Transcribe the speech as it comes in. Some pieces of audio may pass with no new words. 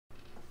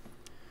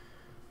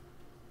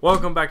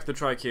Welcome back to the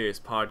Tri-Curious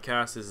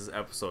Podcast. This is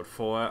episode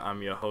 4.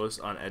 I'm your host,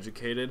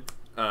 Uneducated,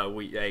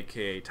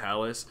 aka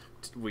Talus.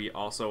 We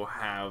also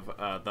have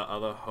the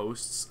other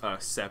hosts,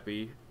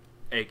 Seppi,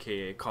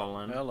 aka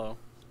Colin. Hello.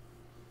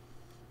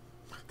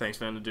 Thanks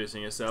for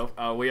introducing yourself.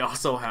 We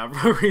also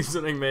have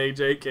Reasoning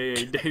Mage,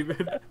 aka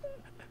David.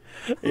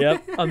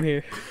 Yep, I'm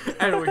here.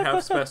 And we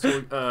have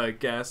special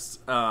guests,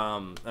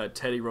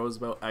 Teddy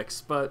Roosevelt,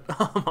 expert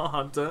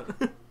hunter.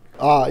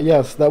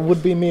 Yes, that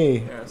would be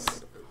me.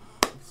 Yes.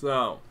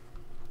 So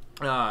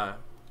now,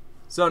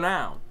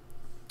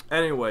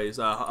 anyways,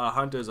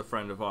 Hunter's a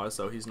friend of ours,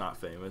 so he's not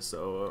famous,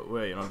 so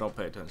don't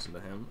pay attention to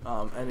him.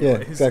 Anyways, Yeah,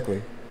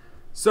 exactly.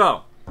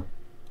 So,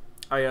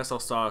 I guess I'll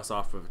start us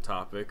off with a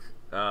topic.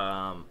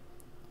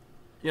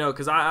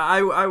 Because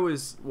I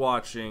was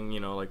watching,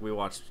 we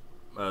watched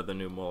the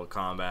new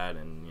Mortal Kombat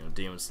and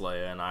Demon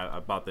Slayer, and I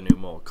bought the new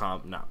Mortal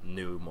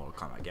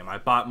Kombat game. I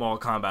bought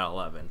Mortal Kombat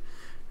 11,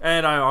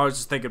 and I was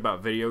just thinking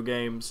about video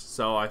games,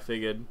 so I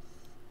figured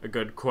a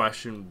good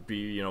question would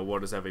be,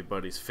 what is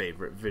everybody's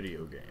favorite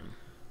video game?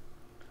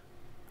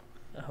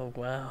 Oh,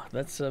 wow.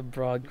 That's a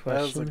broad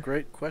question. That is a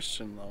great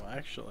question, though,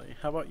 actually.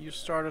 How about you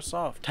start us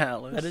off,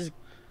 Talus? That is...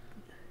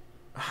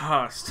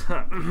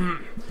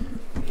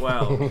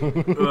 Well,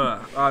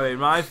 I mean,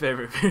 my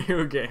favorite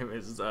video game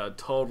is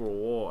Total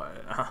War.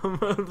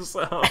 Those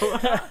are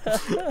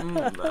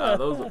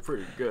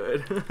pretty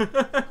good.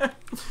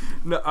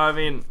 No, I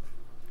mean,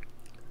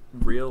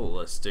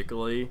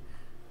 realistically,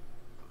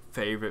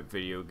 favorite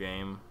video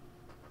game.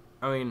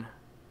 I mean,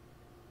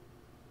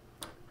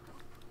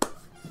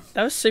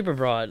 that was super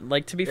broad.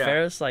 Like, to be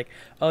fair, it's like,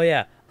 oh,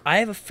 yeah, I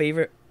have a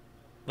favorite...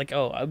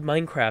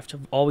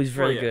 Minecraft, always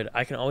very good.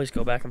 I can always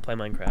go back and play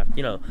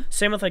Minecraft.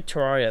 Same with,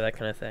 Terraria, that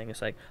kind of thing.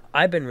 It's like,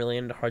 I've been really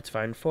into Hearts of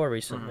Iron 4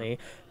 recently,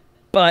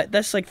 but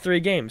that's, 3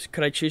 games.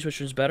 Could I choose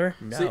which one's better?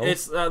 No. See,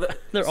 it's,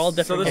 they're all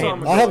different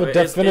games. I have a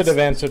definitive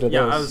answer to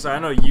this. I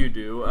know you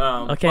do.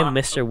 Okay,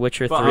 Mr.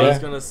 Witcher 3. But I was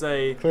going to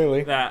say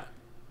clearly that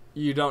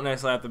you don't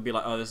necessarily have to be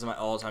like, oh, this is my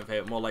all-time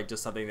favorite. More like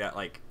just something that,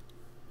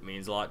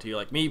 means a lot to you.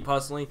 Like me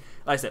personally,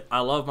 like I said, I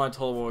love my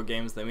Total War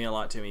games. They mean a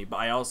lot to me. But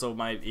I also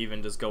might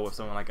even just go with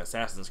something like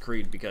Assassin's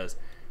Creed because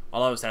I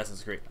love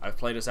Assassin's Creed. I've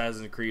played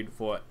Assassin's Creed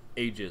for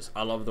ages.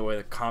 I love the way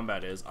the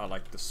combat is. I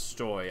like the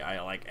story.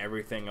 I like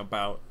everything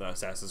about the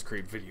Assassin's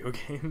Creed video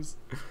games.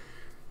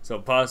 So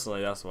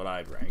personally, that's what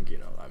I'd rank.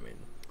 I mean,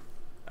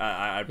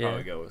 I'd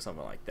probably go with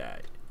something like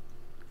that.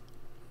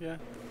 Yeah,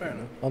 fair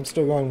enough. I'm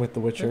still going with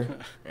The Witcher.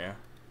 Yeah.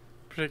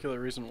 Particular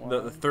reason why?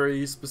 The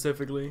 3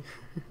 specifically.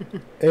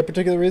 A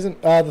particular reason?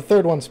 The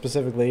third one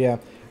specifically, yeah.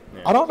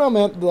 I don't know,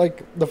 man.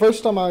 The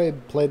first time I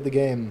played the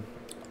game,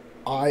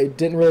 I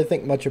didn't really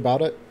think much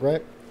about it,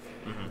 right?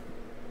 Mm-hmm.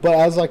 But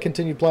as I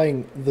continued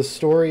playing, the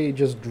story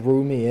just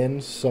drew me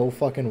in so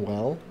fucking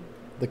well.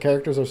 The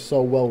characters are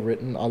so well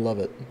written. I love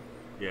it.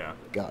 Yeah.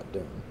 God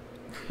damn.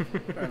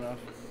 Fair enough.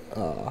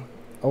 I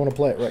want to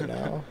play it right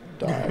now.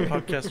 Die.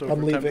 Podcast over.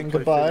 I'm leaving.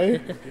 Goodbye.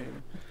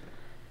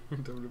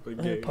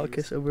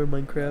 Podcast over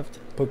Minecraft.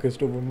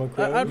 Podcast over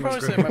Minecraft. I'd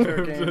probably say my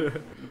favorite game,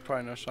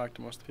 probably no shock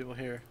to most of the people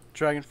here,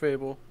 Dragon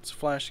Fable. It's a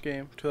Flash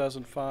game,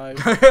 2005.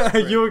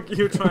 You're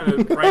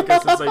trying to rank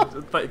us and say, I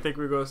think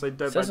we were going to say Dead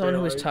by Daylight. That's someone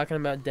who was talking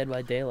about Dead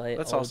by Daylight.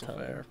 That's all also the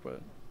time. fair,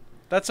 but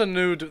that's a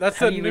new. That's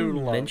Have a you new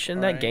even love.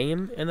 mentioned that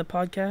game in the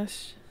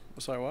podcast?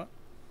 Sorry, what?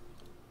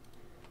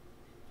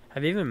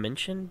 Have you even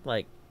mentioned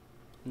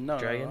No,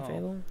 Dragon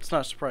Fable? It's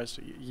not a surprise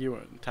to you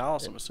and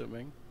Talus, I'm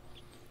assuming.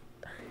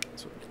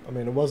 I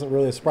mean, it wasn't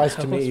really a surprise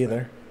to me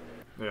either.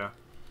 Yeah.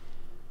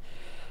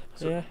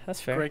 So, yeah,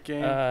 that's fair. Great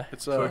game.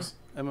 It's a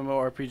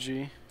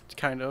MMORPG.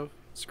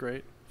 It's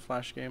great.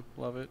 Flash game.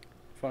 Love it.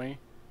 Funny.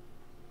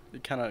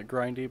 Kind of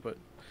grindy, but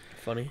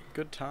funny.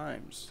 Good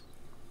times.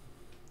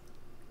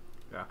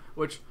 Yeah.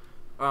 Which,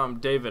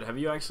 David, have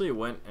you actually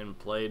went and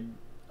played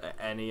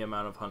any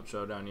amount of Hunt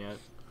Showdown yet?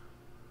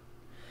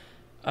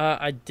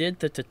 I did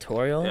the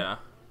tutorial. Yeah.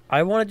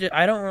 I wanted to.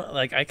 I don't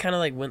I kind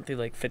of went through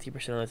 50%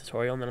 of the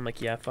tutorial, and then I'm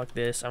like, yeah, fuck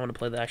this. I want to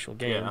play the actual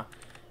game. Yeah.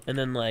 And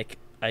then I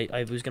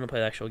was gonna play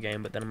the actual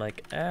game, but then I'm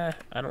like, I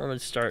don't want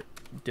to start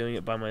doing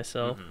it by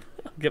myself.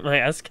 Mm-hmm. Get my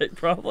ass kicked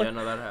probably. Yeah,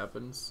 no, that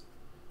happens.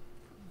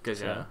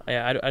 Cause I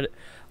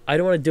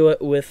don't want to do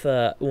it with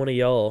one of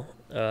y'all.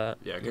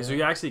 Because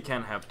we actually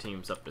can have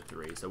teams up to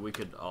 3, so we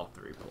could all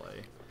 3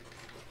 play.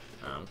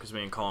 Because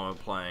me and Colin were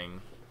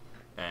playing.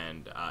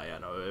 And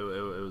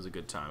it was a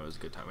good time. It was a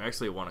good time. We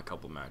actually won a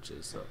couple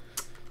matches. So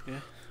yeah.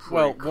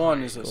 Well, crazy.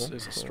 one is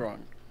a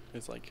strong.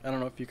 It's I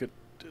don't know if you could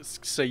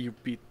say you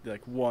beat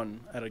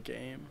 1 at a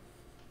game.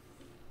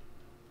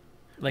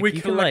 We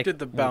collected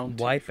the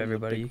bounty. Wipe from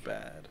everybody. The big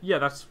bad. Yeah,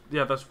 that's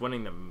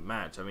winning the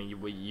match. I mean,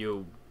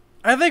 you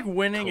I think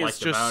winning is collect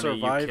the just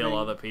bounty, surviving. You kill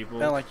other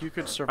people. And you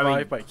could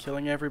survive by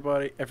killing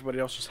everybody. Everybody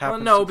else just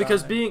happens. Well, to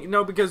because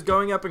die. because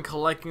going up and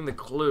collecting the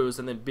clues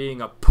and then being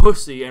a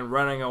pussy and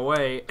running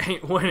away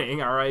ain't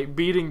winning. All right,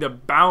 beating the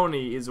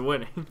bounty is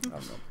winning.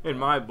 In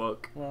my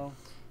book. Well.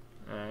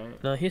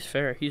 Right. No, he's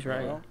fair. He's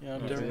right. Well,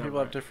 different people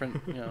have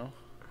different,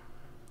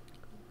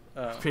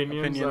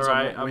 opinions. All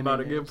right, I'm about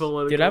to get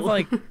political. Dude, I've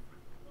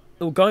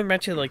going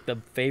back to like the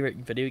favorite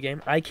video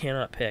game, I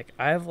cannot pick.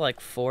 I have like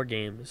 4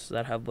 games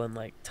that have been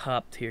like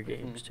top tier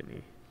games to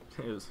me.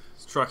 It was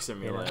Truck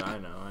Simulator. Yeah. I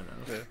know.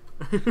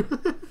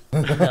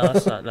 No,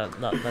 that's not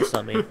that's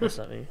not me. That's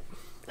not me.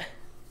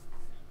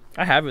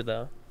 I have it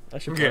though. I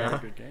should play Yeah.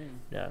 it. Good game.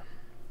 Yeah.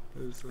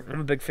 It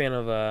I'm a big fan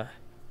of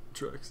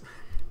Trucks.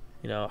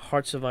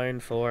 Hearts of Iron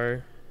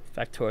 4,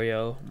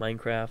 Factorio,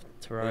 Minecraft,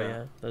 Terraria,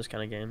 Yeah. those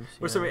kind of games.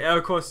 Which I mean,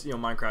 of course,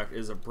 Minecraft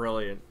is a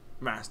brilliant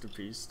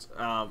masterpiece.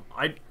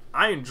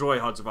 I enjoy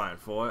Hearts of Iron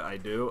 4. I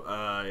do,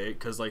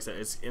 because like I said,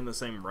 it's in the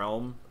same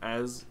realm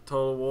as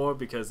Total War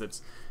because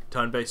it's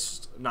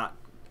turn-based. Not,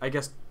 I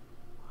guess,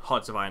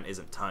 Hearts of Iron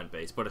isn't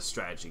turn-based, but it's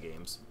strategy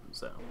games.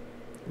 So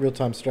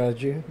Real-time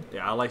strategy.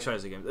 yeah, I like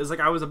strategy games. It's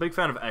like I was a big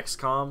fan of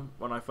XCOM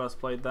when I first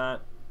played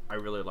that. I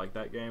really liked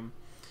that game.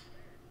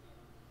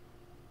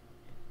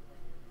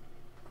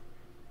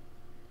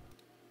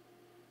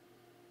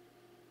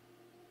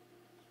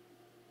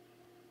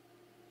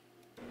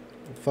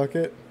 Fuck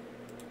it.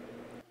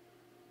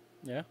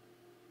 Yeah.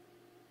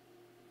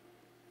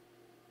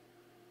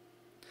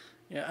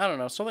 Yeah, I don't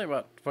know. Something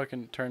about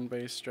fucking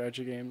turn-based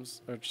strategy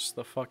games are just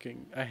the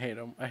fucking... I hate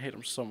them. I hate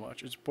them so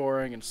much. It's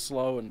boring and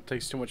slow and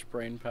takes too much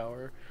brain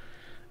power.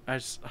 I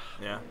just...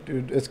 Yeah.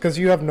 Dude, it's because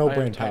you have no I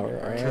brain have tiny power,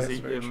 brain. Because alright?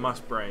 he very has true.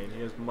 much brain.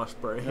 He has much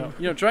brain.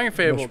 Dragon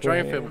Fable, Much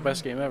Dragon brain. Fable,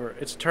 best game ever.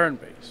 It's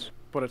turn-based,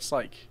 but it's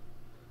like...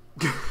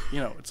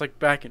 it's like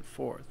back and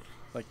forth.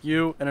 Like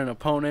you and an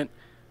opponent,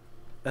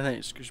 and then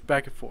it's just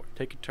back and forth,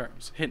 taking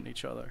turns, hitting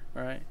each other,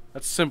 alright?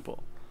 That's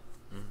simple,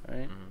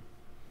 right?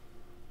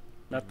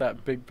 Not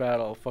that big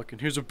battle, fucking,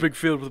 here's a big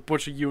field with a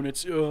bunch of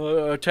units,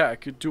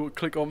 attack, do it,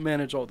 click on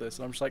manage all this,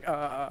 and I'm just like,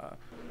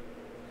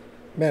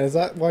 Man, is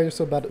that why you're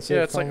so bad at Civ?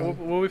 Yeah, it's like,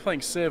 Colin? we'll be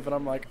playing Civ, and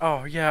I'm like,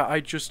 oh yeah, I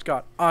just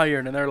got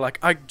iron, and they're like,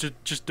 I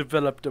just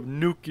developed a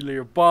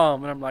nuclear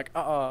bomb, and I'm like,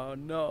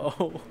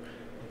 no.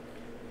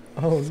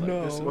 Oh it's like,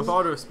 no. this is- With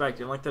all due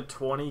respect, in like the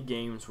 20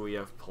 games we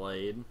have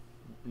played,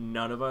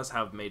 none of us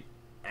have made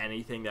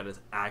anything that is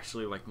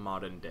actually like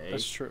modern day.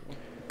 That's true.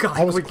 God,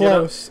 I was we get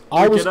close.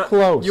 I was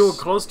close. You were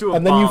close to a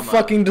And then you bomber.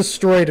 fucking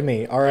destroyed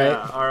me, alright?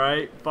 Yeah,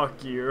 alright?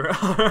 Fuck you.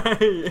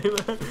 Alright?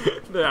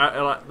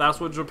 That's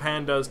what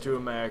Japan does to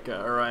America,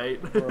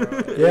 alright?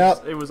 Right. Yeah.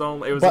 It was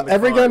only. It was But in the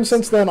every game cards.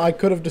 since then, I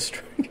could have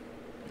destroyed.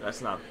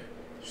 That's not.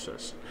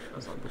 Shush.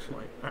 That's not the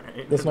point.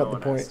 Alright? That's not the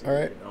one point, asked you.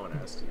 alright? No one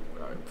asked you.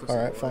 Alright, proceed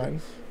Alright, away.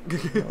 fine.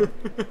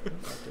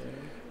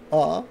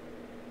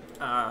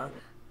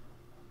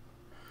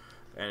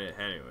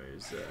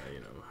 Anyways,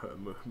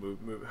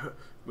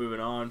 moving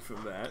on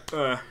from that.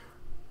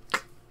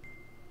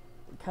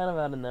 Kind of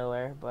out of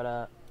nowhere,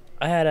 but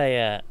I had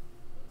a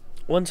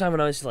one time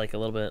when I was like a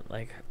little bit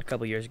like a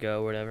couple years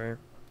ago or whatever.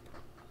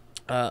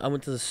 I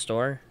went to the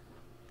store,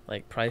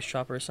 like Price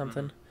Chopper or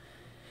something,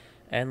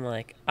 and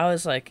like I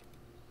was like,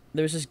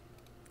 there was this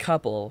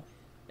couple,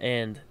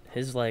 and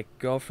his like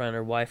girlfriend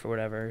or wife or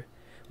whatever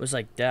was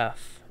like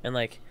deaf, and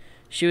like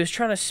she was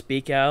trying to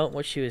speak out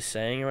what she was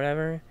saying or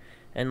whatever,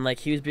 and like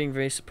he was being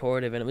very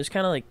supportive, and it was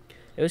kind of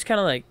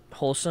like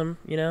wholesome,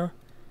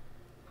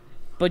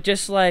 But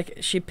just like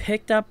she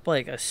picked up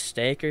like a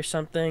steak or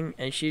something,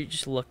 and she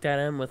just looked at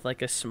him with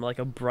like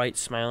a bright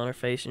smile on her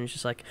face, and was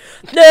just like,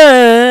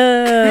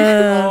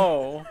 "No."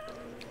 Oh.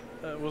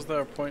 Was there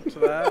a point to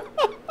that?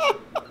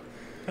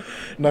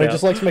 No, he No.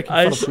 just likes making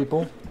I fun s- of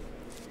people.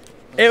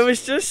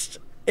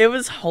 It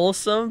was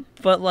wholesome,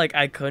 but like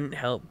I couldn't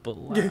help but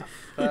laugh.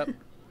 That,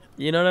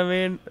 You know what I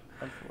mean?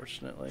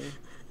 unfortunately.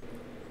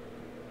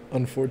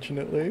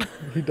 Unfortunately,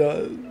 he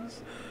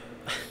does.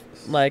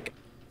 Like,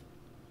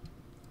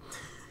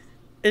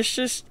 it's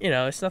just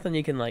it's nothing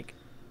you can like.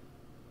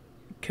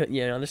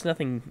 There's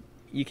nothing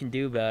you can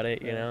do about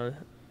it.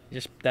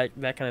 Just that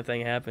kind of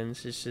thing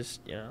happens. It's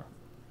just it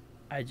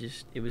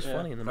was Yeah.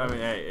 funny in the I moment.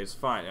 mean, hey, it's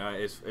fine.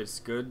 It's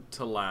good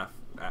to laugh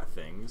at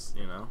things,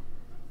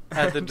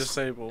 At the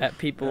disabled. At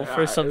people Yeah,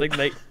 for something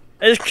they.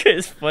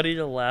 It's funny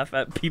to laugh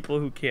at people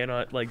who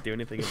cannot like do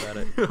anything about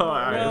it.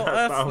 Alright, Well,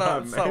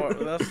 that's not what,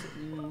 that's...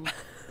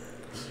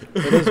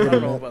 It is I what don't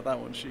it know is. about that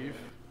one, Chief.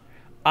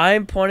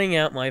 I'm pointing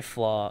out my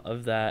flaw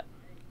of that.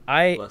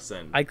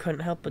 Listen, I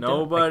couldn't help but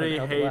nobody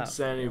help but hates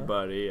laugh,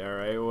 anybody,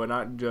 alright? We're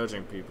not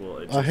judging people.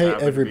 It I just hate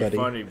happened everybody. to be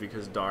funny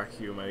because dark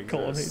humor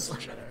Colin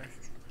exists.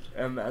 hates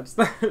And that's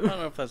that. I don't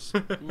know if that's...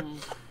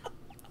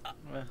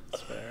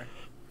 that's fair.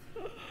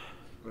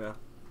 Yeah.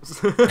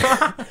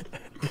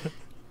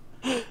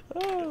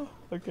 Oh,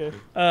 okay.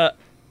 Yeah,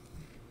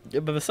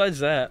 but besides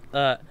that,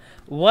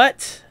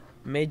 what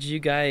made you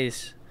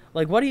guys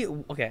like? What do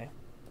you? Okay,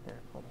 here,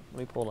 hold on. Let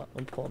me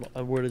pull it up.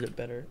 I worded it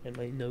better in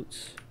my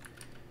notes.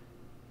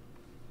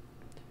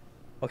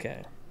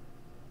 Okay.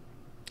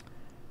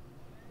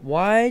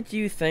 Why do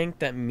you think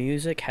that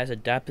music has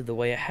adapted the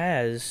way it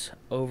has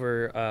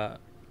over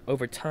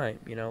time?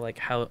 Like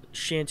how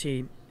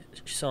shanty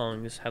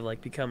songs have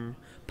like become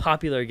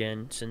popular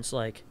again since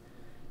like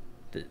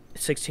the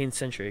 16th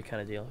century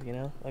kind of deal,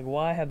 Like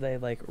why have they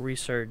like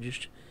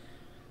resurged?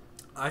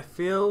 I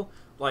feel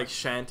like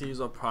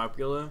shanties are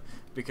popular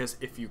because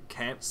if you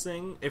can't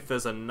sing, if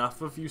there's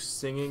enough of you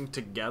singing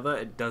together,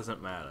 it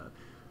doesn't matter.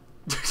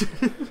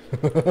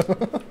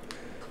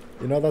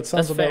 You know, that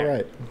sounds That's about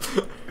fair.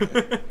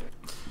 right.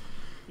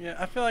 Yeah,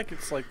 I feel like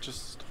it's like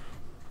just.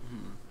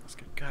 That's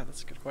good. God,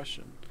 that's a good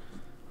question.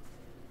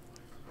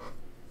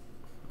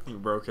 He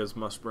broke his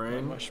mush My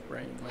brain. mush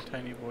brain, my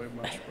tiny boy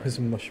mush His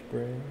brain. mush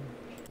brain.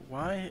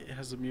 Why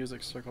has the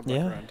music circled back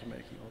Yeah. around to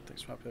making old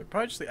things popular?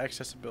 Probably just the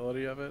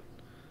accessibility of it.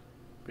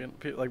 Being,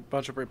 like a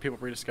bunch of people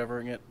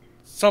rediscovering it.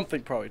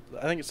 Something probably.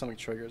 I think it's something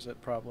triggers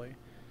it probably.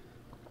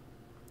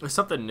 It's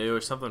something new,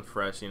 it's something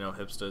fresh, you know,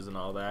 hipsters and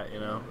all that, you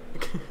know.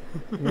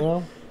 You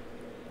know?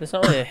 It's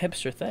not really a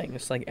hipster thing.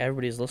 It's like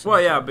everybody's listening. Well,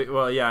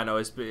 to yeah, it. I know.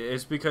 It's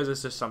because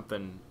it's just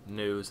something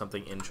new,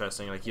 something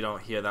interesting. Like you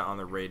don't hear that on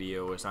the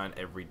radio. It's not an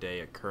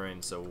everyday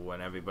occurrence. So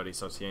when everybody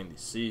starts hearing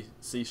these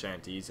sea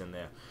shanties and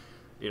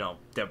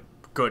they're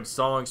good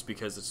songs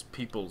because it's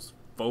people's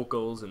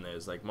vocals and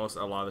there's like a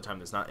lot of the time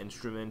there's not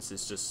instruments.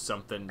 It's just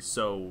something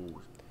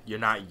so you're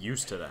not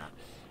used to that,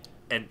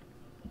 and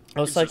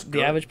It's like just the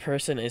good. average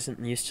person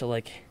isn't used to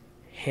like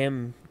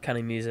hymn kind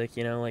of music,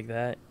 you know, like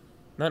that.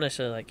 Not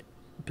necessarily like,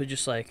 but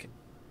just like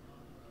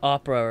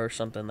opera or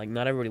something. Like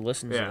not everybody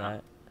listens to Yeah.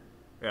 that.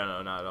 Yeah,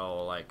 no, not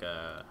all like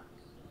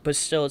But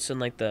still, it's in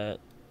like the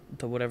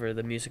whatever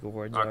the music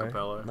awards are.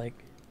 Acapella. Like,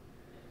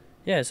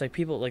 yeah, it's like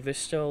people like there's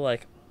still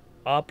like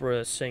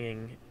opera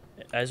singing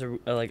as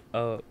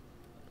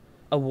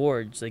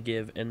awards they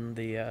give in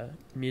the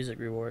music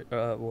awards.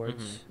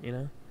 Mhm. You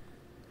know,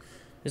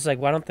 it's like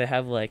why don't they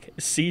have like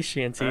sea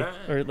shanty Ah.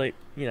 or like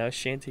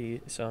shanty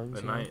songs?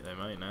 They you know?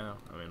 might now.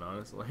 I mean,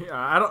 honestly, yeah,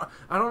 I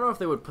don't know if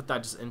they would put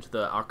that just into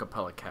the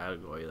acapella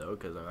category though,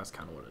 because that's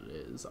kind of what it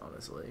is.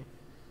 Honestly,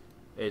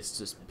 it's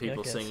just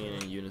people guess singing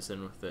so. in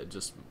unison with it,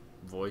 just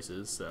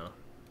voices. So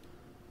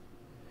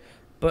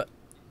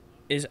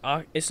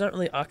It's not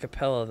really a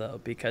cappella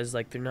though because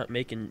like they're not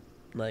making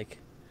like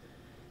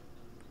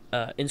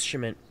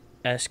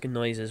instrument-esque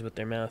noises with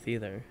their mouth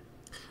either.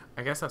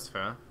 I guess that's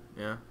fair.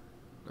 Yeah,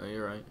 no,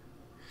 you're right.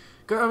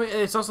 'Cause, I mean,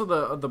 it's also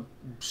the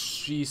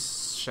she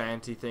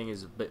shanty thing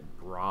is a bit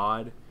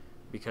broad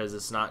because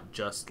it's not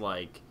just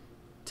like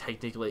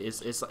technically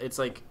it's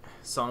like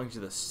songs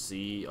of the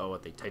sea or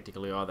what they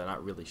technically are. They're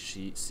not really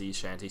sea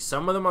shanties.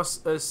 Some of them are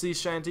sea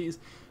shanties,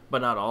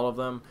 but not all of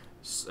them.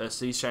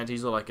 Sea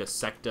shanties are like a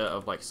sector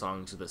of like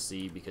songs of the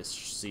sea because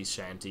sea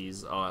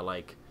shanties are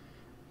like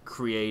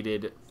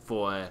created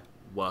for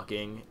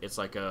working. It's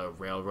like a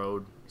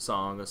railroad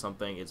song or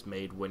something. It's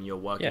made when you're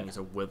working. Yeah. It's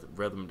a with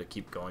rhythm to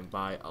keep going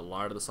by. A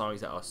lot of the songs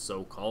that are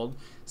so called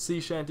sea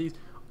shanties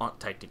aren't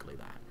technically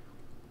that.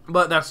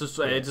 But that's just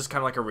it's just kind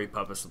of like a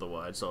repurpose of the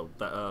word. So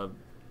that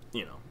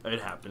it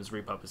happens.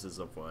 Repurposes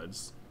of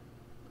words.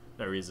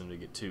 No reason to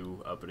get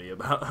too uppity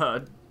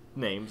about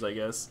names, I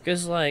guess.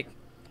 Because like,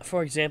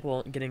 for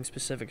example, getting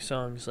specific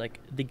songs like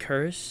 "The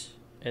Curse"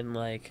 and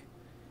like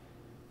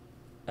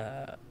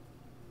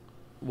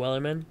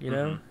Wellerman, you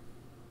know. Mhm.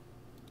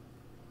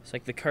 It's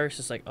like "The Curse"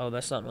 is like, oh,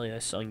 that's not really a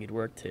song you'd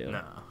work to.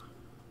 No.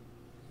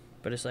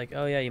 But it's like,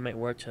 oh yeah, you might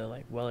work to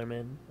like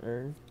Wellerman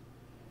or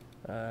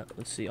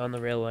let's see, "On the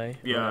Railway."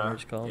 or whatever Yeah.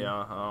 it's called. Yeah.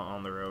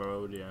 On the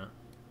railroad. Yeah.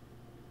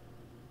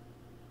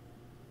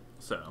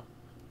 So.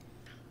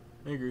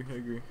 I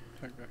agree.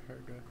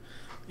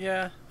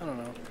 Yeah, I don't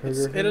know.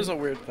 Herger, It is herger. a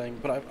weird thing,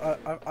 but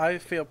I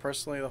feel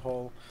personally the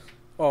whole,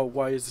 oh,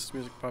 why is this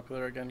music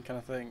popular again kind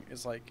of thing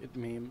is like it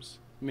memes.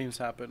 Memes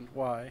happen.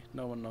 Why?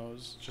 No one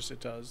knows. Just it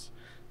does.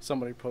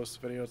 Somebody posts a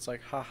video. It's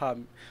like, haha,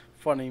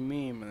 funny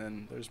meme, and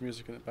then there's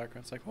music in the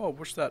background. It's like, oh,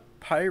 what's that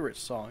pirate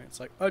song? It's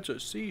like, oh, it's a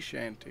sea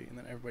shanty, and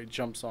then everybody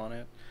jumps on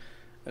it,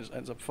 and just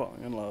ends up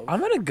falling in love.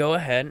 I'm gonna go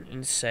ahead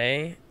and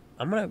say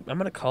I'm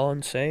gonna call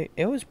and say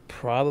it was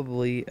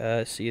probably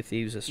Sea of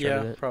Thieves that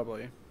started Yeah, it.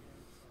 probably.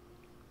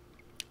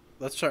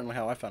 That's certainly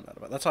how I found out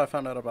about. That's how I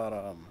found out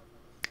about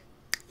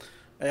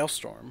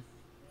Ailstorm,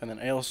 and then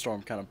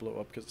Ailstorm kind of blew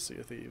up because of Sea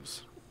of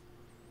Thieves.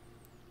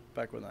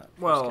 Back when that. first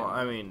Well, came out.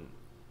 I mean,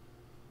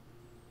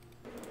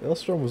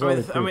 Ailstorm was I mean,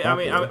 already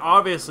pretty popular.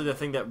 obviously the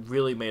thing that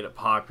really made it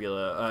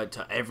popular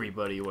to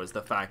everybody was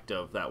the fact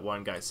of that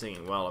one guy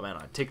singing "Well, Man"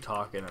 on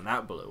TikTok, and then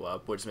that blew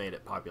up, which made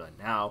it popular.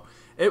 Now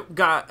it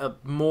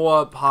got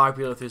more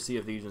popular through Sea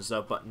of Thieves and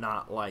stuff, but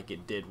not like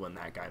it did when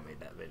that guy made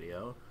that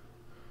video.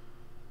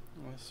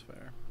 That's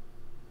fair.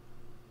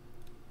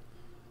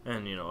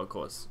 And of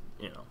course,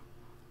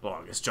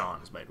 Longest John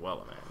has made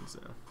 "Well, Man." So.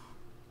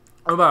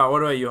 What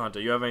about you, Hunter?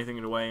 You have anything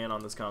to weigh in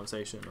on this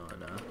conversation, or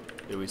no?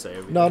 Did we say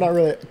everything? No, not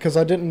really, because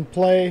I didn't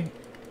play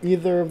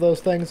either of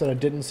those things, and I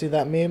didn't see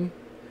that meme,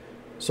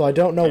 so I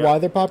don't know Yeah. why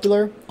they're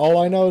popular. All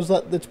I know is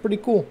that it's pretty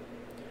cool.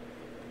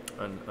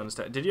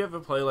 Understand? Did you ever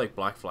play like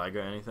Black Flag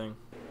or anything?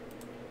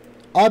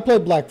 I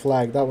played Black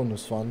Flag. That one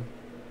was fun,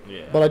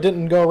 Yeah. but I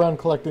didn't go around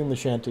collecting the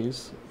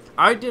shanties.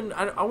 I didn't.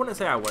 I wouldn't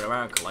say I went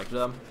around and collected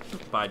them,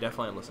 but I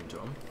definitely listened to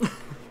them.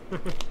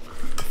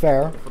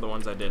 Fair. For the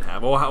ones I did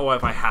have, or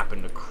if I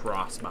happened to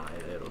cross by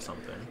it or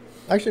something.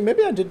 Actually,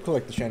 maybe I did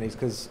collect the shanties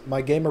because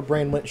my gamer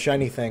brain went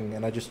shiny thing,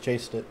 and I just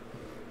chased it.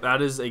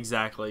 That is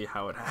exactly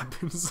how it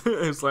happens.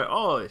 It's like,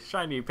 oh,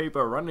 shiny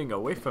paper running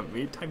away from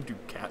me. Time to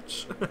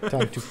catch.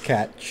 Time to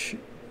catch.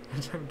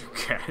 Time to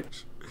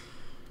catch.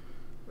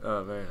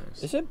 Oh, very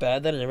nice. Is it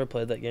bad that I never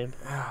played that game?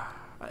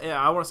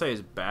 Yeah, I want to say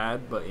it's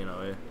bad, but you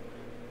know,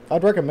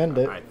 I'd recommend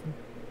it.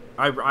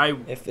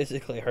 It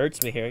physically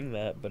hurts me hearing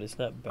that, but it's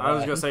not bad. I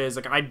was gonna say it's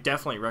like I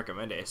definitely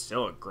recommend it. It's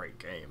still a great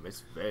game.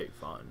 It's very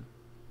fun.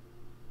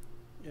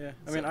 Yeah,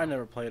 I mean, I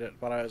never played it,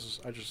 but I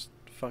just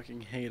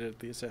fucking hated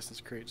the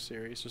Assassin's Creed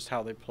series. Just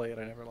how they play it,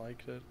 I never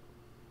liked it.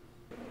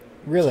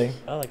 Really?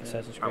 I like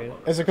Assassin's Creed.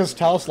 Is it because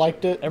Talos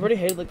liked it? Everybody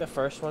hated like the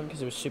first one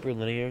because it was super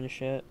linear and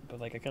shit, but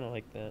like I kind of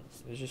like that.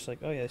 It was just like,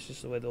 oh yeah, it's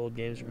just the way the old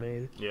games were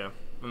made. Yeah,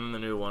 and the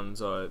new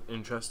ones are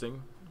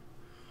interesting.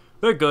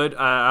 They're good.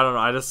 I don't know.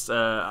 I just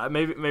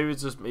maybe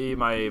it's just me.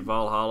 My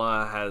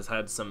Valhalla has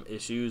had some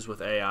issues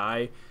with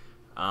AI.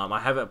 I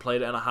haven't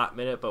played it in a hot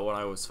minute, but when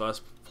I was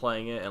first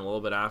playing it and a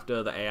little bit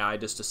after, the AI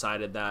just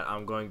decided that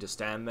I'm going to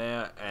stand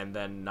there and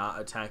then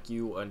not attack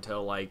you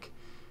until like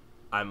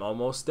I'm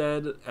almost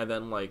dead, and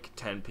then like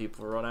 10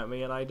 people run at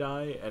me and I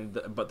die,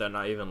 but they're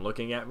not even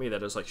looking at me. They're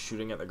just like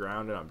shooting at the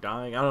ground and I'm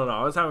dying. I don't know.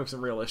 I was having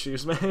some real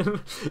issues,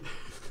 man.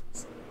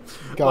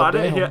 God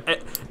damn.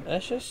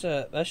 That's just.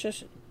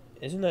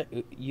 Isn't that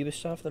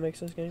Ubisoft that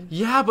makes those games?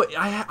 Yeah, but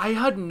I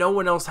had no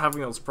one else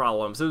having those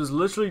problems. It was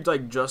literally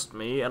like just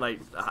me, and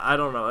I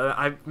don't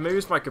know. Maybe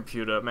it's my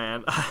computer,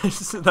 man.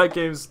 that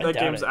game's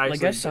actually like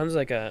that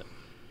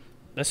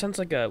sounds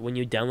like a when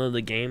you download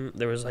the game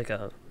there was like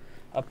a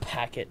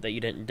packet that you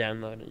didn't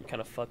download and you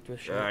kind of fucked with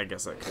shit. Yeah, I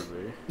guess that could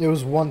be. It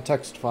was one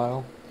text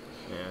file.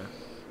 Yeah.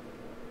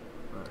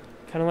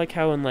 Kind of like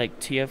how in like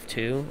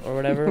TF2 or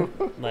whatever,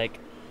 like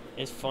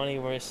it's funny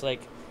where it's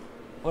like,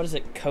 what is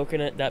it,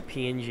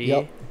 coconut.png?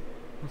 Yep.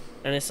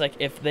 And it's like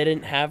if they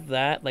didn't have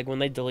that, like when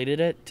they deleted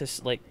it to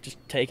like just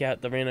take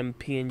out the random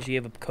PNG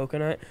of a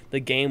coconut, the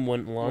game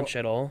wouldn't launch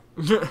at all.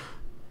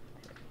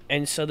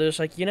 And so they're just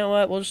like, you know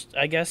what?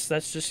 I guess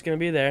that's just gonna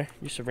be there,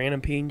 just a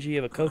random PNG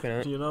of a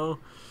coconut. You know,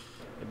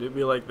 it do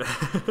be like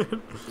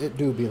that. It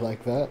do be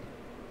like that.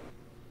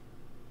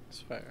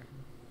 It's fair.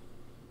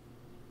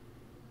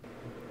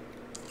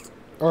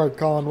 All right,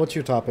 Colin, what's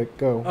your topic?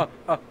 Go.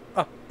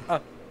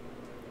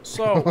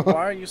 So, why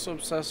are you so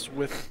obsessed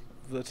with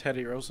the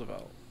Teddy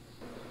Roosevelt?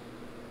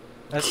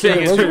 That's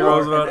Teddy saying you're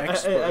Roosevelt, an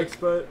expert.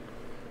 expert.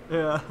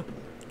 Yeah.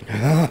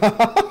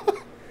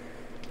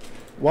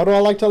 Why do I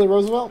like Teddy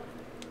Roosevelt?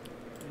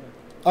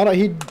 I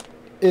don't.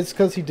 It's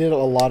because he did a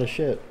lot of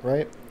shit,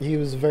 right? He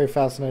was a very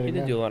fascinating. He did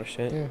man. do a lot of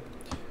shit. Yeah.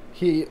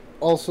 He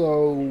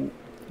also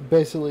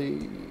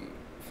basically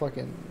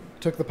fucking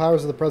took the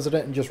powers of the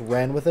president and just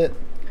ran with it,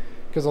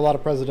 because a lot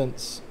of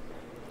presidents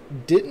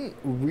didn't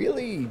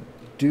really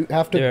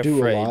have to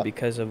do a lot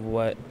because of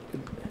what.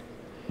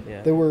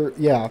 Yeah. They were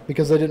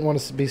because they didn't want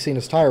to be seen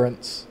as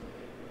tyrants.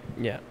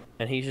 Yeah,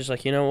 and he's just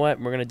like, you know what?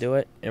 We're gonna do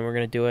it, and we're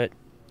gonna do it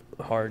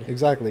hard.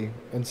 Exactly,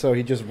 and so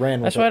he just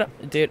ran with That's it.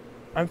 why, dude.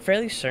 I'm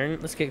fairly certain.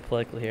 Let's get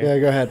political here. Yeah,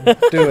 go ahead,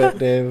 do it,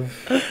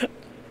 Dave.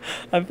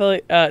 I'm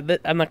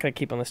not gonna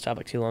keep on this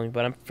topic too long,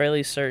 but I'm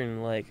fairly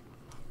certain like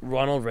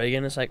Ronald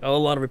Reagan is like, oh, a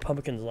lot of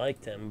Republicans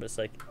liked him, but it's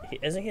like,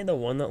 isn't he the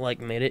one that like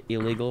made it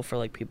illegal for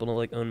like people to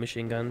like own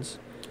machine guns?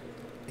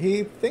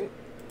 Is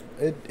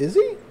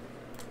he?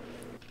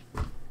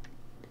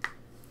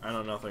 I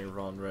know nothing of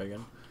Ronald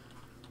Reagan.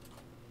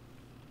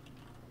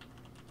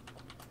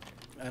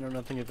 I know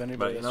nothing of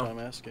anybody, But, that's why I'm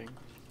asking.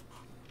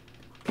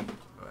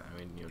 I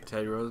mean, you know,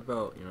 Teddy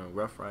Roosevelt, you know,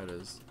 Rough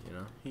Riders, you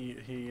know.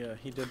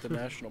 He did the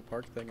national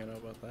park thing. I know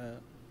about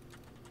that.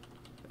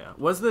 Yeah.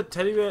 Was the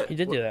teddy bear? He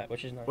did do that,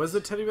 which is nice. Was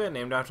the teddy bear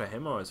named after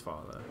him or his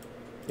father?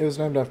 It was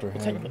named after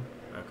him. Technically.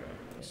 Okay.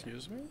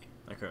 Excuse me?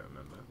 I couldn't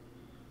remember.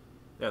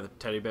 Yeah, the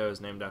teddy bear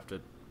was named after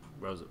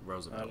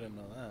Roosevelt. I didn't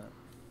know that.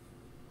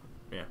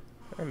 Yeah.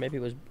 Or maybe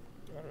it was.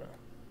 I don't know.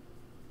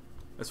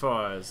 As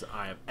far as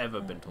I have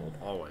ever been told,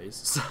 always.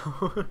 So.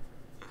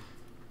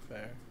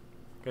 Fair.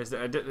 Guys,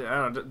 I don't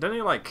know. Didn't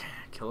he like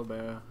kill a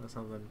bear or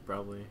something?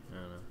 Probably. I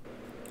don't know.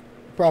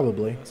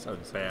 Probably.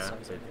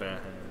 Bare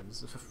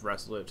hands,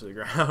 wrestle it to the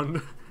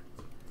ground.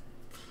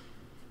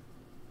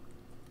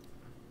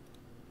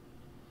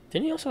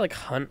 Didn't he also like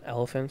hunt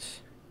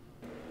elephants?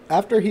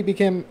 After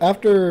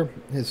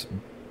his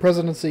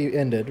presidency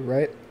ended,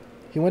 right?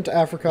 He went to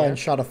Africa and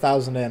shot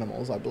 1,000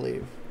 animals, I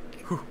believe.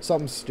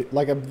 Something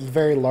like a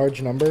very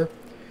large number.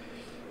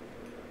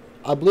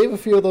 I believe a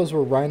few of those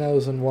were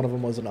rhinos and one of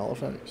them was an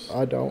elephant.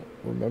 I don't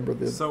remember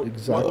the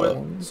exact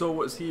one. So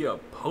was he a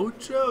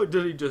poacher, or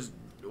did he just?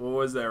 What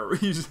was there a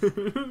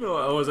reason?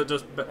 Or was it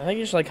just? I think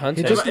he just like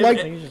hunting.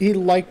 He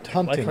liked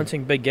hunting. Like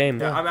hunting big game.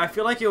 Yeah, I mean, I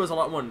feel like it was a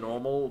lot more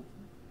normal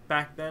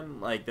back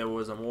then. Like there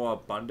was a more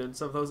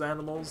abundance of those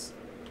animals.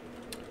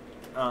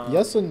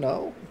 Yes and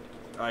no.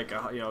 Like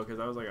you know, because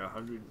that was like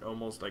 100,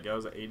 almost like that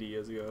was 80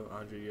 years ago,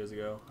 100 years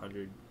ago,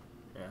 100.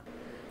 Yeah.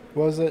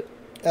 Was it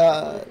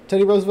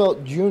Teddy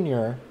Roosevelt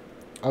Jr.?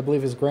 I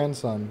believe his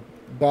grandson,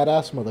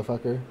 badass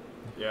motherfucker.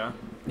 Yeah.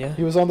 Yeah.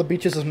 He was on the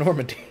beaches of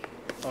Normandy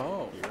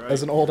Oh. You're right.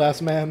 as an old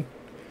ass man.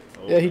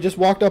 Yeah, he just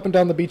walked up and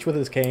down the beach with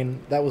his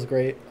cane. That was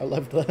great. I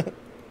loved that.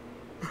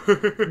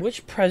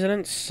 Which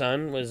president's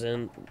son was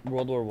in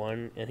World War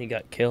One and he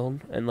got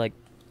killed? And like,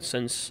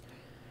 since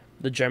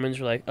the Germans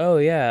were like, "Oh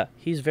yeah,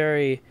 that's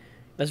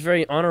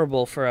very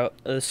honorable for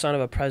the son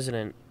of a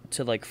president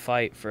to like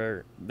fight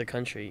for the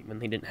country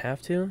when he didn't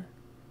have to."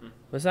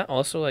 Was that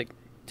also like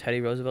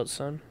Teddy Roosevelt's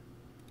son?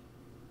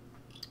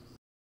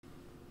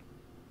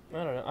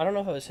 I don't know. I don't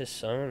know if it was his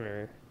son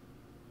or.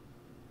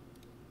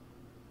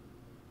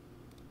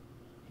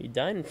 He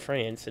died in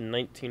France in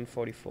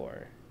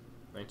 1944.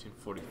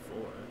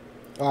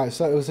 1944. Alright,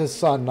 so it was his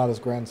son, not his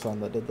grandson,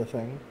 that did the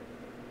thing.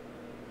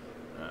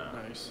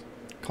 Nice.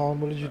 Colin,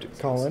 what did you do? And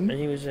Colin?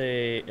 he was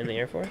in the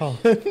Air Force?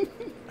 Colin?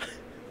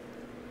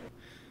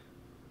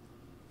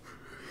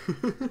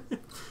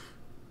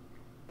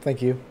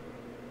 Thank you.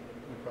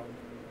 No problem.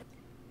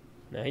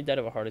 No, he died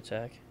of a heart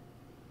attack.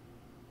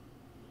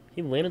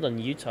 He landed on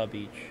Utah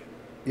Beach.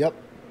 Yep.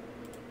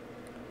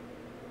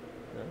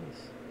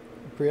 Nice.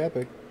 Pretty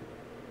epic.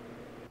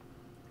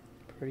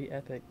 Pretty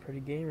epic. Pretty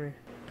gamer.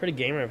 Pretty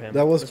gamer of him.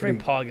 That was That's very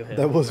pretty- pog of him.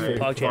 that was Hey, very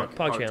Pog champ.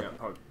 Pog champ.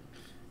 Pog.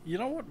 You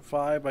know what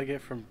vibe I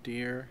get from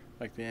deer,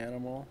 like the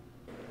animal?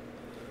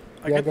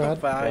 I Yeah, get go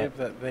the ahead. vibe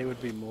that they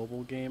would be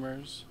mobile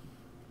gamers,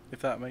 if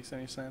that makes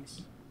any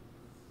sense.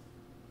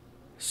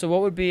 So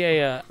what would be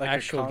a Like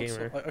actual a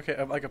console,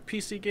 gamer? like a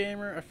PC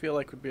gamer, I feel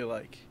like would be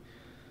like,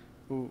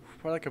 probably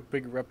like a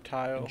big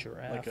reptile, A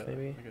giraffe, like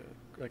maybe?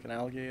 like an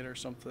alligator or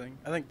something.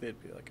 I think they'd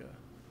be like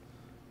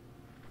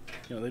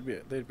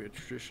they'd be a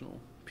traditional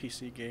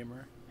PC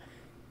gamer.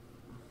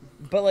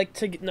 But like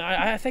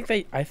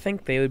I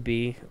think they would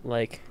be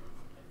like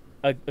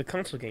a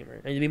console gamer.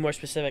 And to be more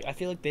specific, I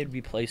feel like they'd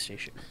be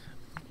PlayStation.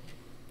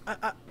 I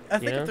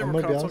think Yeah? if they I'm were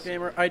a gonna be console honest.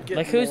 gamer, I'd get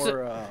Like, who's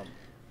more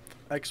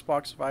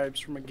Xbox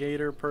vibes from a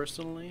gator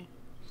personally.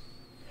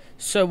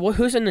 So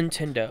who's a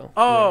Nintendo?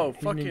 Oh,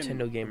 Who's fucking a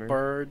Nintendo gamer?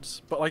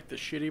 birds, but like the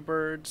shitty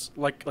birds,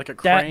 like a That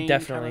crane.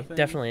 definitely, kind of thing.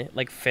 definitely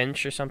like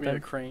Finch or I something. mean, a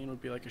crane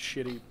would be like a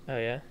shitty, Oh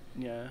yeah.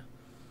 yeah.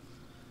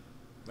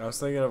 I was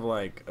thinking of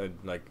like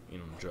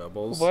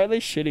gerbils. Why are they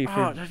shitty for?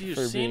 Oh, have you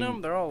for seen being...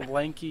 them? They're all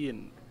lanky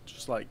and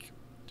just like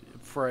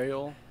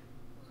frail.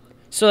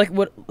 So like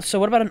what? So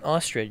what about an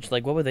ostrich?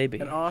 Like what would they be?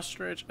 An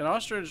ostrich.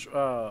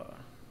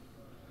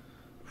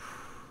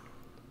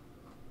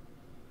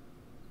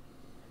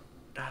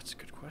 That's a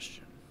good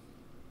question.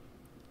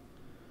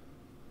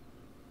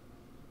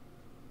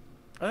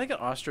 I think an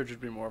ostrich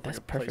would be more of like That's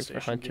a perfect for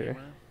PlayStation hunter.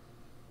 gamer.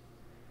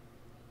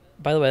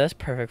 By the way, that's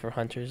perfect for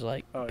hunters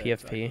like Oh, yeah, PFP.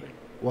 exactly.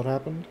 What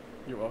happened?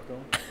 You're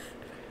welcome.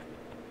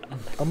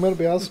 I'm gonna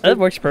be honest. That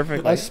works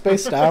perfectly. I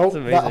spaced out That's that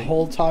amazing.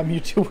 whole time you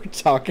two were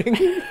talking.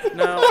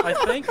 No, I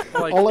think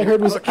like All I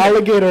heard was okay,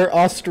 alligator,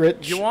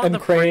 ostrich, You want and the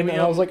crane, and I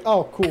premium- was like,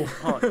 oh, cool.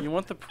 You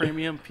want the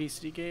premium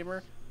PC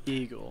gamer?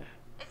 Eagle.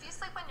 If you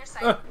sleep on your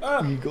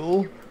side,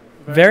 Eagle.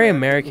 Very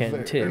American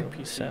Very too.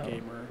 PC So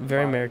gamer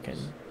very vibes. American.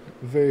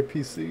 Very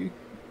PC.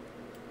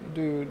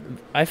 Dude.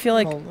 I feel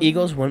like Colin.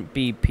 Eagles wouldn't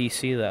be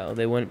PC though.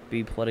 They wouldn't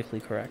be politically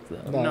correct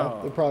though. No,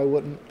 No. they probably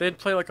wouldn't. They'd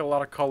play like a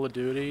lot of Call of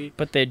Duty.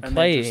 But they'd And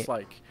play. they just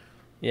like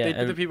Yeah, they'd be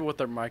the and people with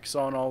their mics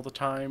on all the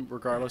time,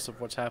 regardless of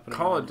what's happening.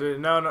 Call on- of Duty.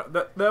 No,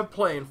 they're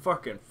playing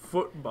fucking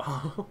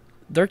football.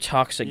 they're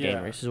toxic Yeah.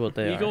 gamers, is what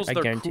they Eagles, are. I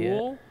they're guarantee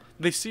cool. it.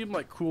 They seem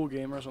like cool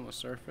gamers on the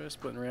surface,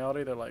 but in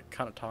reality, they're like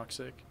kind of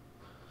toxic.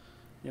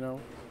 You know?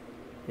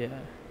 Yeah.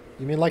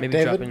 You mean like Maybe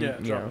David? dropping- Yeah,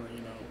 you dropping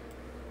know.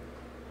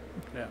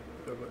 the, Yeah.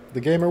 The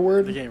gamer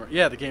word? The gamer.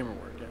 Yeah, the gamer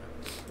word.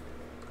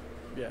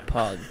 Yeah. Yeah.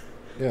 Pog.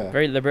 Yeah.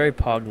 They're very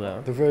pog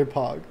though. They're very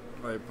pog.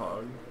 Play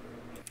Pog.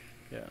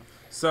 Yeah.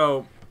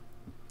 So,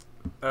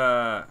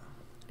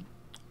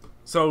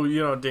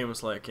 Demon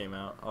Slayer came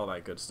out, all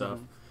that good stuff.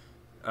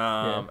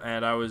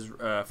 And I was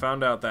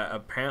found out that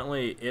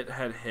apparently it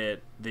had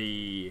hit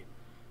the,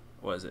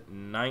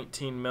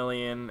 19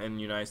 million in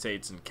the United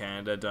States and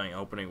Canada during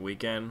opening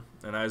weekend,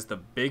 and that is the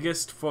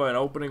biggest for an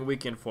opening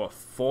weekend for a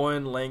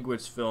foreign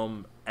language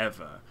film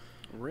ever.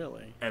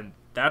 Really? And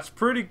that's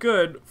pretty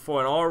good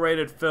for an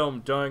R-rated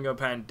film during a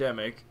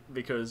pandemic,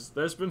 because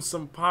there's been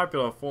some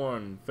popular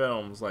foreign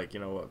films like,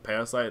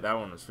 Parasite. That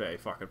one was very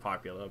fucking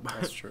popular. That's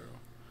But true.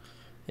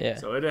 Yeah.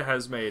 so it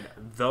has made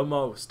the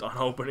most on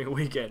opening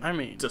weekend. I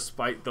mean,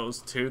 despite those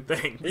two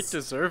things, it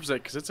deserves it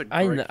because it's a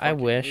I great I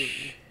fucking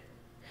wish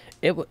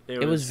movie.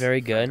 it was very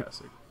good.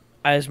 fantastic.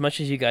 As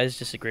much as you guys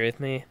disagree with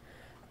me,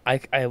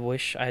 I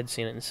wish I had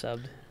seen it in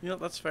subbed. You know,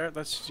 that's fair.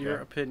 That's your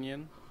Yeah.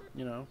 opinion.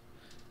 You know.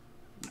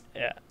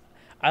 Yeah.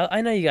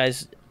 I know you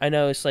guys. I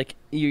know it's like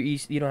you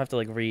don't have to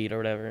like read or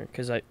whatever,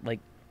 because I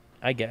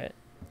get it.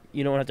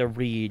 You don't have to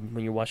read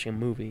when you're watching a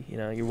movie.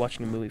 You're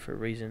watching a movie for a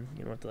reason.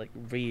 You don't have to like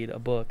read a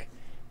book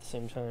at the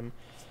same time.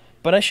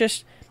 But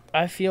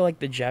I feel like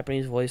the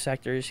Japanese voice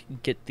actors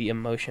get the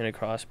emotion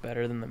across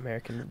better than the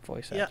American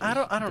voice Yeah,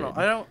 actors. I don't know.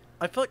 did.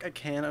 I feel like I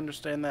can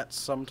understand that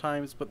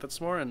sometimes, but that's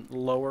more in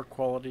lower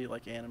quality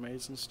like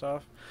animes and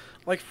stuff.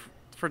 Like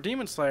for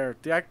Demon Slayer,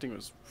 the acting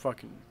was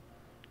fucking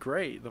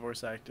great. The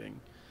voice acting.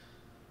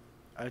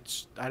 I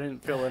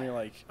didn't feel any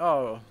like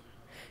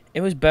It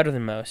was better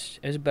than most.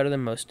 It was better than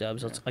most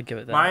dubs. I'll give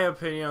it that. My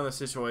opinion on the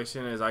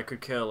situation is I could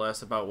care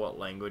less about what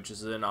language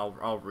is in.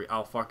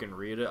 I'll fucking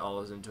read it. I'll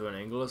listen to it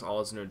in English. I'll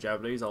listen to it in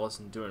Japanese. I'll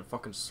listen to it in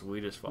fucking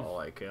Swedish for all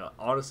I care.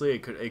 Honestly,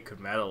 it could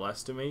matter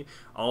less to me.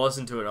 I'll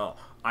listen to it all.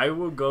 I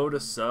will go to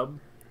sub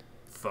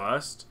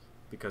first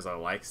because I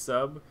like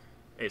sub.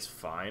 It's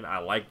fine. I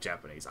like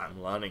Japanese.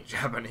 I'm learning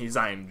Japanese.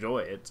 I enjoy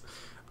it.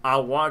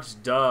 I'll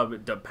watch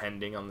dub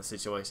depending on the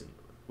situation.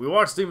 We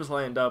watched Demon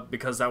Slayer in dub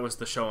because that was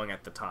the showing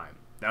at the time.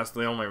 That's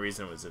the only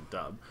reason it was in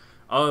dub.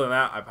 Other than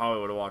that, I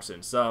probably would have watched it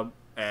in sub.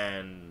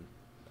 And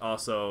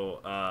also,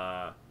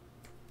 I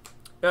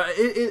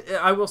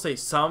will say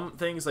some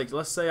things, like,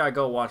 let's say I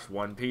go watch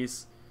One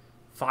Piece,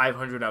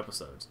 500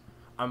 episodes.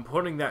 I'm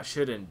putting that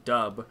shit in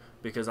dub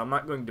because I'm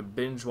not going to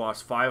binge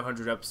watch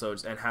 500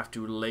 episodes and have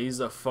to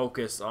laser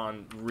focus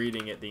on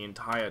reading it the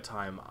entire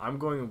time. I'm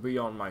going to be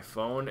on my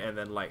phone and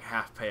then like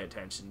half pay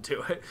attention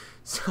to it.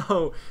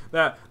 So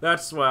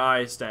that's where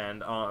I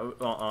stand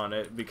on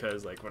it,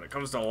 because like when it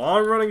comes to a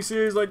long running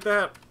series like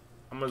that,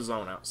 I'm gonna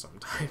zone out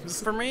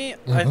sometimes. For me,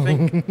 I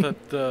think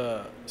that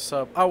the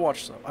sub, I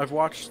watch sub. I've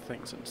watched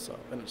things in sub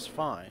and it's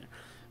fine,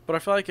 but I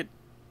feel like it,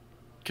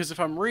 because if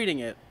I'm reading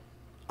it,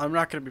 I'm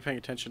not going to be paying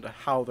attention to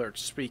how they're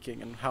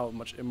speaking and how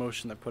much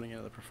emotion they're putting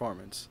into the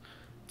performance.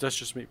 That's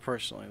just me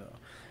personally, though.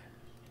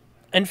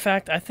 In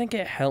fact, I think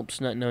it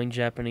helps not knowing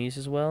Japanese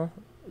as well.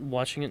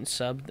 Watching it in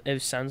sub,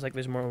 it sounds like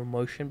there's more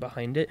emotion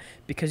behind it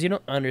because you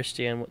don't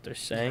understand what they're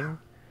saying.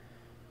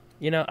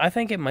 You know, I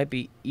think it might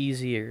be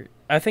easier.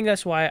 I think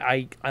that's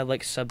why I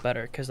like sub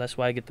better, because that's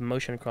why I get the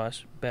emotion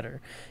across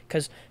better.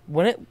 Because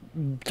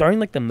during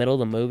like the middle of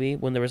the movie,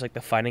 when there was like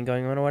the fighting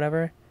going on or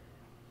whatever,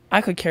 I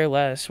could care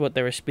less what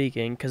they were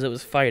speaking because it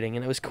was fighting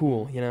and it was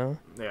cool, you know?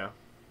 Yeah.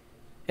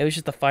 It was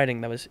just the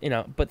fighting that was, you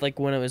know, but like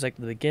when it was like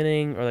the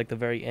beginning or like the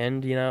very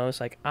end, you know,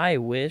 it's like I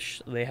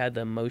wish they had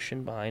the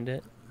emotion behind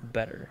it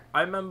better.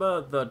 I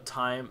remember the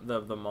time,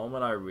 the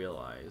moment I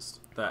realized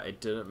that it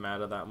didn't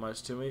matter that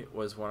much to me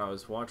was when I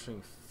was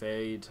watching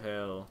Fairy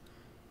Tail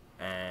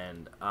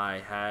and I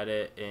had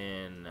it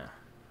in,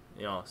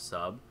 you know,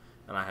 sub,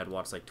 and I had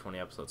watched like 20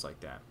 episodes like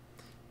that.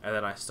 And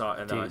then I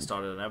started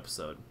an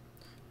episode.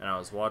 And I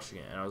was watching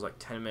it, and I was like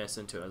 10 minutes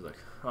into it. I was like,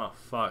 oh,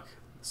 fuck.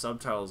 The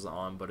subtitles are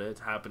on, but it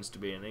happens to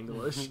be in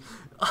English.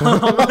 And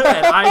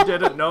I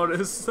didn't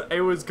notice.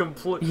 It was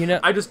complete. You know,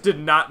 I just did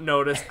not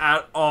notice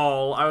at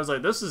all. I was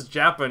like, this is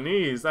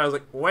Japanese. I was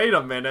like, wait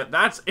a minute.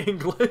 That's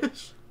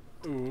English.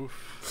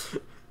 Oof.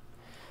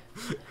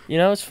 You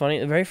know, it's funny.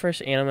 The very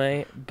first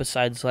anime,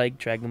 besides like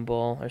Dragon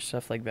Ball or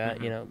stuff like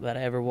that, you know, that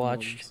I ever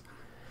watched,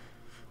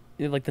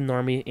 like the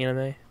normie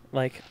anime,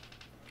 like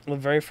the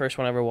very first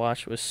one I ever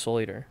watched was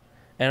Soul Eater.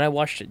 And I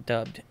watched it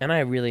dubbed, and I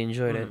really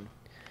enjoyed it.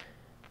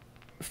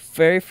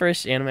 Very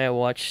first anime I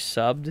watched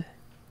subbed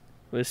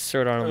was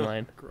Sword Art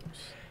Online. Gross.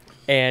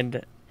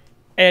 And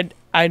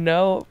I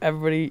know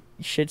everybody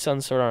shits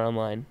on Sword Art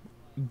Online,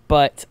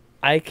 but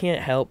I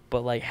can't help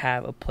but like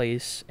have a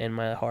place in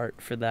my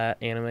heart for that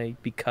anime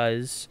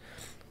because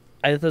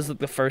this was like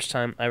the first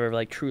time I ever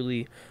like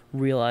truly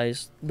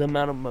realized the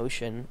amount of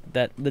emotion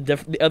that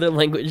the other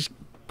language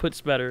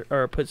puts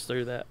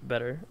through that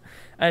better.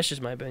 That's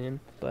just my opinion,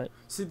 but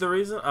see, the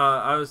reason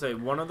I would say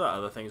one of the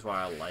other things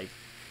why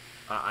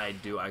I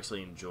do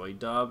actually enjoy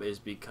dub is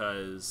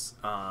because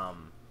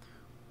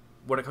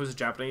when it comes to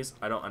Japanese,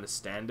 I don't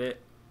understand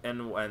it,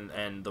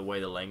 and the way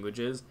the language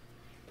is,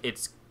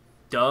 it's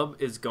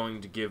dub is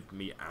going to give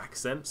me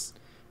accents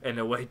in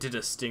a way to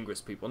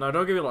distinguish people. Now,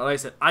 don't get me wrong, like I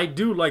said, I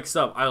do like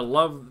sub. I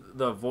love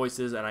the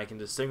voices and I can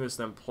distinguish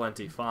them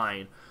plenty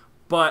fine,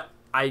 but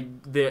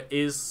there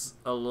is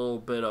a little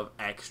bit of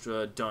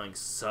extra doing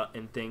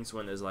certain things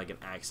when there's like an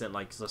accent.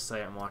 Like, let's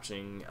say I'm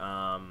watching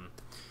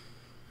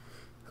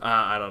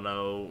I don't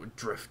know,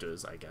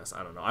 Drifters, I guess.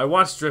 I don't know. I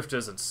watched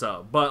Drifters and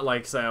sub, but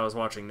like say I was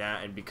watching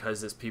that, and because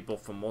there's people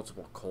from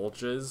multiple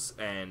cultures,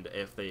 and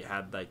if they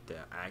had like the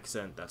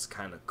accent, that's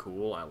kind of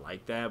cool. I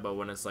like that. But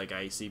when it's like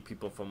I see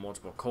people from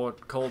multiple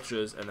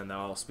cultures, and then they're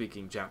all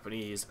speaking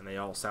Japanese, and they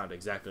all sound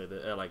exactly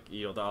like,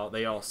 you know,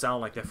 they all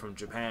sound like they're from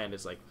Japan,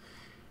 it's like,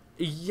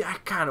 yeah,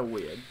 kind of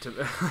weird.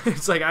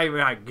 It's like, I mean,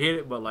 I get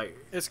it, but like,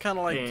 it's kind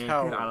of like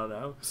how I don't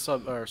know.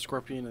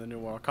 Scorpion in the new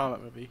Mortal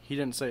Kombat movie, he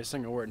didn't say a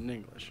single word in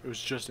English. It was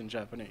just in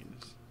Japanese.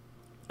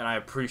 And I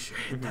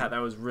appreciate that. That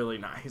was really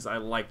nice. I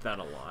liked that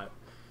a lot.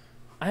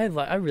 I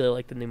really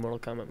like the new Mortal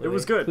Kombat movie. It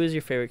was good. Who's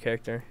your favorite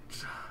character?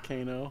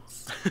 Kano.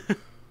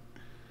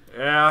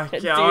 Yeah,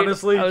 Dude,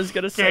 honestly, I was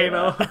gonna say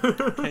Kano.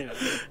 Kano.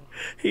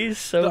 He's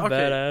so Okay.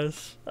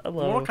 badass. I The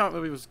love Mortal him. Kombat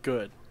movie was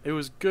good. It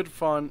was good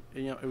fun.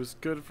 You know, it was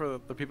good for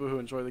the people who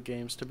enjoy the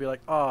games to be like,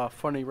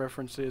 funny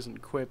references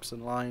and quips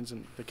and lines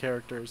and the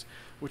characters,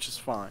 which is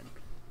fine.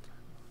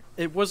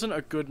 It wasn't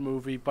a good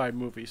movie by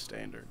movie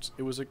standards.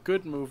 It was a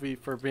good movie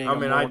for being a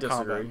Mortal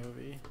Kombat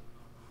movie.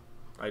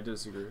 I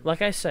disagree.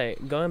 Like I say,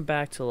 going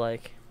back to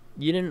like,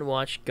 you didn't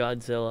watch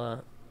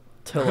Godzilla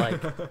to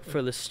like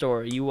for the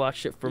story. You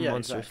watched it for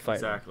monsters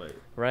fighting, Exactly.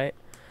 right?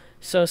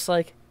 So it's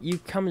like you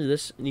come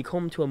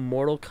to a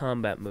Mortal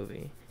Kombat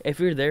movie. If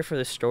you're there for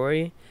the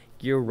story,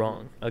 you're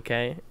wrong.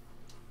 Okay.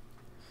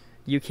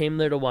 You came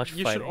there to watch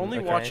You fighting. should only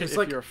okay? watch it It's if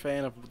like- you're a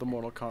fan of the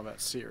Mortal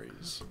Kombat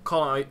series.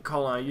 Colin,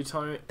 are you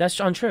telling me That's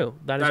untrue.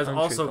 That is untrue.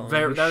 also Colin.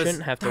 very You that is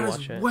shouldn't have to that watch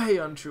is it. way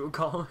untrue,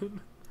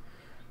 Colin.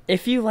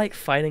 If you like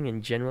fighting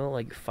in general,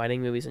 like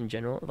fighting movies in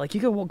general, like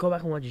you could go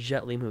back and watch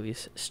Jet Li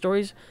movies.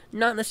 Stories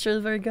not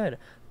necessarily very good,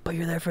 but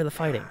you're there for the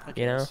fighting. I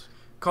You know. guess.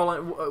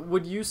 Colin,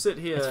 would you sit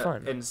It's here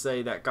fun. and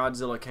say that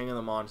Godzilla King of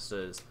the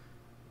Monsters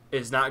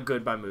is not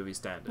good by movie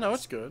standards? No,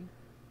 it's good.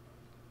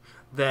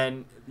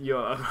 Then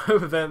you're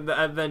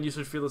then you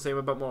should feel the same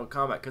about Mortal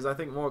Kombat, because I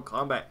think Mortal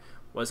Kombat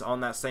was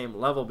on that same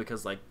level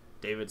because, like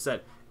David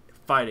said,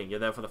 fighting. You're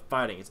there for the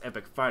fighting. It's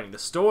epic fighting. The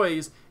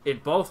stories in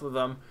both of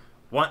them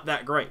weren't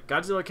that great.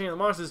 Godzilla King of the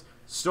Monsters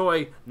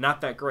story not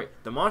that great.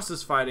 The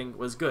monsters fighting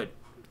was good,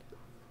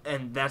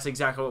 and that's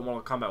exactly what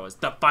Mortal Kombat was.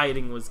 The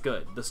fighting was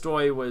good. The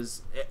story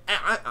was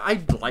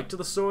I liked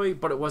the story,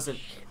 but it wasn't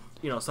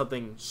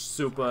something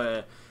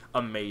super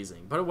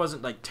amazing. But it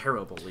wasn't like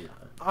terrible either.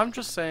 I'm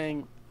just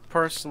saying,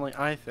 personally,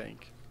 I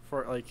think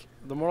for like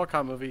the Mortal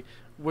Kombat movie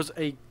was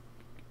a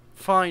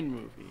fine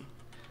movie,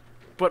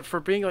 but for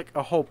being like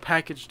a whole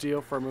package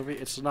deal for a movie,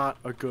 it's not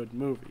a good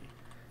movie.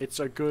 It's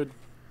a good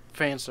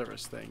fan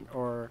service thing,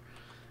 or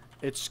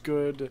it's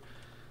good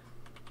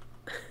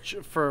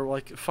for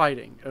like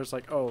fighting. It was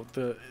like, oh,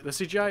 the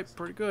CGI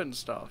pretty good and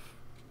stuff.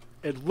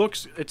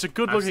 It's a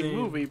good looking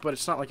movie, but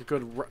it's not like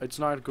it's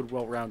not a good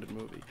well-rounded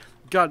movie.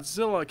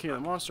 Godzilla King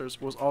of the Monsters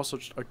was also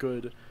just a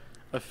good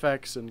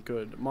effects and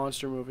good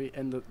monster movie,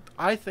 and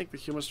I think the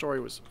human story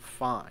was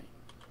fine.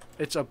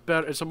 It's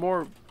a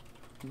more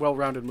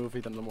well-rounded movie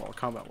than the Mortal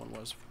Kombat one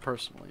was,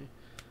 personally.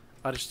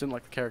 I just didn't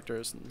like the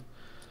characters and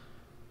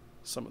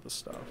some of the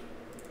stuff.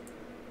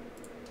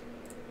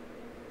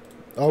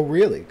 Oh,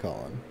 really,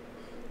 Colin?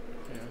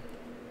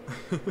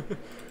 Yeah.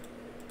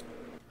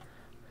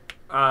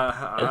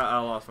 I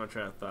lost my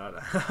train of thought.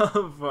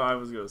 I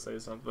was gonna say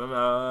something.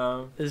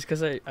 It's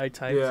because I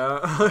typed. Yeah,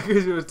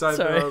 because you were typing.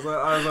 Sorry. I was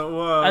like,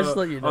 whoa. I just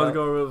let you I was know.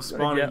 going real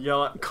spawn and Yeah.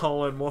 yell at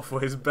Colin more for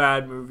his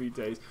bad movie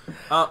taste.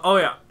 Oh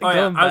yeah. I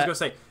Going was back- gonna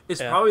say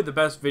it's yeah. probably the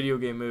best video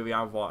game movie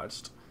I've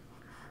watched.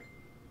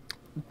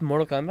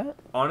 Mortal Kombat.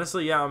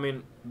 Honestly, yeah. I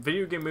mean,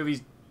 video game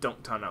movies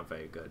don't turn out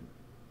very good.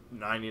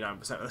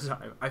 99% of the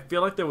time. I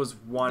feel like there was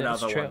one That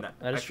is other true. one that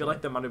That I is feel true.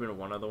 like there might have been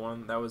one other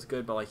one that was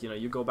good, but like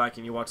you go back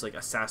and you watch like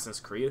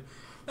Assassin's Creed.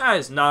 That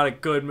is not a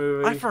good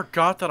movie. I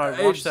forgot that I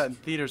It's- watched that in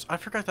theaters. I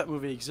forgot that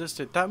movie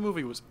existed. That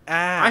movie was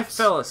ass. I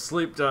fell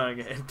asleep during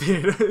it in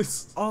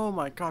theaters. Oh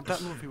my god,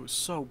 that movie was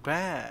so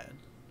bad.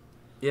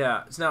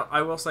 Yeah, so now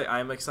I will say I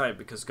am excited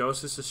because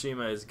Ghost of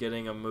Tsushima is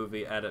getting a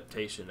movie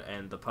adaptation,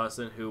 and the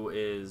person who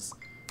is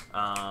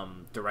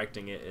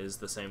directing it is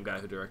the same guy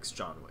who directs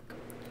John Wick.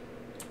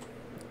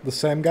 The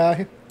same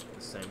guy?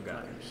 The same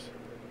guy.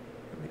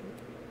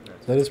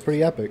 That is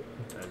pretty epic.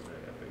 That is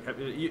very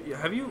epic.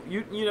 Have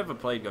you never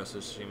played Ghost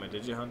of Tsushima,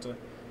 did you, Hunter?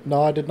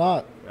 No, I did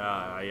not.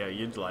 Yeah,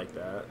 you'd like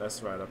that.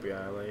 That's right up your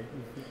alley.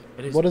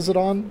 It is, What is it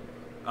on?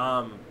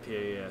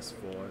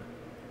 PS4.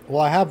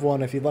 Well, I have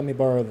one if you let me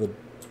borrow the...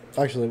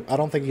 Actually, I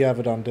don't think you have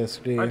it on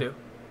disc, do you? I do.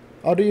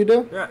 Oh, do you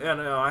do? Yeah,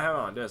 no, I have it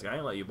on disc. I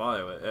ain't let you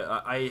borrow it.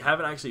 I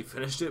haven't actually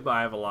finished it, but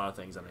I have a lot of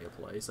things I need to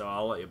play, so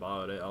I'll let you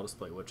borrow it. I'll just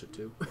play Witcher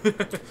 2.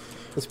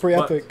 It's pretty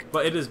epic.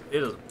 But it is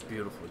a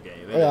beautiful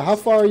game. Oh, yeah, how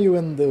far are you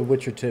in The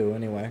Witcher 2,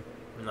 anyway?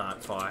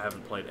 Not far. I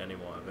haven't played any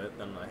more of it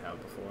than I have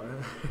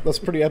before. That's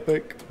pretty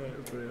epic.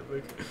 Pretty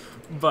epic.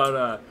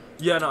 But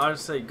yeah, no, I'd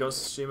say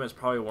Ghost of Tsushima is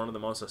probably one of the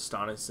most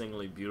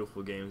astonishingly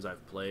beautiful games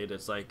I've played.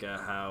 It's like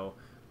how,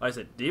 like I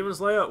said, Demon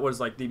Slayer was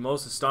like the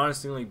most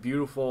astonishingly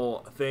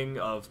beautiful thing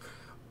of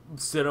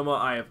cinema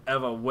I have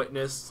ever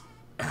witnessed.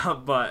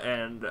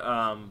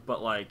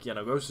 but like,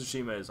 Ghost of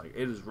Tsushima is like,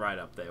 it is right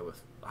up there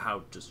with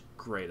how just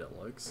great it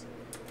looks.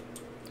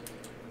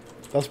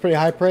 That's pretty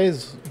high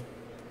praise.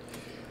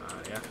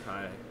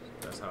 Yeah,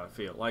 that's how I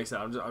feel. Like I said,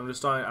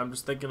 I'm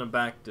just thinking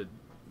back to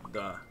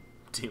the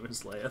Demon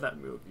Slayer. That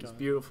movie is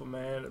beautiful,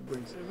 man. It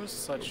brings. It was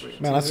such.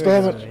 Man, I still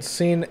haven't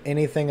seen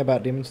anything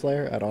about Demon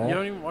Slayer at all. You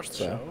don't even watch the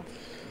So. show?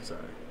 Sorry.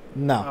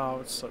 No. Oh,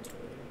 it's so good.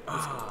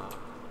 Ah.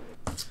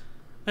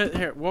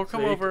 Here, we'll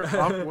come See?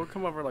 over. We'll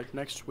come over like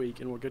next week,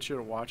 and we'll get you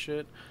to watch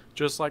it,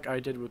 just like I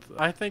did with.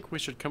 I think we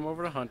should come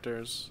over to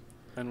Hunters,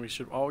 and we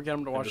should all get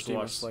them to watch just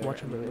Demon watch- Slayer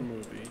watch a and movie. the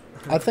movie.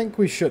 I think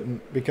we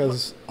shouldn't,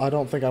 because I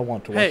don't think I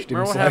want to watch Hey, Demon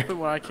remember what Slayer. happened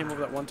when I came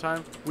over that one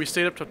time? We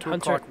stayed up till 2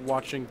 Hunter- o'clock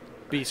watching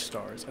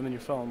Beastars, and then you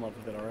fell in love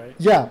with it. All right?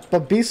 Yeah,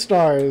 but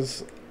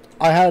Beastars,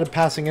 I had a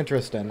passing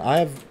interest in. I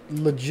have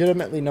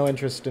legitimately no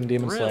interest in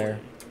Demon Really? Slayer.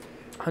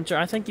 Hunter,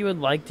 I think you would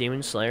like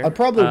Demon Slayer. I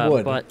probably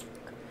would.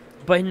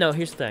 But no,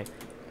 here's the thing.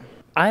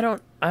 I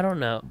don't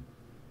know.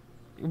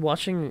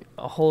 Watching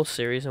a whole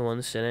series in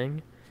one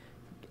sitting,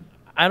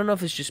 I don't know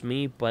if it's just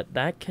me, but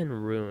that can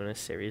ruin a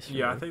series for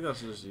Yeah, me. I think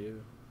that's just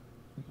you.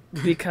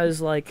 Because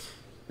like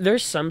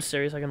there's some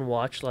series I can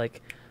watch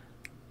like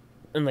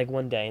in like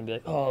one day and be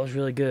like, oh, it was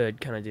really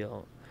good kind of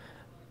deal.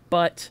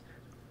 But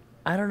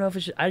I don't know if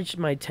it's just,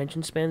 my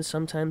attention span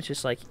sometimes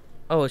just like,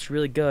 oh, it's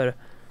really good,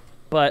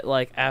 But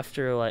like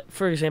after like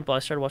for example, I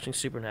started watching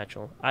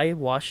Supernatural. I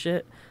watched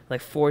it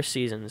like 4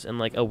 seasons in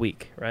like a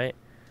week, right?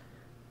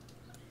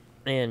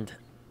 And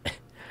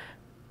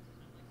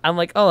I'm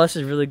like, oh, this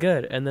is really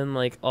good. And then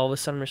like all of a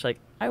sudden, I'm just like,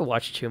 I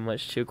watched too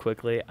much too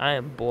quickly. I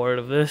am bored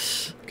of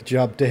this. Good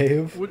job,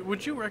 Dave.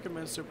 Would you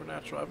recommend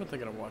Supernatural? I've been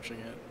thinking of watching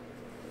it.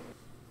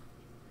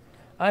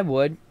 I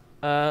would,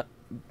 but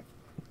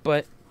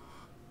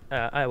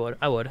I would.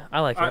 I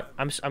like it.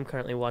 I'm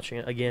currently watching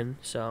it again,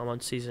 so I'm on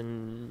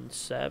season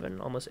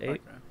 7, almost 8. Okay.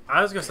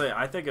 I was gonna say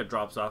I think it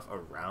drops off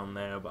around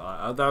there,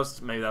 but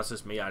maybe that's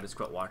just me. I just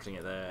quit watching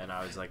it there, and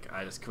I was like,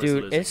 I just quit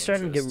Dude, losing it's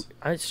starting interest.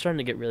 it's starting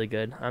to get really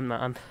good. I'm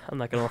not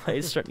gonna lie,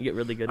 it's starting to get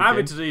really good. I'm Again.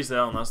 into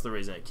detail, and that's the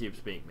reason it keeps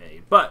being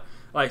made. But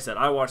like I said,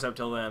 I watched up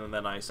till then, and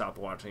then I stopped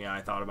watching it.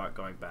 I thought about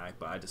going back,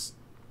 but I just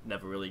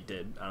never really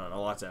did. I don't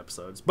know, lots of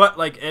episodes. But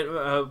like,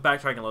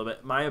 backtracking a little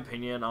bit, my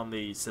opinion on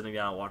the sitting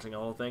down and watching the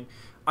whole thing,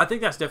 I think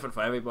that's different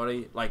for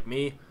everybody. Like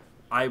me,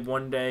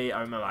 one day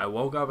I remember I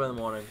woke up in the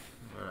morning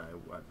and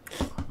I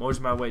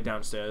motioned my way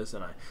downstairs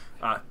and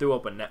I threw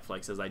open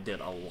Netflix, as I did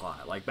a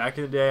lot. Like back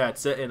in the day, I'd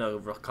sit in a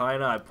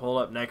recliner, I'd pull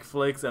up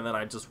Netflix, and then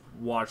I'd just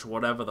watch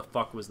whatever the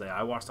fuck was there.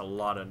 I watched a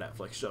lot of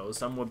Netflix shows.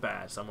 Some were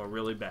bad, some were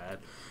really bad.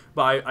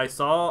 But I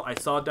saw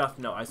Death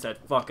Note. I said,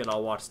 fuck it,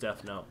 I'll watch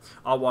Death Note.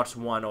 I'll watch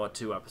 1 or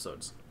 2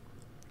 episodes.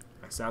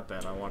 I sat there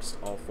and I watched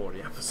all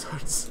 40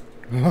 episodes.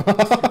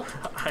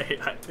 I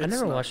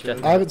never watched Death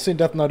Note. I haven't seen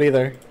Death Note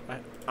either.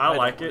 I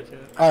like it.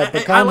 Alright,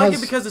 but I Colin like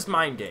has, it because it's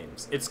mind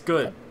games. It's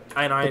good.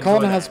 And I but enjoy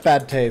Colin that. has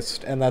bad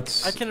taste, and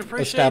that's I can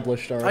appreciate-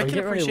 established I already. can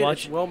didn't really appreciate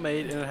watch- it's well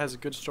made and it has a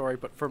good story,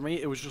 but for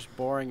me, it was just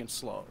boring and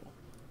slow.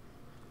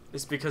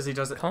 It's because he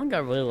doesn't. Colin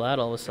got really loud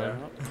all of a sudden.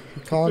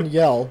 Colin,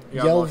 yell.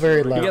 Yeah, Yell I'm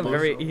very watching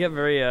it. He got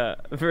loud.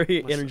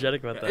 very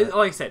energetic about that.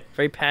 Like I said,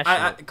 Very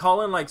passionate.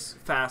 Colin likes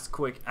fast,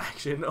 quick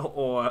action,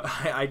 or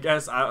I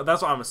guess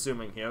that's what I'm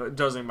assuming here,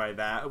 judging by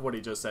that, what he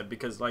just said.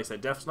 Because, like I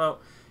said, Death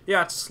Note,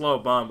 yeah, it's a slow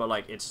burn, but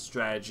like it's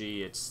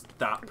strategy, it's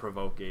thought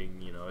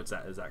provoking. You know, it's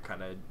that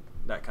kind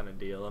of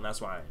deal, and that's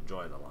why I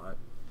enjoy it a lot.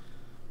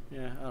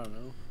 Yeah, I don't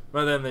know.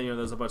 But then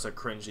there's a bunch of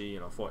cringy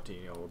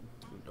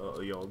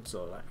 14-year-olds,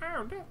 so like,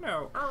 oh, Death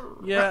Note. Oh,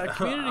 Yeah, I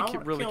community wanna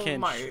really kill can't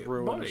my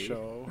ruin the buddy.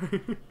 show.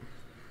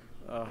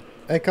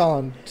 Hey,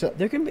 Colin,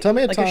 There can be tell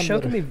me a like time a show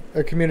that can be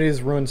a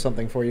community's ruined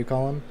something for you,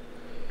 Colin.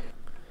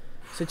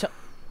 so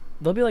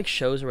there'll be like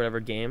shows or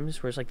whatever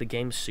games where it's like the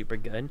game's super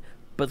good,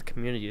 but the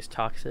community is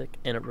toxic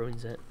and it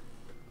ruins it.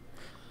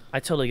 I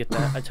totally get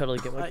that. I totally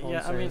get what Colin's yeah,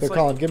 I saying. mean, But It's like-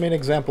 Colin, give me an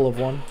example of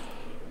one.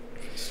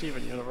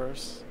 Steven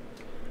Universe.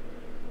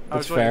 I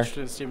That's was really fair.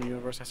 interested in Steven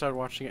Universe. I started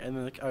watching it, and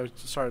then like, I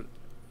started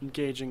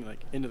engaging like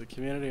into the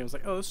community. I was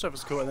like, oh, this stuff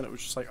is cool. And then it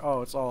was just like,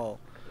 oh, it's all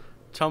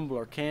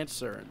Tumblr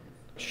cancer and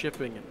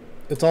shipping and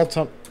It's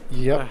all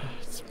Yep.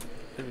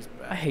 it was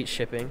bad. I hate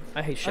shipping.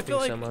 I hate I shipping feel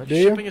like so much. Do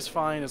you? shipping is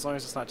fine as long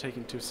as it's not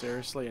taken too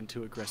seriously and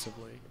too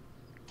aggressively.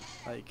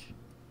 Like,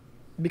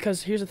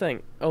 Because here's the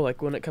thing. Oh,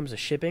 like when it comes to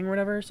shipping or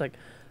whatever, it's like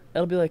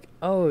it'll be like,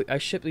 oh, I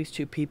ship these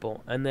 2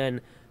 people, and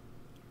then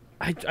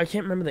I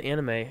can't remember the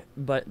anime,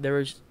 but there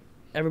was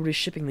everybody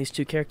shipping these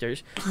 2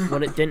 characters.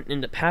 When it didn't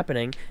end up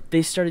happening,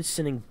 they started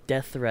sending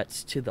death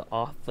threats to the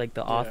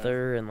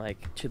author and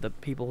like to the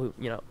people who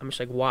I'm just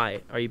like,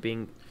 why are you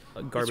being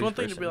a garbage it's one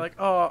thing person? to be like,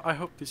 oh, I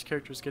hope these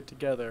characters get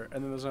together,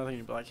 and then there's another thing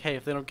to be like, hey,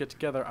 if they don't get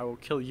together, I will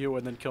kill you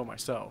and then kill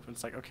myself. And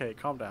it's like, okay,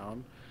 calm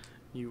down,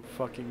 you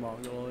fucking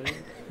Mongoloid.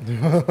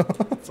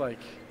 It's like,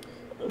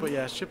 but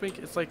yeah, shipping.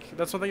 It's like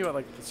that's one thing about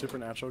like the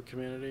Supernatural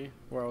community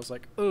where I was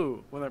like,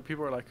 ooh, when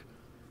people are like,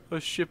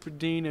 let's ship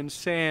Dean and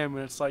Sam,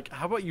 and it's like,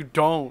 how about you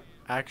don't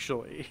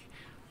actually?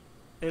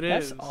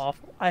 That's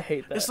awful. I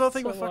hate that. It's the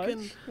thing so with fucking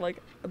much. Like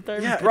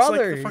they're yeah,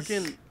 brothers. It's like the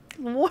fucking.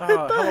 What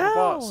Hell the of a hell?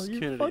 Boss You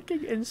community.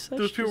 fucking incestuous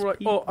Those people were like,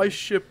 people. oh, I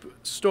ship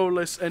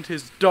Stolas and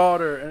his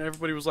daughter, and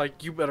everybody was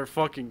like, you better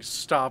fucking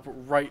stop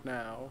right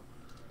now.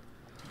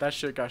 That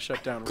shit got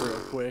shut down real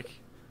quick.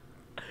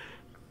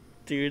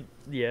 Dude,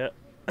 yeah.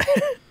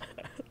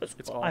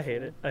 It's I hate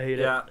awful. it. I hate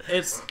it. Yeah,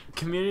 it's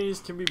communities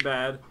can be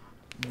bad,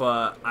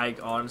 but I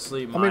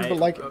honestly, but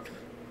like,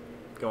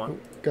 go on.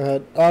 go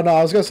ahead. Oh no,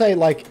 I was gonna say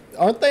like,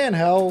 aren't they in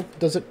hell?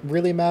 Does it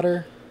really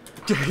matter?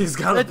 He's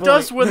got a It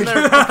does point. when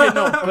they're okay,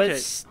 no, But okay.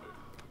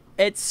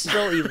 it's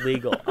still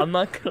illegal. I'm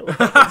not gonna lie.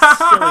 It's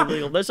still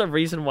illegal. There's a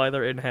reason why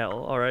they're in hell,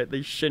 alright?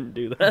 They shouldn't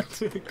do that.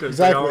 Because Exactly.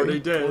 they already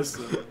did.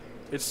 Listen,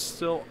 it's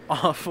still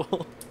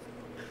awful.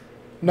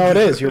 No, it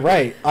is. You're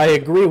right. I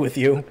agree with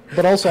you.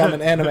 But also, I'm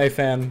an anime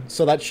fan,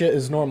 so that shit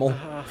is normal.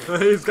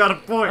 He's got a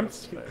point.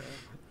 That's fair.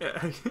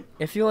 Yeah.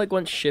 If you like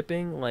want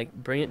shipping, like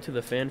bring it to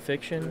the fan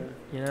fiction,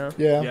 Yeah.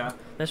 Yeah.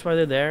 That's why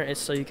they're there. It's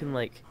so you can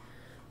like,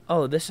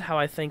 oh, this is how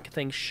I think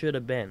things should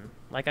have been.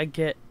 Like I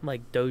get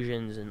like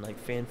dojins and like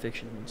fan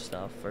fiction and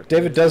stuff.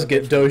 David does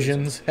get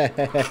dojins.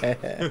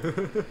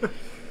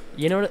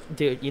 You know what,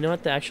 dude? You know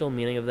what the actual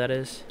meaning of that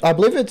is? I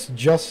believe it's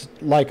just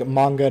like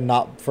manga,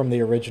 not from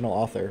the original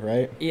author,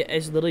 right? Yeah,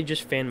 it's literally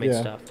just fan made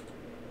Yeah. stuff.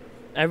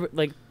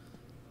 Like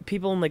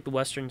people in like the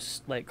Western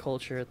like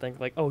culture think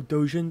like, oh,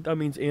 dojin,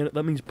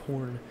 that means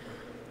porn.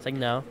 It's like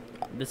no,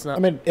 it's not.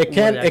 I mean, it what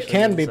can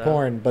actually be is,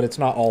 porn, but it's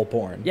not all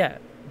porn. Yeah,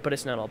 but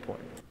it's not all porn.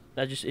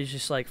 It's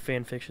just like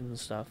fan fiction and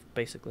stuff,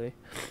 basically.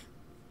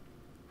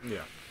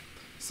 Yeah.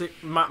 See,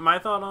 my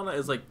thought on it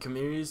is like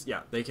communities.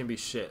 Yeah, they can be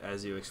shit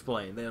as you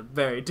explained. They're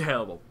very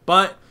terrible,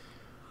 but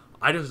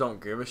I just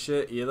don't give a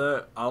shit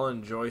either. I'll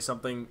enjoy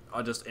something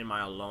just in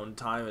my alone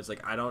time. It's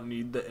like I don't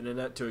need the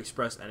internet to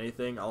express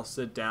anything. I'll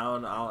sit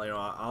down.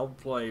 I'll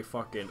play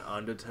fucking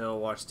Undertale,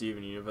 watch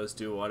Steven Universe,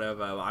 do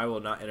whatever. I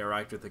will not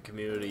interact with the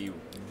community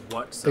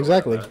whatsoever.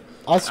 Exactly.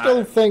 I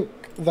still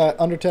think that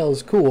Undertale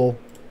is cool,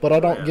 but I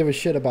don't give a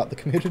shit about the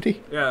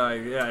community. Yeah,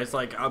 it's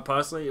like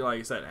personally, like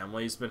I said,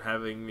 Emily's been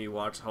having me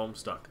watch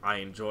Homestuck. I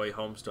enjoy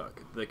Homestuck.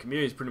 The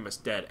community's pretty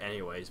much dead,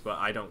 anyways, but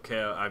I don't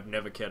care. I've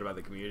never cared about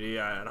the community.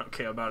 I don't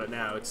care about it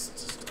now. It's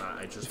just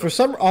I just For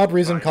some odd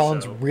reason,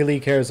 Collins so. really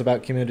cares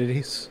about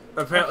communities.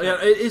 Apparently, yeah,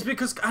 it's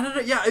because I don't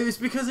know. Yeah, it's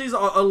because he's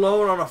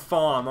alone on a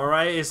farm. All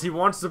right, is he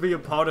wants to be a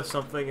part of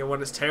something, and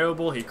when it's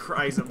terrible, he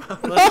cries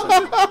about it.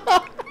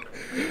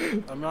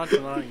 Listen, I'm not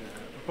denying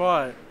that,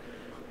 but.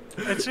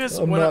 It's just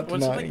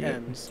when something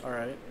ends,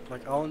 alright,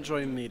 like I'll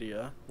enjoy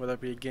media, whether it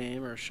be a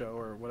game or a show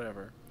or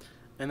whatever,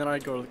 and then I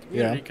go to the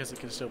community because it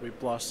can still be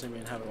blossoming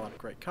and have a lot of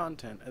great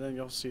content, and then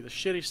you'll see the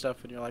shitty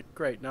stuff and you're like,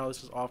 great, now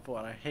this is awful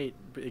and I hate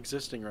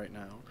existing right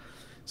now.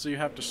 So you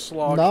have to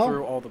slog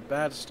through all the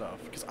bad stuff,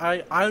 because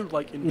I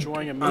like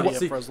enjoying a media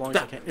for as long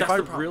as I can. If I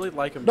really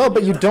like a media... No,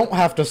 but you don't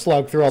have to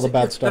slog through all the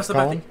bad stuff,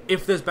 Colin.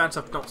 If there's bad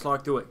stuff, don't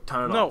slog through it.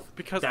 Turn it off. No,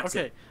 because,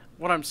 okay...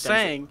 What I'm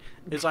saying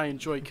is I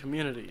enjoy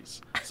communities.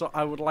 So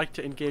I would like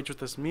to engage with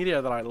this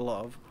media that I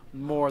love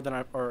more than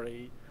I've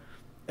already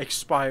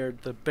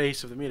expired the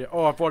base of the media.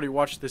 Oh, I've already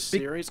watched this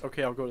series.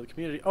 Okay, I'll go to the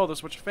community. Oh, there's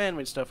a bunch of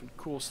fan-made stuff and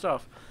cool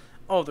stuff.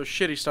 Oh, there's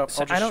shitty stuff.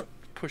 So I'll just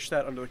push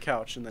that under the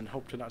couch and then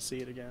hope to not see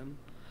it again.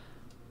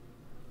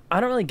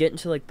 I don't really get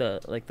into like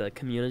the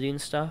community and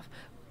stuff,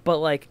 but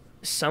like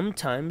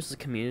sometimes the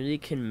community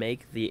can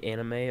make the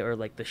anime or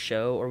like the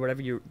show or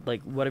whatever you're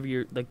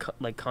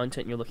like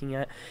content you're looking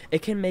at,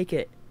 it can make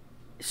it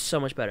so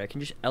much better. It can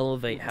just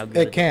elevate how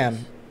good it can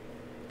is.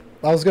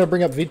 I was gonna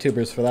bring up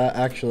VTubers for that,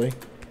 actually.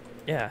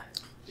 Yeah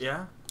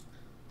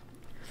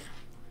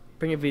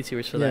Bring up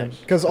VTubers for that,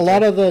 because a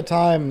lot of the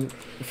time,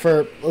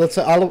 for let's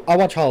say I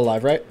watch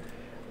Hololive, right?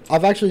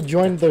 I've actually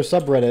joined their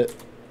subreddit,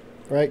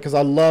 right? Because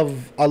I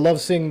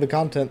love seeing the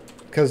content,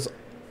 because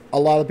a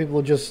lot of people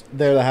are just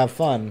there to have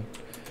fun,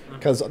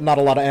 because not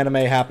a lot of anime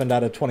happened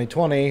out of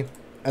 2020,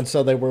 and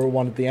so they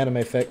wanted the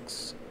anime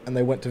fix, and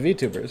they went to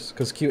VTubers,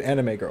 because cute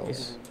anime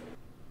girls.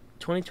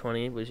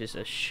 2020 was just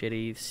a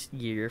shitty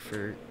year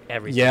for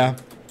everything. Yeah.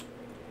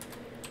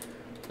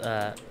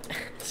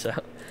 So.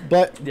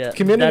 But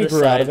community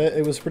grew out of it.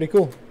 It was pretty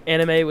cool.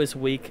 Anime was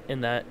weak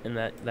in that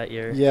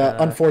year. Yeah,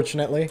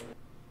 unfortunately.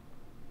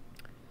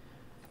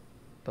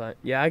 But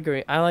yeah, I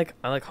agree. I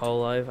like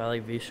Hololive. I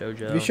like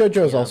VShojo.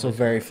 VShojo is also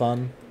very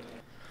fun.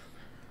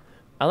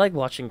 I like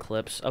watching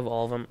clips of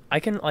all of them.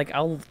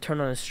 I'll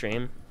turn on a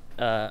stream.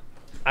 I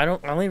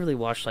only really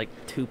watch like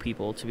 2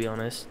 people, to be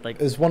honest. Like,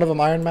 is one of them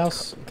Iron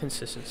Mouse?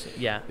 Consistency.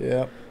 Yeah.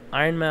 Yeah.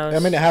 Iron Mouse. I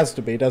mean, it has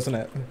to be, doesn't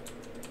it?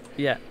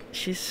 Yeah,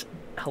 she's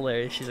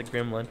hilarious. She's a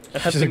gremlin. I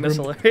think that's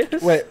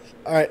hilarious. Wait,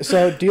 all right.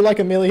 So, do you like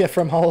Amelia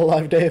from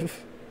Hololive,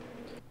 Dave?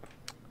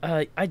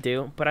 I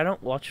do, but I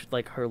don't watch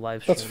like her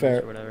live streams. That's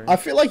fair. Or whatever. I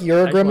feel like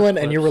you're a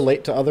gremlin and you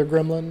relate to other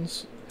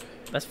gremlins.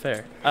 That's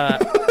fair.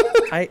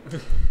 I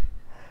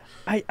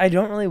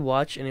don't really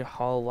watch any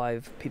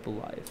Hololive people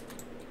live.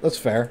 That's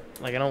fair.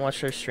 Like, I don't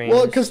watch their streams.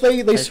 Well, because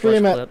they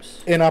stream at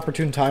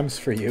inopportune times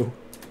for you.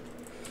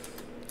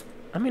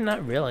 I mean,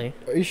 not really.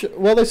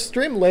 Well, they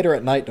stream later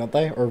at night, don't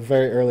they? Or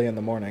very early in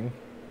the morning?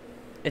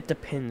 It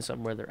depends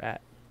on where they're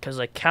at. Because,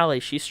 like, Callie,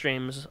 she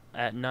streams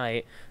at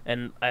night,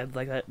 and I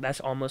like that. That's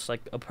almost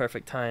like a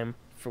perfect time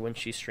for when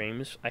she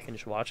streams. I can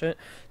just watch it.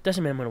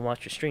 Doesn't mean I'm going to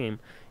watch her stream,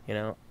 you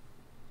know.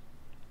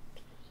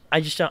 I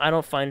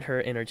don't find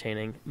her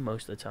entertaining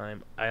most of the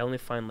time. I only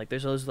find, like,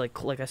 there's those,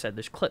 like I said,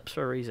 there's clips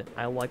for a reason.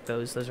 I like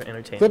those. Those are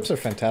entertaining. Clips are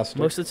fantastic.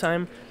 Most of the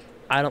time,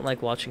 I don't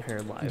like watching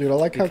her live. Dude, I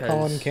like how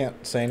Colin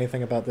can't say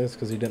anything about this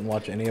because he didn't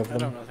watch any of them. I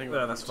don't know. I think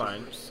that's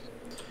fine.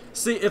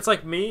 See, it's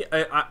like me.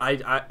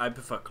 I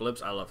prefer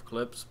clips. I love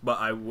clips, but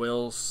I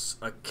will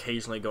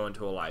occasionally go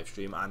into a live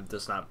stream. I'm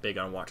just not big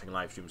on watching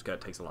live streams because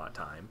it takes a lot of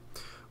time.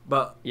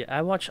 But yeah,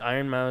 I watch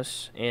Iron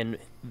Mouse and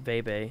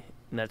Bebe,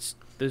 and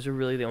those are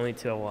really the only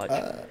 2 I watch.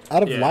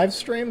 Out of live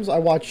streams, I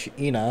watch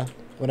Ina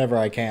whenever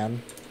I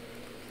can.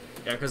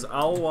 Yeah, because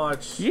I'll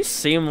watch... You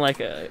seem like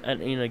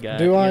an Ina guy.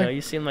 Do I? You know,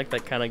 you seem like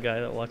that kind of guy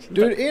that watches...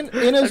 Dude,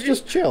 Ina's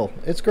just chill.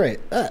 It's great.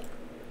 Yeah,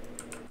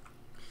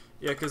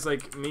 because,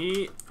 like,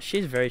 me...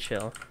 She's very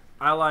chill.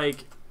 I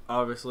like,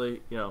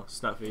 obviously, you know,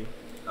 Snuffy.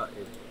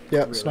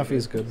 Yeah, really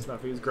Snuffy's good.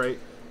 Snuffy's great.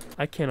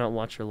 I cannot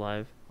watch her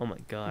live. Oh my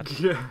god.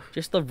 Yeah.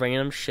 Just the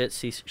random shit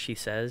she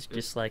says,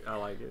 just like... I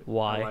like it.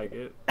 Why? I like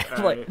it.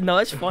 Like, no,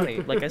 it's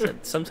funny. Like I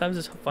said, sometimes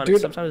it's funny.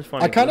 Dude, sometimes it's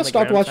funny. I kind of like,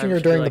 stopped watching her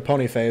during like, the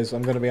pony phase,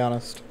 I'm going to be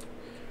honest.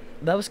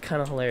 That was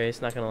kind of hilarious,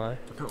 not gonna lie.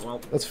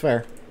 Well, that's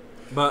fair.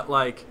 But,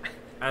 like,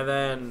 and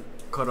then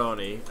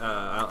Koroni.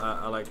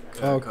 I like.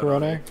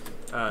 Korone.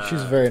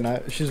 She's Uh, very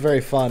nice. She's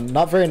very fun.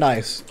 Not very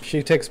nice.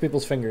 She takes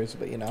people's fingers,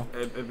 but you know.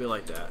 It'd be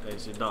like that.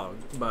 It's your dog,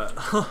 but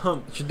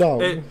She's a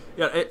dog.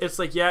 it's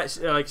like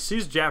like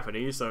she's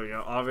Japanese,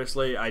 so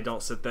obviously I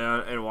don't sit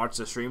there and watch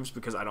the streams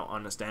because I don't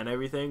understand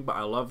everything. But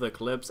I love the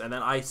clips, and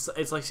then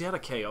it's like she had a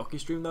karaoke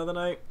stream the other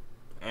night,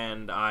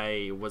 and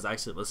I was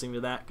actually listening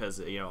to that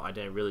because I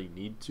didn't really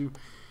need to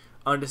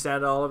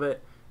understand all of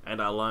it,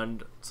 and I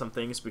learned some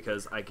things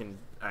because I can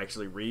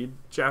actually read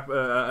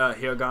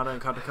hiragana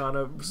and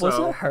katakana. So. Was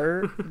it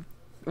her?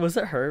 Was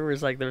it her? Where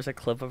it's like there was a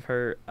clip of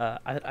her.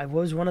 I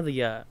was one of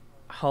the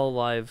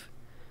Hololive,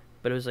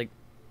 but it was like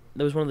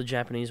there was one of the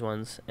Japanese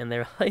ones, and they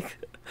were like,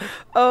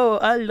 "Oh,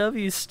 I love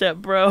you, step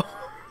bro."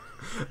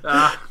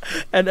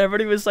 And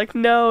everybody was like,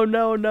 "No,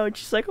 no, no." And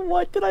she's like,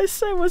 "What did I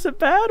say? Was it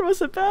bad?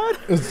 Was it bad?"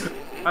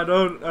 I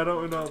don't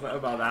know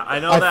about that. I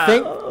know I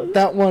think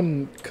that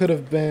one could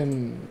have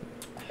been.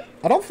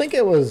 I don't think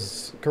it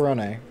was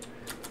Korone.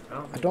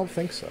 I don't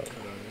think so.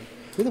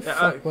 Who the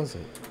fuck was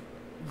it?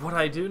 What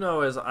I do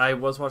know is I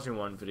was watching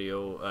one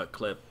video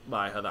clip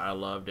by her that I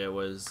loved. It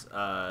was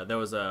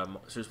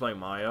she was playing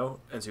Mario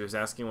and she was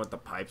asking what the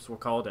pipes were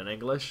called in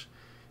English,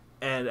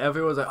 and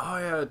everyone was like, "Oh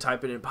yeah,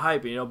 type it in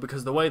pipe,"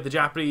 because the way the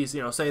Japanese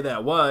say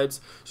their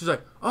words. She's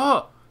like,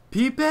 "Oh,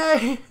 pipe,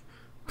 pipe,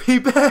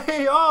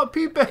 oh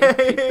pipe, pipe."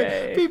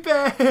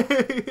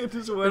 It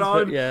just went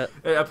on. Yeah.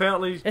 And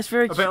apparently, It's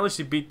very. apparently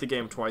she beat the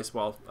game twice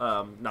while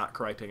not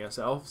correcting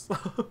herself.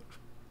 So.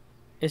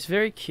 It's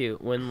very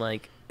cute when when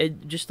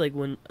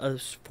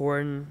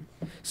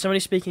somebody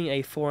speaking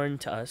a foreign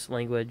to us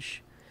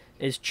language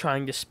is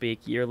trying to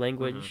speak your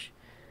language,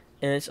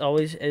 and it's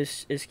always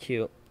is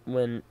cute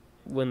when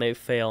they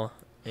fail.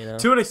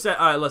 To an extent,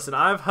 all right. Listen,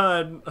 I've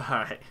heard. All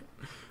right,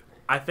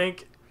 I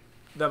think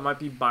that might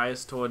be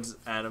biased towards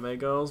anime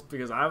girls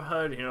because I've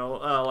heard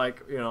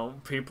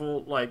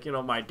people like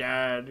my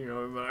dad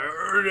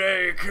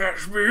they can't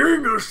speak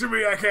English to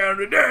me, I can't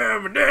a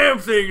damn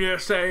thing they're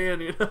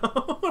saying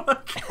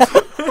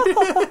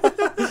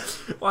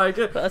like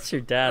That's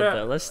your dad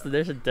though.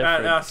 There's a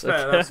difference.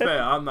 That's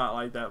fair. I'm not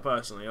like that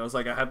personally. I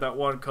had that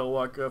one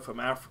coworker from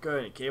Africa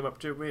and he came up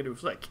to me and he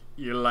was like,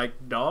 "You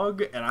like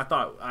dog?" And I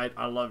thought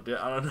I loved it.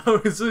 I don't know.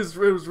 It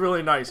was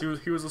really nice. He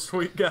was a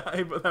sweet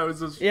guy, but that was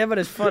just Yeah, but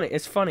it's funny.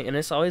 It's funny, and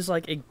it's always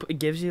like it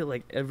gives you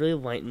it really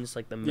lightens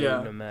the mood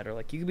no matter.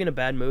 Like you could be in a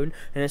bad mood,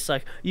 and it's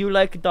like, "You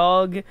like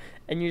dog,"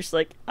 and you're just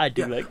like, "I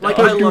do like dog."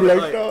 I love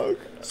it. Dog.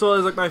 So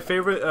it was my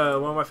favorite.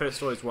 One of my favorite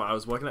stories was I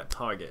was working at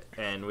Target,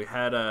 and we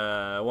had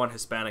one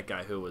Hispanic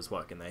guy who was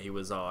working there. He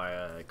was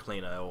our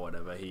cleaner or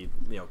whatever. He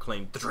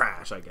cleaned the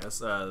trash, I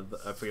guess. I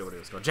forget what he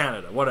was called,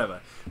 janitor,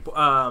 whatever.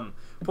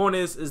 Point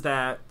is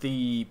that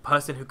the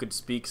person who could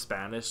speak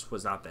Spanish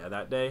was not there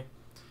that day,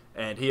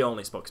 and he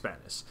only spoke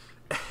Spanish.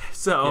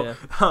 So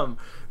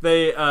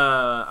they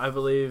I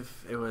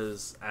believe it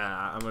was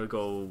I'm gonna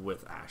go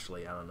with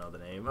Ashley. I don't know the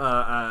name.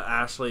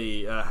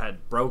 Ashley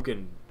had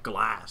broken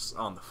glass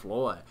on the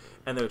floor,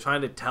 and they were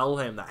trying to tell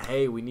him that,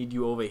 "Hey, we need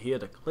you over here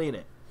to clean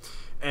it."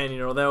 And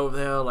they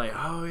were like,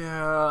 "Oh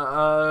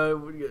yeah,"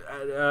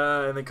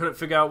 and they couldn't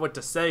figure out what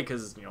to say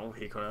because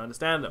he couldn't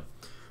understand them.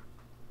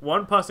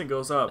 One person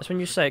goes up. That's when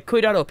you say,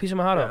 "Cuidado, piso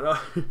mojado." Yeah,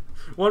 no.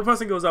 One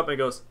person goes up and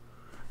goes,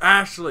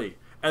 "Ashley,"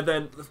 and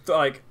then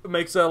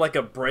makes a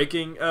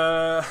breaking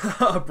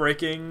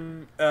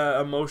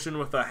emotion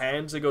with her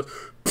hands. And goes,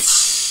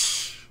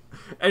 "Psh!"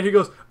 And he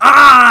goes,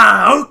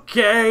 "Ah,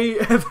 okay,"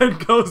 and then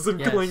goes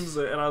and cleans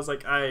it. And I was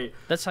like,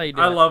 That's how you do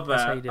I it. love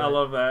That's that. how you do I it.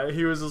 love that.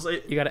 He was just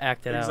You gotta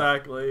act it out.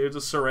 exactly. It was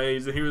just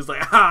charades, and he was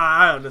like, "Ah,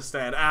 I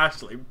understand,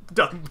 Ashley,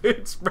 dumb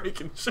bitch,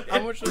 breaking shit."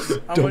 I'm gonna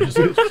just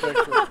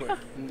interject real quick.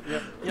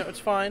 Yeah, it's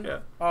fine. Yeah.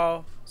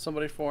 Oh,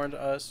 somebody foreign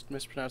to us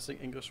mispronouncing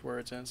English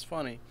words, and it's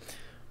funny.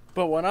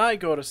 But when I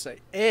go to say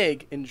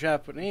egg in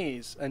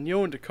Japanese, and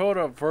you and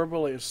Dakota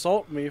verbally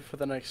assault me for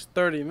the next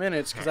 30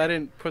 minutes because I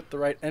didn't put the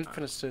right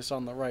emphasis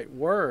on the right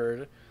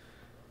word,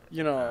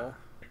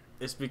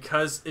 It's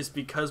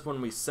because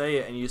when we say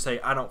it and you say,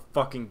 "I don't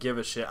fucking give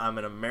a shit, I'm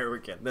an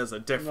American," there's a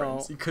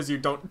difference. No. Because you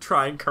don't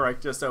try and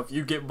correct yourself,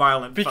 you get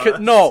violent because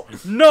first.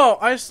 no,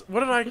 what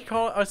did I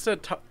call it? I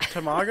said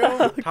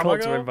tamago.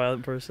 Culture and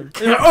violent person.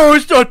 Oh,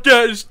 it's not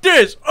that. It's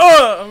this.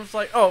 I was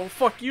like, oh,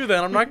 fuck you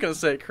then. I'm not gonna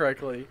say it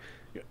correctly,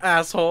 you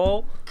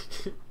asshole.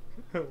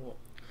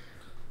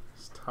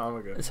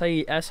 That's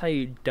how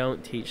you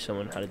don't teach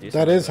someone how to do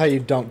something. That is how you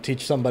don't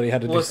teach somebody how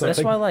to do something.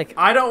 That's why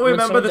I don't when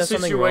remember someone the does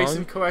something situation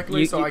wrong,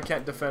 correctly, so I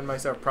can't defend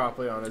myself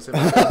properly on this.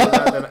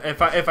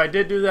 If I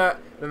did do that,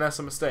 then that's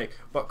a mistake.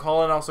 But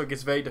Colin also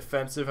gets very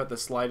defensive at the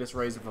slightest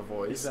raise of a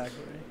voice.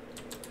 Exactly.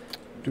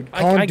 Dude,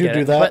 Colin, I get do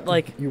it, that.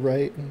 but, you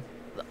right.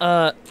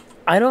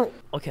 I don't.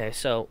 Okay,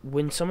 so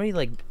when somebody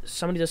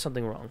does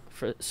something wrong,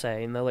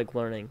 and they're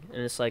learning,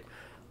 and it's like,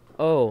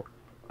 "Oh,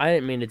 I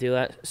didn't mean to do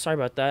that. Sorry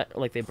about that."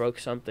 Like they broke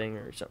something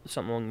or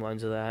something along the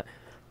lines of that,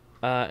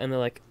 and they're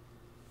like,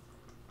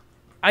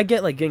 I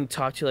get getting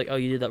talked to "Oh,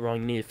 you did that wrong.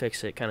 You need to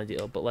fix it," kind of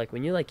deal. But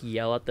when you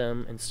yell at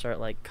them and start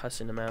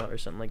cussing them out or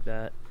something like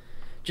that,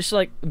 just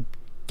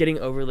getting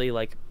overly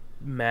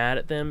mad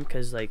at them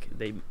because like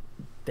they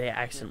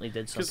accidentally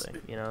did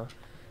something, you know.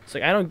 It's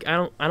like I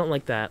don't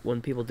like that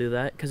when people do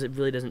that because it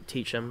really doesn't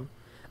teach them.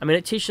 I mean,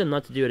 it teaches them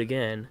not to do it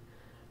again,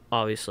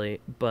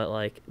 obviously, but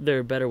like there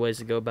are better ways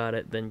to go about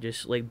it than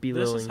just like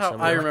belittling This is how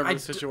someone. I remember the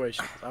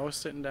situation. I was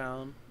sitting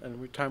down and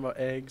we were talking about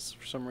eggs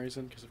for some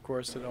reason because of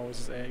course it always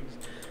is eggs.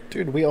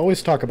 Dude, we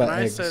always talk about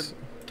And eggs. I said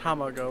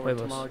tamago or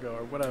Huevos. tamago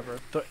or whatever,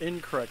 the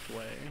incorrect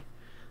way.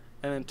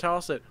 And then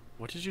Tal said,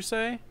 "What did you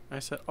say?" I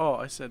said, "Oh,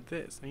 I said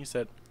this." And he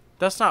said,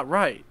 "That's not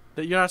right.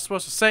 That you're not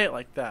supposed to say it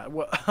like that.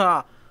 What?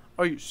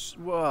 Are you?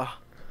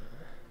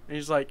 And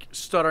he's like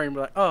stuttering,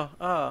 like,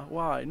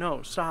 why?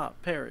 No,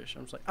 stop, perish."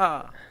 I'm just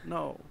like,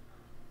 no,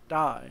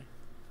 die.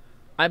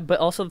 But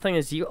also the thing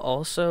is, you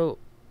also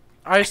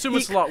I assume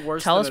it's a lot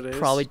worse Talos than it is.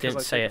 probably 'cause I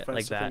didn't say take it like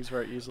offense to that. things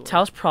very easily.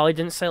 Talos probably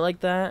didn't say it like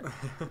that.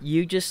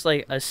 You just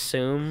like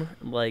assume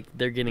like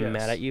they're getting Yes.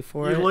 mad at you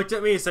for You it. looked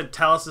at me and said,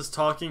 Talos is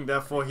talking,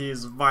 therefore he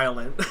is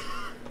violent.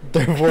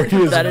 Therefore, he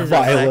is That is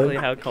violent. exactly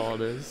how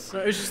called is.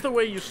 No, it's just the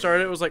way you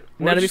started. It was like,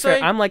 what Now, did to you be fair,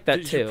 say? I'm like that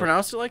Did too. you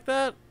pronounce it like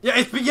that? Yeah,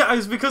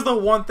 it's because the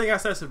one thing I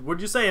said,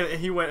 "What'd you say?" And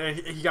he went and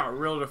he got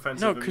real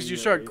defensive. No, because you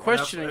started immediately, and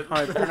questioning that's how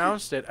I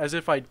pronounced it as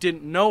if I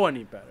didn't know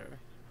any better.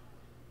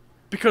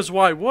 Because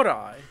why would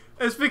I?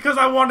 It's because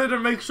I wanted to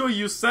make sure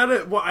you said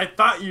it what I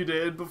thought you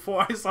did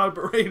before I started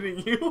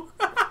berating you.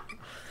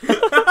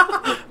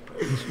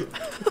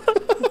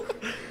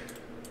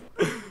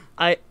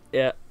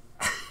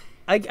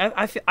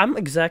 I'm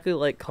exactly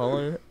like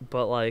Colin,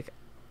 but like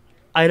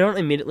I don't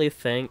immediately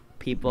think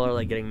people are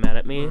like getting mad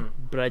at me,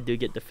 but I do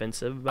get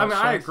defensive about I mean,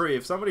 stuff. I agree.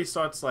 If somebody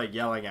starts like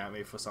yelling at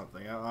me for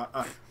something,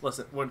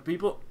 listen.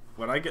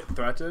 When I get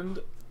threatened,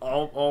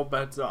 all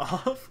bets are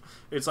off.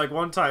 It's like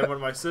one time when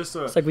my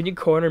sister. It's like when you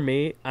corner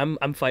me, I'm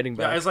fighting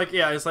back. It's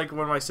like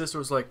when my sister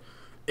was like,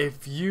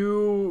 if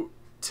you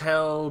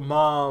tell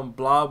mom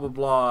blah blah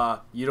blah,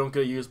 you don't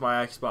get to use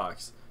my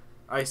Xbox.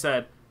 I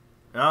said,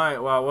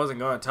 alright, well I wasn't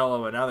gonna tell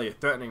her, but now that you're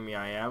threatening me,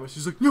 I am. And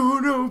she's like,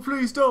 no,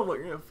 please don't. I'm like,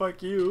 yeah,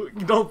 fuck you.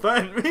 Don't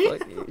threaten me.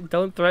 Like,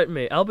 don't threaten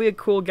me. I'll be a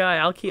cool guy.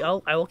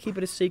 I will keep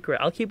it a secret.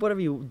 I'll keep whatever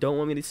you don't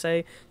want me to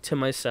say to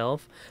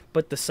myself.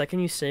 But the second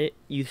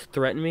you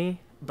threaten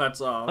me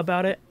That's off.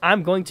 about it,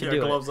 I'm going to Your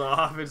do gloves it. are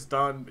off. It's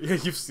done.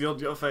 You've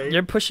sealed your fate.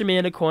 You're pushing me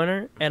in a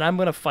corner, and I'm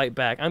gonna fight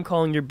back. I'm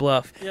calling your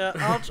bluff. Yeah,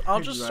 I'll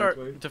just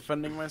Exactly. start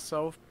defending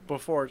myself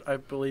before I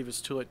believe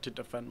it's too late to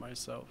defend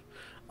myself.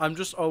 I'm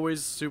just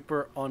always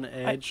super on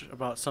edge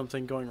about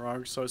something going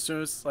wrong. So as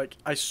soon as like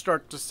I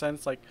start to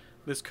sense like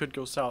this could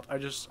go south,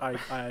 I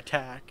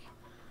attack.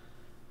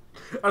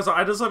 Also,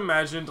 I just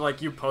imagined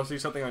like you posting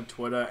something on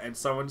Twitter and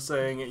someone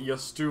saying you're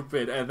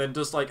stupid, and then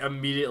just like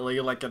immediately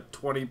like a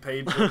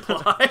 20-page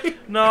reply.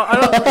 No, I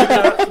don't do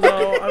that.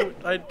 No,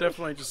 I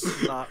definitely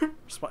just not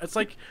respond. It's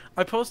like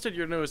I posted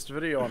your newest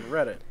video on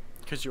Reddit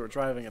because you were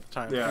driving at the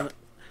time. Yeah.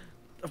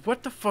 And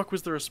what the fuck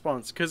was the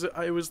response? Because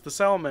it was the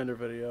salamander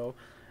video,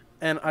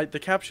 and the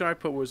caption I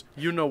put was,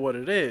 "You know what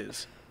it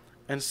is,"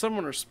 and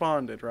someone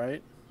responded,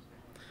 right?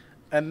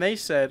 And they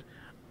said,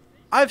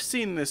 "I've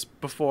seen this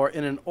before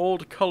in an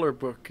old color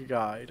book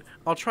guide.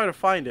 I'll try to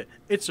find it.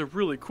 It's a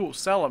really cool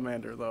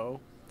salamander, though."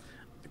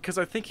 Because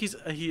I think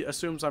he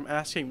assumes I'm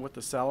asking what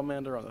the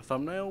salamander on the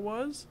thumbnail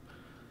was.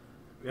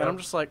 Yeah. And I'm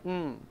just like,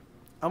 I'm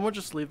gonna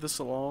just leave this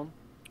alone,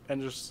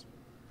 and just,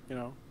 you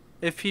know,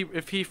 if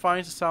he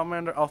finds a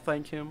salamander, I'll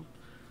thank him.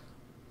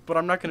 But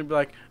I'm not gonna be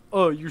like,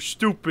 "Oh, you're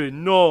stupid.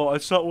 No,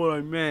 that's not what I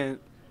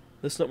meant."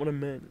 That's not what I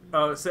meant.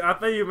 Oh, see, I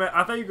thought you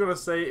were gonna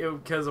say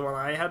it because when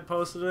I had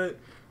posted it,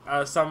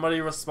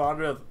 somebody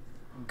responded with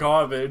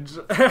garbage,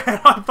 and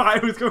I thought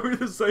it was going to be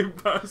the same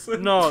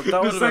person. No, that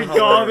just would've been say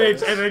garbage,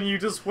 hilarious. and then you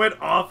just went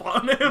off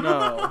on him.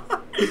 No.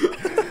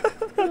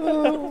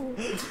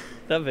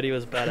 That video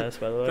was badass,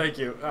 by the way. Thank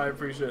you, I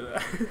appreciate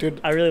it. Dude,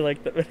 I really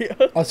liked that video.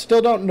 I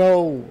still don't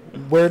know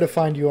where to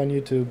find you on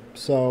YouTube,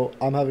 so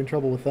I'm having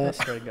trouble with I that.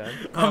 swear to God.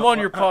 I'm on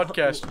your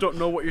podcast. Don't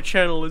know what your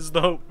channel is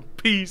though.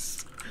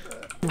 Peace.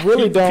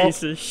 Really don't.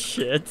 Piece of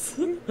shit.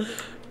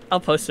 I'll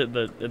post it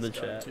in the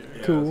chat.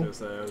 Yeah, Cool. I was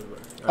gonna say,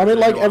 I mean,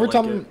 like, do every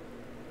wanna time, it.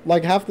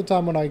 like, half the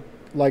time when I,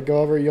 like,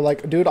 go over, you're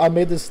like, "Dude, I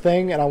made this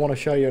thing, and I want to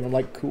show you," and I'm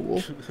like,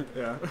 "Cool."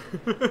 Yeah.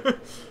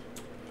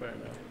 Fair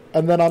enough.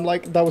 And then I'm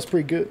like, "That was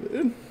pretty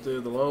good."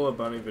 Dude, the Lola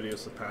Bunny video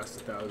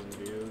surpassed 1,000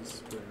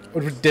 views.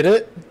 Pretty nice. Did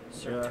it?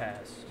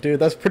 Surpassed. Dude,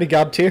 that's pretty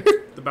god tier.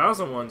 The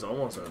Bowser one's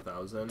almost at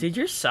 1,000. Dude,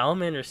 your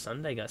Salamander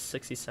Sunday got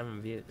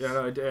 67 views. Yeah,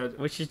 no, I did.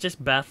 Which is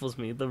just baffles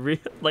me.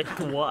 Like,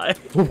 why?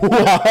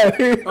 Why?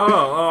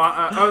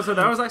 So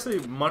that was actually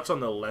much on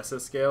the lesser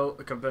scale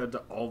compared to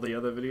all the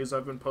other videos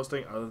I've been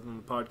posting, other than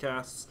the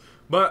podcasts.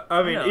 But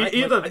I mean, Yeah, I get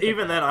even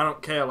that. then, I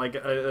don't care. Like,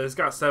 it's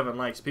got 7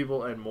 likes,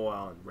 people and more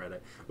on Reddit,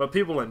 but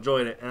people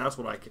enjoyed it, and that's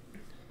what I.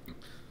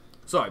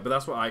 Sorry, but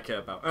that's what I care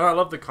about, and I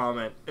love the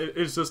comment.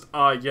 It's just,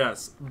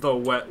 yes, the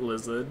wet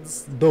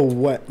lizards. The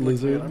wet Man,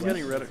 lizard. I'm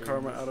getting Reddit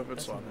karma out of it,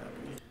 so I'm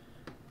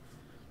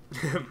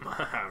happy.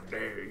 How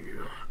dare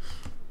you?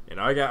 You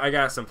know, I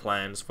got some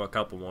plans for a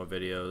couple more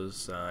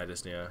videos. I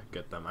just need to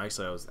get them.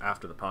 Actually, I was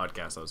after the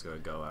podcast. I was gonna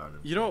go out. And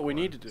You know what we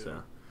make need one, to do?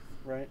 so.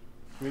 Right?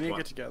 We need to What?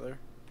 get together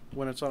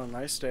when it's on a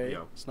nice day.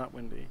 Yo. It's not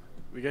windy.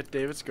 We get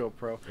David's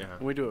GoPro Yeah.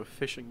 and we do a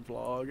fishing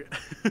vlog.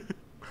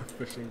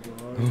 Fishing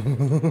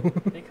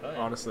vlog.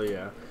 Honestly,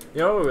 yeah.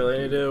 You know what we really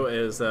need to do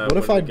is What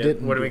if I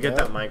didn't when do we get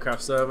that? that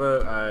Minecraft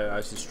server,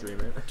 I should stream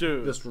it.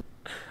 Dude. Just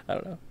I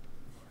don't know.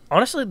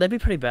 Honestly, that'd be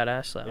pretty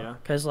badass though. Yeah.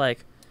 Cause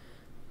like,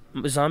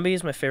 zombie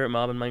is my favorite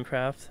mob in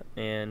Minecraft,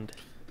 and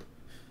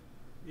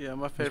Yeah,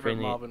 my favorite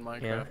pretty mob neat. in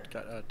Minecraft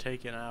got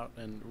taken out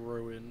and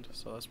ruined,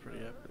 so that's pretty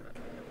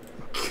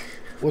epic.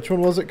 Which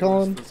one was it,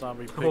 Colin? The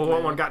zombie pig well,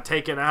 man. one got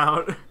taken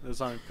out. The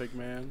zombie pig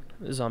man.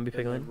 zombie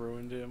And they piglin.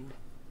 ruined him.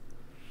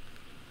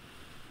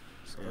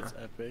 So Yeah. that's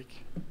epic.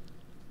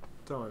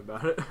 Tell me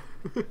about it.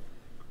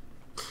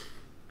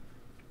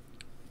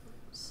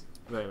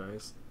 Very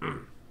nice.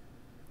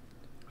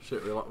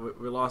 Shit,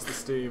 we lost the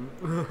steam.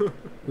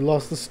 We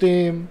lost the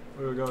steam.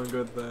 We were going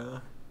good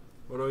there.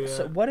 What are we at?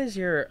 So what is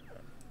your,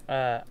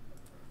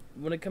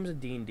 when it comes to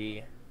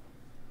D&D,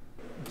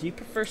 do you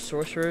prefer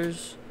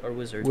sorcerers or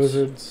wizards?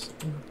 Wizards.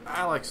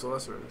 I like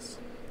sorcerers.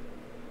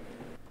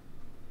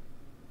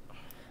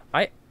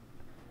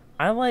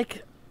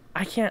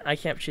 I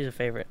can't choose a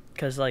favorite,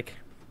 cause like,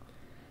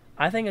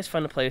 I think it's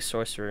fun to play a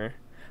sorcerer,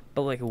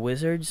 but like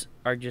wizards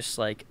are just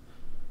like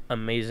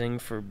amazing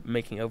for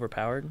making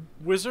overpowered.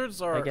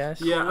 Wizards are I guess.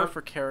 cooler Yeah,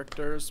 for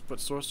characters, but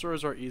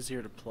sorcerers are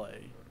easier to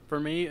play. For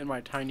me, in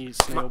my tiny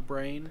snail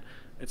brain,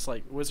 it's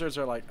like wizards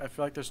are like, I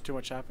feel like there's too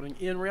much happening.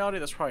 In reality,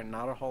 there's probably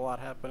not a whole lot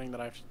happening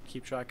that I have to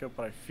keep track of,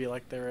 but I feel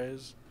like there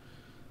is.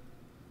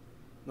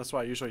 That's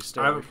why I usually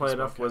stay I haven't away from played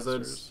enough spellcasters.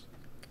 wizards.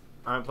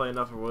 I haven't played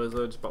enough of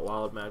wizards, but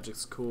wild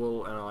magic's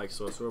cool, and I like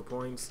sorcerer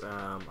points.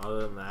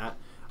 Other than that,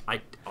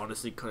 I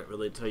honestly couldn't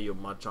really tell you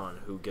much on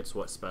who gets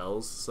what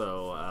spells.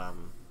 So I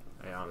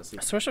honestly,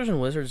 Sorcerers and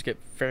wizards get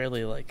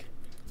fairly like,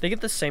 they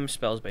get the same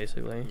spells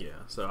basically. yeah.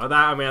 So at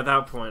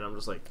that point, I'm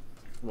just like,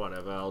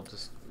 whatever. I'll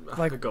just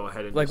Like- go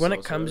ahead and like do when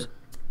it sorcerer. comes,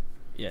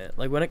 yeah,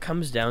 like when it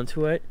comes down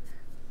to it,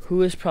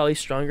 who is probably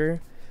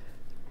stronger?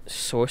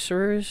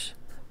 Sorcerers,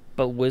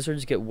 but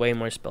wizards get way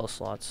more spell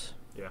slots.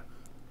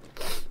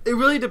 It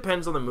really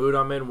depends on the mood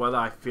I'm in, whether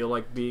I feel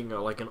like being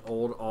like an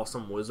old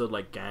awesome wizard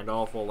like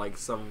Gandalf or like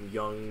some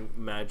young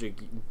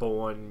magic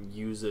born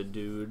user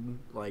dude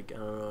like I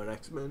don't know, an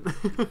X-Men.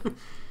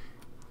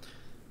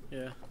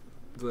 Yeah.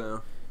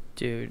 So,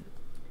 Dude,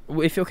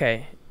 if you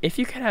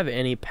could have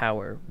any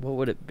power, what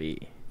would it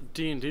be?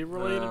 D&D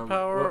related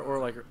power or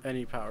like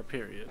any power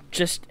period?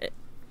 Just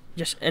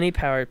any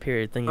power.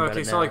 Period. Thinking about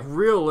okay, it so now. like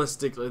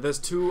realistically, there's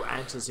two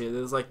answers here.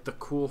 There's like the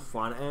cool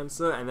fun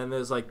answer, and then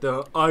there's like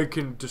the I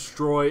can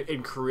destroy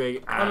and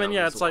create atoms. I mean,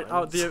 yeah, it's like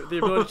one. the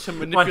ability to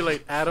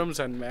manipulate atoms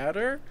and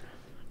matter,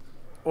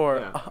 or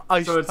Yeah.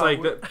 ice So it's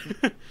like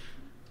power.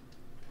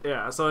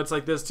 Yeah, so it's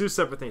like there's two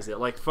separate things here.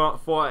 Like for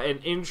an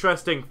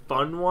interesting,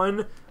 fun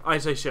one, I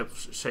say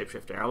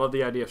shapeshifting. I love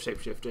the idea of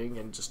shapeshifting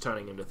and just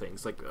turning into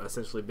things, like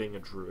essentially being a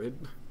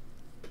druid.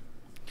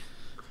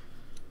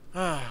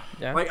 Yeah.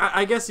 Like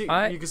I guess you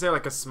I- could say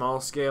like a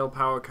small scale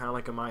power, kind of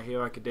like a My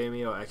Hero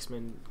Academia or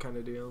X-Men kind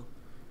of deal.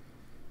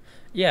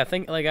 Yeah, I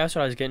think like that's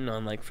what I was getting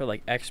on. Like for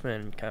like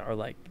X-Men, kind or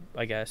like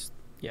I guess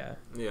yeah,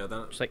 Yeah,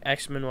 then just like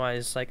X-Men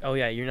wise, like oh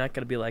yeah, you're not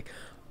gonna be like,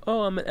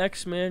 oh I'm an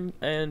X-Men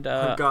and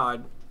oh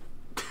God.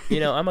 you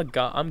know I'm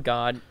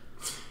God,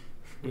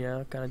 you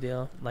know kind of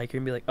deal. Like you're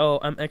gonna be like, oh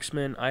I'm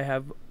X-Men, I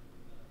have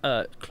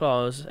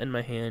claws in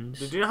my hands.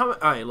 Do you know how?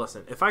 Alright,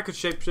 listen. If I could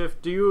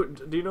shapeshift, do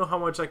you know how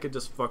much I could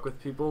just fuck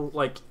with people?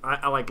 Like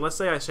I like. Let's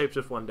say I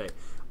shapeshift one day.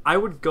 I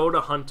would go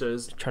to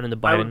Hunters. Turn into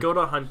I Biden. would go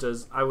to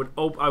Hunters. I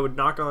would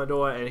knock on the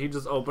door, and he'd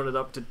just open it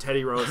up to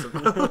Teddy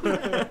Roosevelt.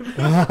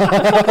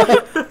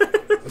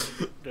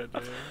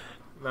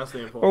 That's the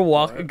important.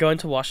 Or part. go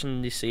into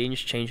Washington D.C. and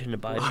just change into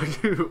Biden.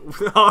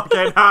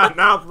 Okay,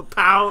 now the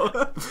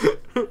power.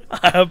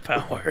 I have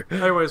power.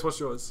 Anyways, what's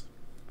yours?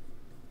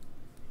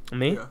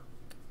 Me?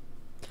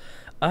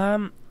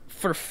 Yeah.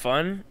 For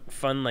fun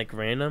like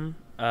random,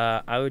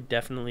 I would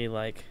definitely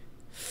like.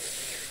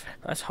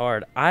 That's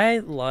hard. I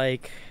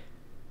think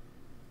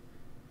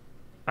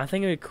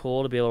it'd be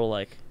cool to be able to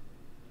like,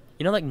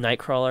 you know, like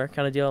Nightcrawler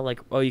kind of deal. Like,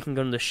 oh, you can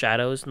go into the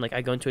shadows and like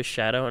I go into a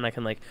shadow and I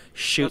can like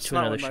shoot That's to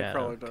not another what shadow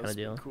Nightcrawler kind does, of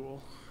deal. but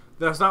Cool.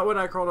 That's not what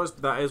Nightcrawler does,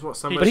 but that is what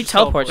somebody. But he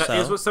teleports That though.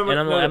 is what somebody.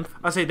 And No,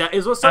 I say that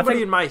is what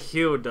somebody in my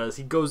hero does.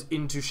 He goes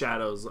into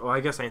shadows. Well, I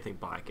guess anything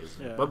black is.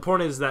 Yeah. But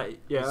point is that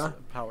yeah. It's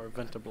power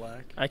vent to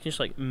black. I can just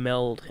like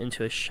meld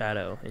into a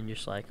shadow and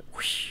just like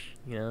whoosh,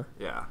 you know.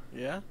 Yeah.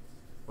 Yeah.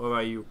 What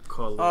about you,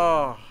 Colin?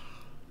 Oh.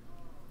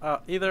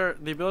 Either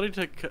the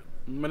ability to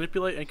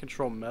manipulate and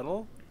control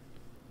metal,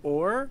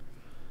 or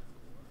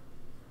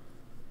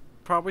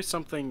probably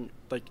something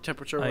like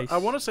temperature. Ice. I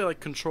want to say like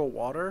control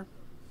water,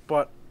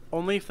 but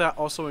only if that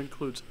also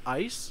includes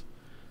ice.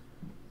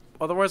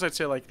 Otherwise, I'd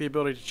say like the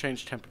ability to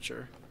change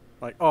temperature.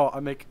 Like, oh, I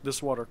make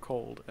this water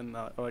cold, and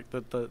like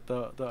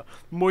the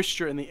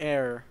moisture in the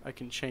air, I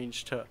can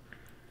change to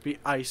be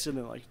ice, and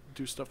then like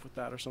do stuff with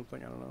that or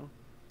something. I don't know.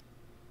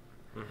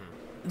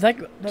 That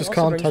Just also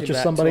Colin brings me touches back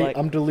to, somebody. like,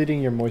 I'm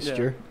deleting your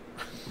moisture.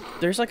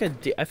 there's like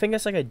I think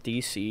it's like a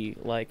DC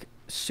like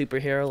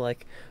superhero,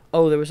 like,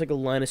 oh, there was like a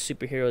line of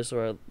superheroes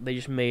where they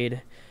just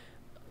made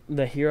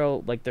the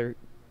hero like their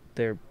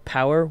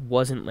power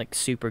wasn't like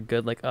super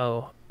good. Like,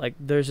 oh, like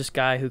there's this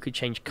guy who could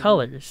change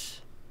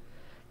colors,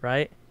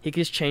 right? He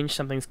could just change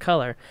something's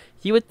color.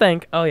 You would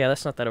think, oh yeah,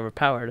 that's not that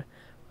overpowered.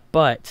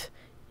 But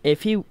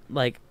if he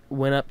like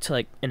went up to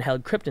like and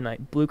held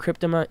kryptonite, blue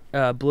kryptonite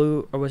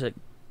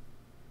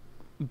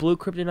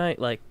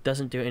like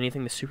doesn't do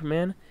anything to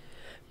Superman.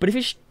 But if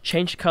you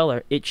change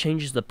color, it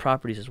changes the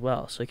properties as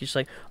well. So it's just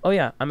like, oh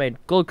yeah, I made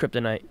gold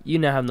kryptonite. You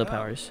now have no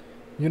powers.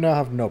 You now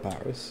have no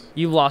powers.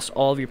 You've lost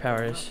all of your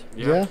powers.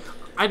 Yeah.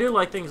 I do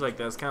like things like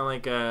this.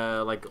 Kind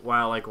of like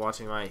why I like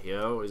watching My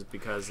Hero is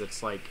because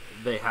it's like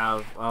they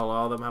have a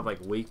lot of them have like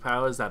weak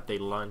powers that they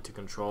learn to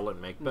control and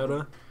make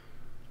better.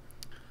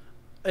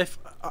 If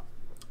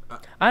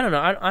I don't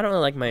know. I don't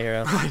really like My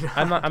Hero.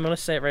 I'm gonna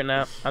say it right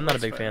now. I'm not a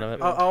big fan of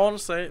it. I want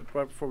to say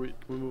right before we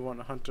move on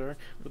to Hunter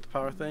with the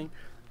power thing.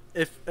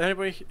 If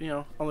anybody,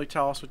 only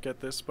Talos would get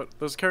this, but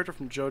there's a character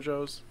from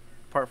JoJo's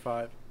Part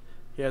 5.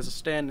 He has a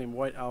stand named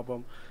White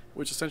Album,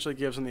 which essentially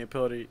gives him the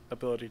ability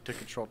to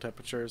control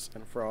temperatures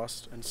and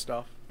frost and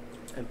stuff.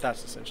 And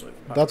that's essentially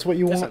the power. That's what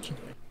you want? Essentially.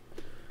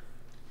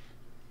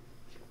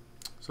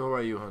 So what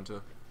about you,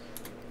 Hunter?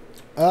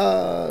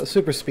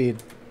 Super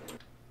speed.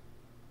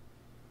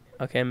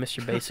 Okay,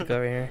 Mr. Basic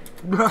over here.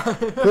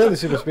 Clearly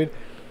super speed.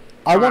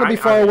 I want to be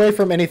far away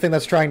from anything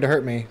that's trying to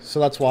hurt me, so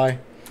that's why.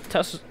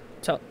 Talos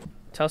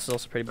is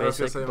also pretty I was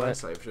basic, gonna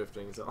say but shape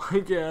shifting. So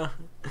like yeah.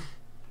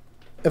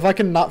 If I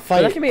can not but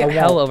fight, that can be I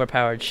hell won't.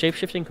 overpowered.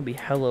 Shapeshifting can be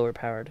hell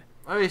overpowered.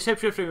 I mean,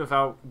 shapeshifting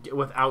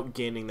without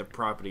gaining the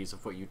properties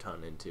of what you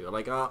turn into.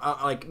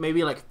 Like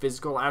maybe like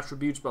physical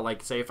attributes, but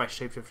like say if I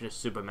shapeshift into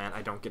Superman,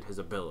 I don't get his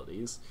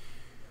abilities.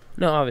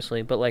 No,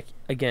 obviously, but like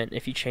again,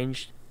 if you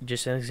change,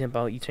 just an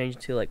example, you change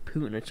it to like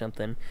Putin or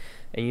something,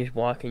 and you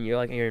walk and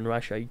you're in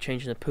Russia, you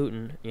change it to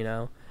Putin,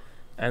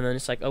 and then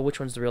it's like, oh, which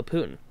one's the real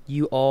Putin?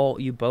 You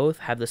both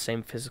have the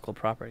same physical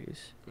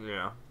properties.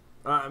 Yeah.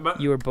 But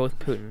You are both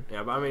Putin.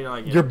 yeah, but I mean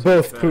like You're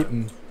both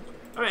Putin.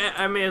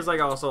 I mean, it's like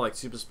also like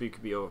super speed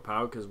could be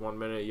overpowered because 1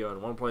 minute you're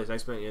in one place,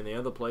 next minute you're in the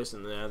other place,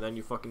 and then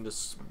you fucking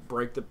just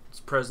break the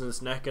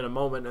president's neck in a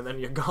moment, and then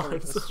you're gone.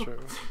 That's so. true.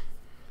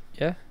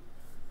 Yeah.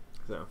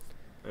 So,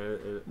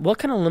 What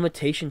kind of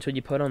limitations would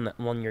you put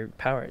on your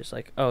powers?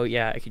 Like, oh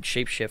yeah, I could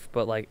shapeshift,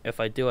 but like if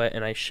I do it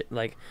and I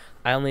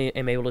only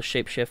am able to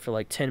shapeshift for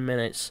like 10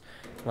 minutes,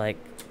 like,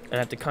 and I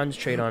have to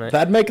concentrate on it.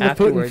 That'd make the Putin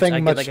afterwards, thing I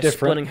get much like a different.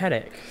 splitting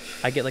headache.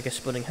 I get like a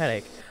splitting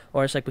headache.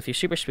 Or it's like with your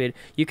super speed,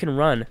 you can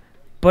run,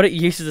 but it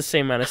uses the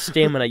same amount of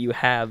stamina you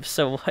have.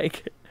 So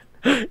like,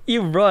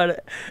 you run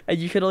and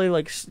you can only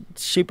like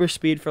super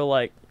speed for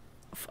like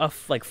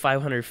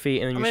 500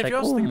 feet, and then I you're mean, if just you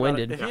like, also oh, I'm think about it,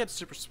 winded. if he had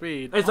super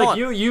speed, it's hold like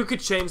on. you could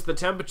change the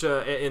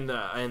temperature in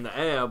the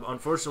air. But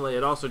unfortunately,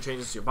 it also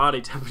changes your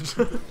body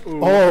temperature.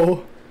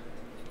 Oh,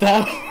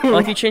 that.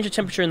 Like you change the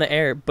temperature in the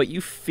air, but you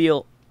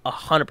feel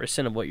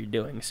 100% of what you're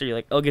doing. So you're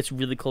like, oh, it gets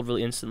really cold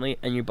really instantly,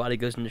 and your body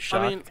goes into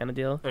shock, kind of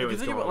deal. If you Anyways,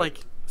 think go about on.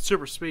 like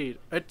super speed,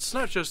 it's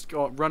not just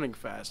running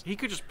fast. He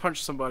could just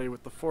punch somebody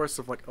with the force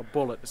of like a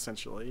bullet,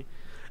 essentially,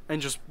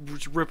 and just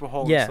rip a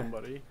hole in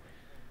somebody.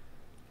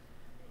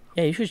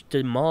 Yeah, you should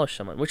demolish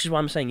someone, which is why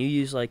I'm saying you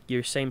use like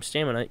your same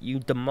stamina, you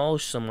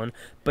demolish someone,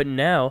 but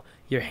now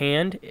your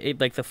hand,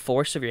 like the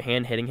force of your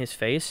hand hitting his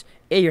face,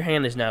 your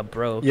hand is now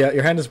broke. Yeah,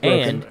 your hand is broken.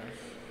 And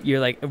your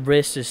like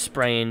wrist is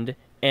sprained,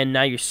 and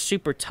now you're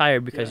super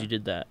tired because you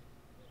did that.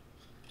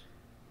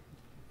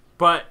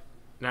 But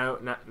now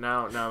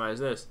imagine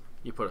this: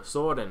 you put a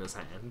sword in his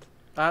hand.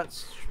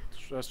 That's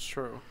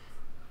true.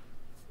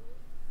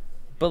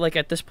 But like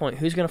at this point,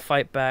 who's gonna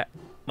fight back?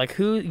 Like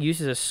who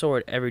uses a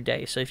sword every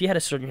day? So if you had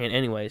a sword in your hand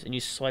anyways, and you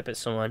swipe at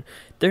someone,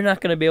 they're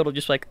not gonna be able to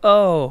just like,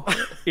 oh,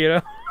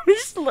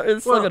 it's still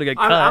gonna get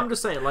cut. I'm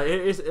just saying, like,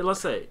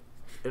 let's say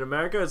in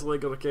America it's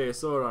illegal to carry a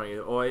sword on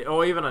you,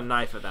 or even a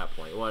knife at that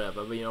point,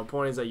 whatever. But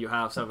point is that you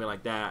have something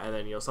like that, and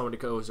then somebody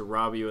goes to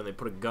rob you, and they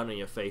put a gun in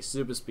your face,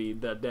 super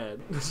speed, they're dead.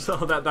 So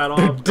that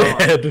arm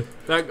Dead.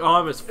 That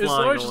arm is flying It's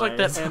always just away. like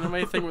that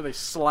anime thing where they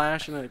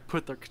slash and then they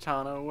put their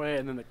katana away,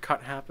 and then the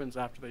cut happens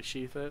after they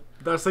sheath it.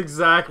 That's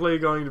exactly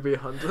going to be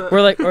Hunter.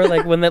 Or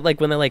when they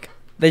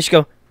just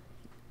go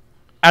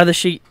out of the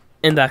sheet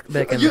and back in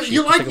the sheet.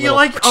 You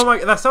like oh my,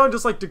 that sounded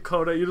just like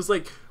Dakota. You're just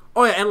like,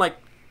 oh yeah, and like,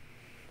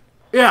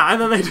 yeah,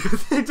 and then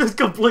they just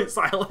complete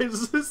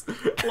silence.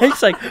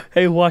 It's like,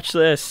 hey, watch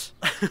this.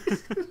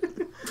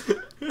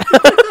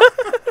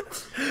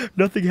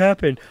 Nothing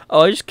happened.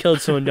 Oh, I just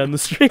killed someone down the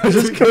street. I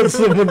just killed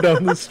someone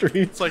down the street.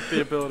 It's like the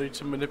ability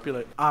to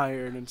manipulate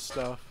iron and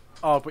stuff.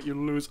 Oh, but you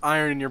lose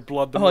iron in your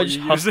blood the Oh, more I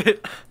you just use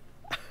it.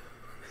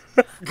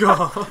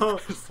 Go.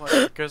 It's like,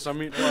 because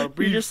I'm eating a lot of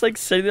You're beef. just like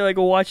sitting there like,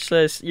 watch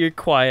this. You're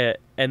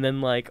quiet, and then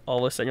like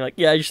all of a sudden you're like,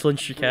 yeah, I just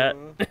lynched your cat.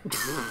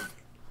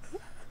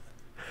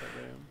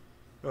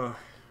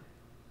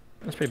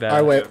 That's pretty bad.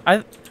 Alright,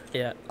 wait.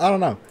 I don't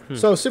know.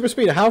 So super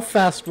speed. How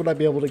fast would I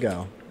be able to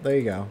go? There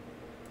you go.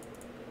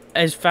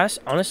 As fast,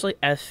 honestly,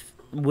 as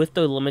with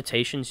the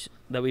limitations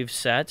that we've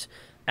set,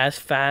 as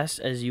fast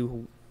as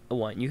you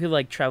one. You could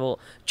like travel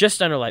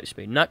just under light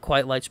speed, not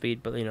quite light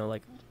speed, but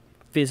like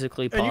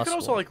physically possible. And you can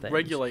also like things.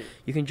 regulate.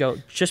 You can go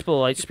just below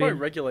light You can speed. probably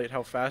regulate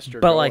how fast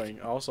you're But, going.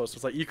 like- Also, so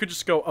it's like you could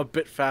just go a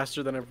bit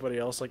faster than everybody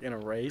else, like in a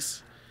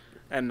race,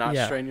 and not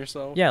Yeah. strain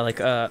yourself. Yeah,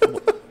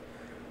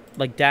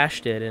 like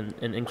Dash did in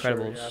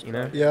Incredibles, Sure, yeah, you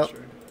know. for Yep. sure.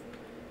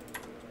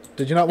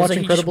 Did you not It's watch like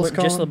he just Incredibles, went just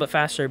a little Colin? bit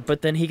faster,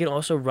 but then he can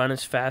also run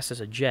as fast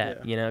as a jet,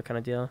 Yeah. you know, kind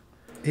of deal.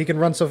 He can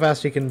run so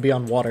fast he can be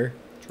on water.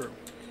 True.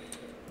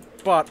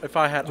 But if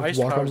I had Just ice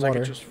walk on powers, I water.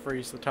 could just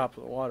freeze the top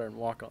of the water and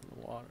walk on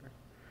the water.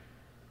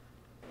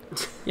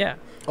 Yeah,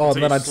 Oh, So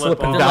and then you I'd slip slip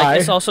and off. then like die.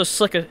 it's also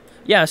slick.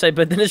 Yeah, I say,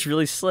 but then it's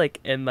really slick,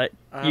 and like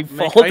you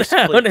Make fall ice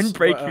down cleats. and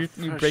break Well,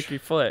 you break your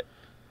foot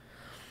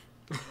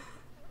Ice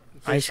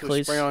Basically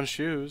cleats spray on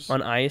shoes.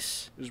 on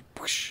ice. Just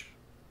whoosh.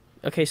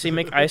 Okay, so you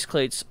make ice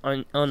cleats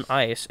on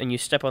ice, and you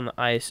step on the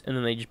ice, and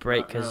then they just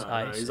break because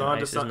ice. He's and on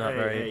to ice is something. not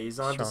very Hey, he's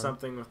on to strong.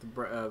 something with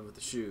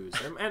the shoes.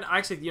 And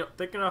actually,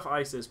 thick enough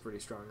ice is pretty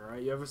strong,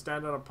 right? You ever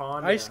stand on a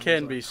pond? Ice Yeah,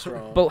 can it's be like-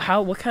 strong. But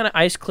how? What kind of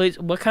ice cleats?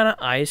 What kind of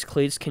ice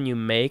cleats can you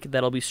make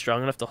that'll be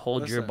strong enough to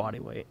hold your Listen. body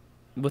weight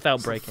without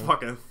Some breaking?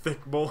 fucking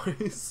thick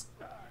boys.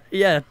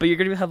 Yeah, but you're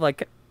gonna have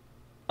like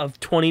a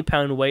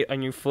 20-pound weight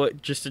on your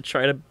foot just to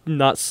try to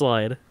not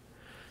slide.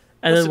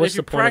 And Listen, then what's if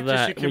you the point of practice,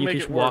 that you can when you make can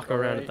just it walk work,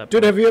 around alright? at that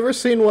Dude, point? have you ever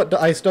seen what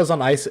the ice does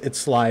on ice? It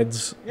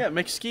slides. Yeah,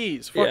 make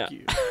skis. Fuck Yeah.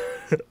 you.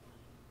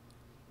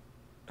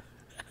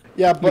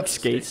 Yeah, Like but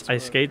skates,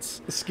 ice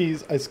skates.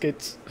 skis, ice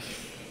skates.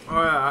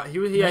 Oh yeah,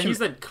 he Imagine-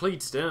 said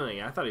cleats, didn't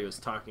he? I thought he was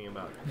talking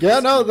about. Yeah,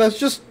 no, that's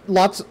just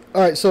lots.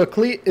 All right, so a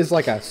cleat is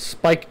like a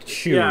spiked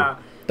shoe. Yeah.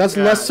 That's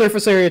yeah. less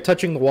surface area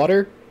touching the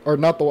water, or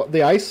not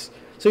the ice.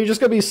 So you're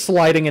just gonna be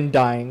sliding and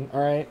dying.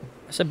 All right.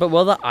 I said, but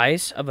will the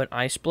ice of an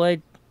ice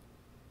blade,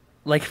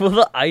 like, will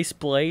the ice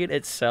blade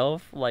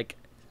itself, like,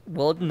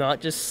 will it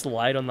not just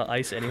slide on the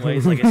ice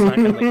anyways? Like, it's not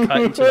gonna like,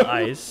 cut into the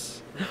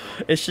ice.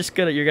 It's just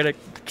you're gonna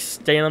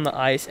stand on the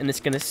ice, and it's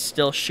gonna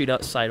still shoot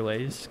out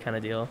sideways, kind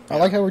of deal. I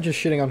like how we're just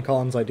shitting on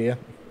Colin's idea.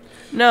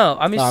 No,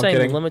 I'm just No, I'm saying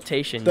kidding.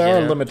 limitations. There you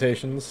are know?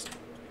 limitations.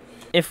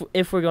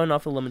 If we're going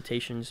off the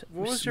limitations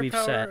What was your we've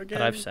power set,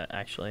 that I've again? set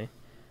actually.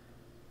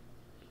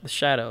 The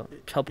shadow,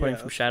 teleporting Yeah,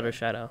 from that's shadow to right.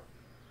 shadow.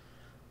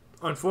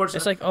 Unfortunately,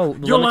 It's like, oh,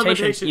 the your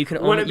limitation. You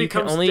can when only it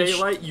becomes only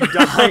daylight, you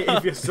die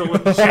if you're still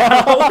in the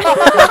shadow.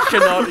 That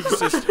cannot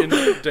exist in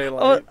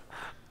daylight.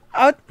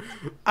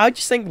 I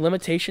just think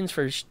limitations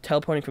for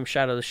teleporting from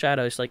shadow to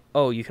shadow is like,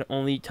 oh, you can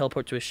only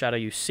teleport to a shadow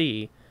you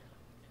see,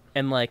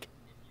 and like,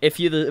 if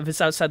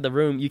it's outside the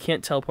room, you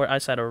can't teleport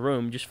outside a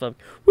room. Just like,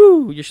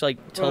 woo, you're just like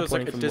Well, there's,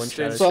 teleporting like, a from one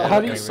shadow. distance. to So shadow how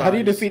do you anywhere. how do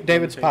you Size defeat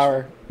David's limitation.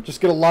 power?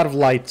 Just get a lot of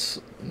lights.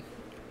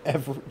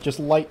 Just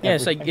light. Yeah,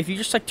 it's like everything. if you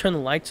just like turn the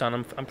lights on,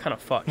 I'm kind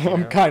of fucked. You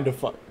I'm know? kind of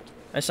fucked.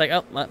 It's like,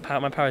 oh, my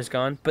power's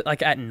gone. But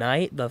like at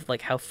night,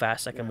 like how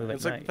fast I can move at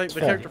It's night. like the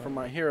Fair. character from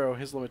My Hero.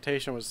 His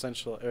limitation was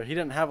essentially, or he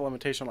didn't have a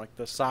limitation like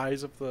the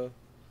size of the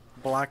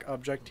black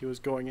object he was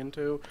going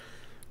into.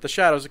 The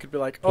shadows, it could be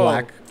like, oh,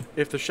 Black.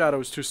 if the shadow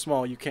is too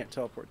small, you can't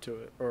teleport to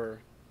it, or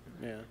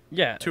yeah,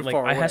 Yeah, too like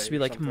far it has away to be or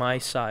like something. my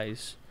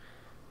size.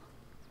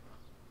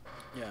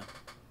 yeah,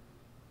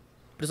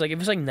 But it's like if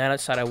it's like night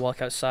outside, I walk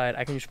outside,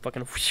 I can just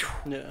fucking.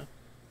 yeah,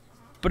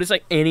 But it's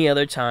like any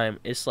other time,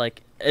 it's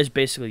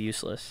basically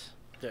useless.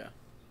 yeah.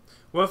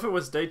 What if it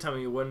was daytime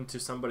and you went into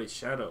somebody's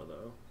shadow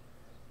though?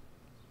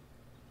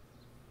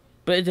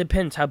 But it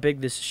depends how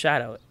big this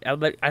shadow.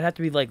 I'd have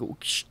to be like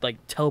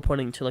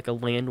teleporting to like a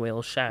land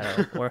whale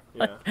shadow, or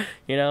Yeah.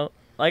 you know,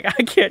 like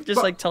I can't just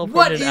But like teleport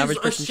what to an is average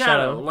a person's shadow?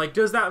 shadow. Like,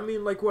 does that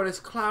mean like when it's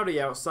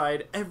cloudy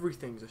outside,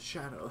 everyth's a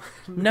shadow?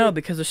 No,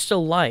 because there's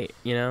still light.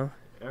 You know,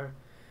 Yeah.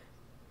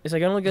 it's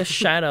like I don't like a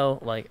shadow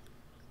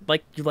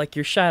like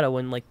your shadow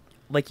when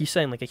like you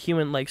saying like a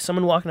human, like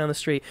someone walking down the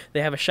street,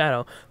 they have a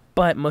shadow,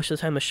 but most of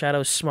the time the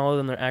shadow is smaller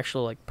than their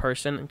actual like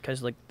person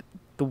because like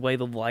the way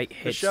the light The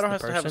hits shadow the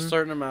has to have a person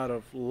certain amount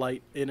of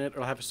light in it,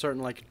 or have a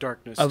certain like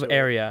darkness of to it.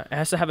 area. It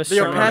has to have a The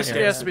certain opacity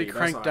area. has to be That's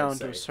cranked what I'd down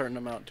to a say. certain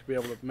amount to be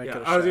able to make Yeah,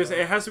 it a I shadow. was gonna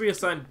say it has to be a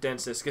certain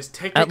density because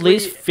technically At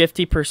least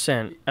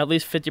 50%. At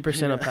least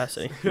 50% Yeah.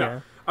 opacity. Yeah. Yeah.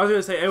 I was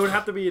gonna say it would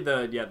have to be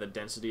the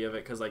density of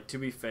it because like to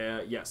be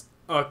fair, yes,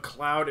 a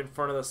cloud in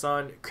front of the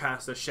sun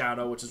casts a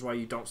shadow, which is why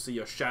you don't see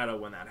your shadow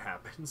when that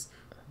happens.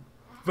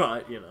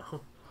 But you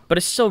know, But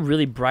it's still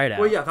really bright out.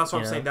 well, yeah, that's what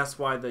you I'm know? saying. That's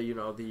why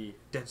the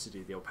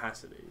density, the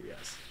opacity,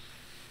 yes,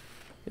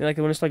 Like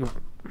when it's like,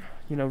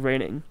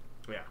 raining.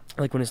 yeah,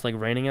 Like when it's like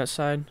raining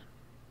outside,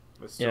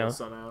 it's still Yeah.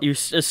 sun out.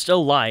 it's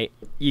still light.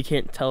 You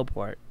can't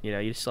teleport.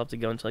 You still have to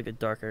go into like a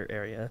darker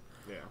area.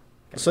 Yeah,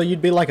 So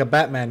you'd be like a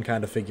Batman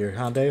kind of figure,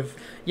 huh, Dave?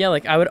 Yeah,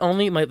 like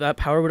that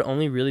power would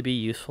only really be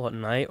useful at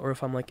night, or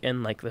if I'm like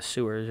in like the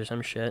sewers or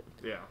some shit.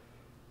 yeah.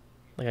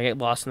 Like I get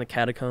lost in the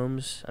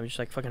catacombs. I'm just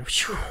like fucking.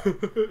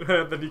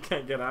 Then you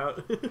can't get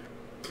out.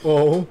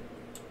 Oh.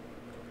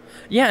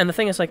 Yeah, and the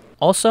thing is like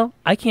also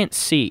I can't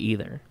see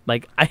either.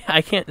 Like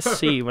I can't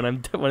see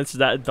when it's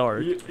that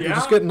dark. You Yeah.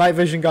 just get night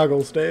vision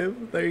goggles,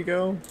 Dave. There you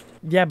go.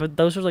 Yeah, but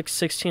those are like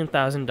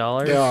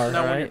 $16,000. They are.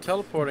 Now, when you're Right?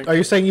 teleporting, Are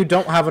you saying you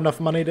don't have enough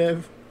money,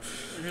 Dave?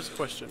 here's a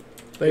question.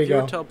 There if you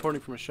you're go.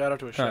 teleporting from a shadow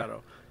to a Huh.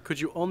 shadow, could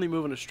you only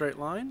move in a straight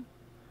line?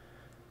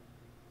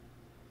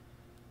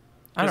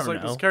 I don't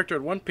like know. This character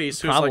in One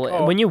Piece who's Probably. like,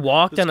 oh, When you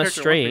walk this down a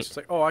character in One Piece straight, is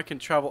like, oh, I can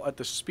travel at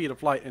the speed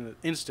of light in an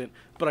instant,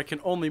 but I can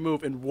only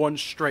move in one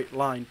straight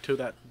line to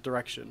that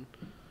direction.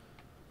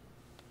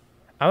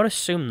 I would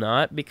assume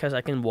not because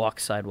I can walk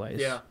sideways.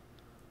 Yeah.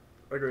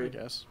 I Agreed.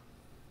 guess.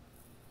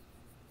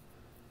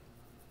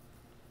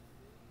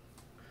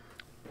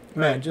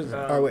 Man, just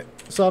wait.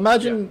 So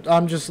imagine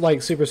I'm just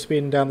like super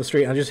speeding down the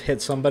street and I just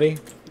hit somebody.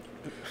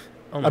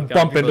 Oh my I God,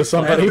 bump you're into both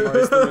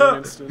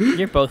somebody.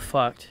 You're both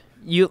fucked.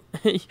 You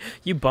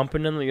you bump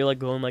into them. You're like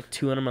going like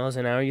 200 miles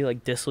an hour. You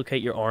like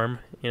dislocate your arm.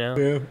 You know.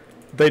 Yeah.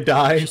 They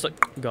die. It's just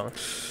like gone.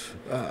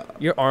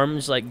 Your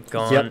arm's like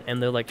gone, Yep.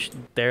 and they're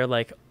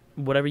like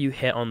whatever you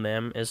hit on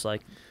them is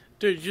like.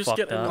 Dude, you just Fucked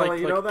get up. like, Oh,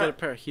 you like know get a that-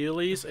 pair of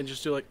Heelys and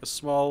just do like a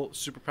small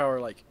superpower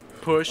like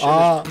push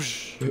and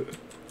just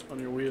on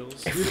your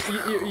wheels.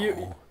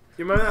 You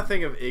remember that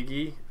thing of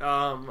Iggy?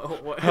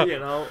 You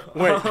know,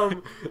 Wait.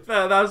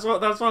 that's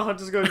what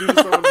Hunter's gonna do to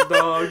someone's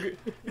dog.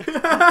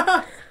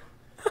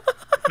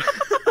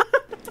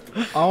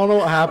 I don't know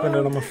what happened,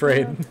 and I'm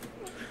afraid.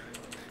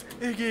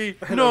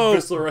 Iggy, An no,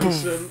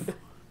 evisceration.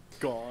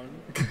 gone.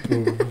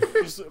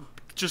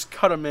 just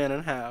cut a man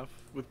in half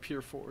with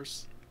pure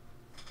force.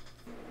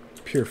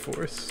 Pure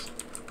force.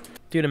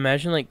 Dude,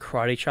 imagine like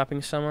karate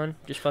chopping someone.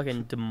 Just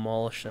fucking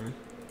demolish them.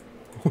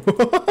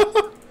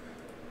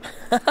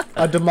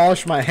 I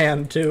demolished my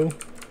hand too,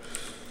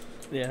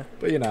 Yeah.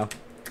 but you know.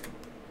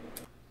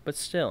 But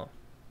still,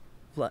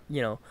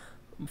 you know,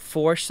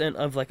 force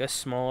of like a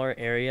smaller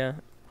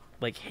area,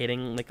 like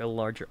hitting like a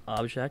larger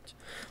object.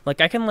 Like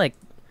I can like,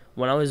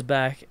 when I was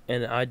back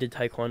and I did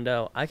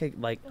taekwondo, I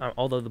could like,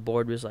 although the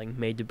board was like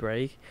made to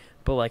break,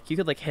 but like you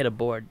could like hit a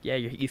board. Yeah,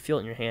 you feel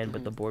it in your hand,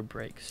 but the board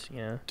breaks. You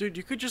know. Dude,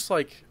 you could just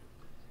like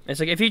It's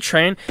like if you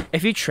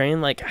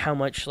train like how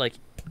much like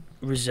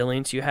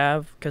resilience you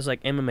have, because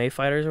like MMA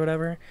fighters or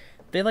whatever,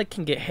 they like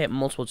can get hit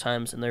multiple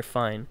times and they're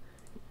fine.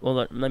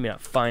 Well, maybe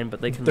not fine,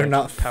 but they can. They're like,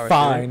 not power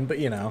fine, through it. but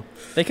you know.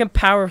 They can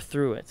power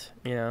through it.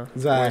 You know. Where it's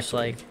Exactly.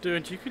 like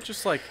dude, you could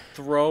just like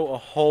throw a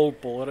whole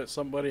bullet at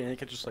somebody and it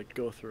could just like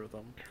go through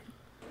them.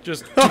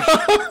 Just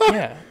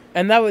yeah,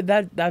 and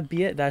that'd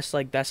be it.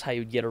 That's how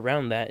you get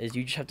around that. Is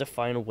you just have to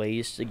find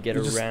ways to get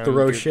You just around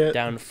throw your shit.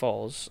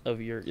 downfalls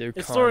of your.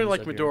 it's sort of cons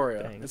like of your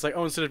Midoriya. thing. It's like,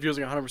 oh, instead of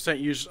using 100%,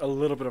 you use a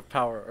little bit of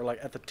power, or like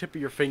at the tip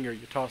of your finger,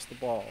 you toss the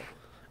ball,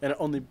 and it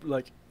only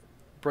like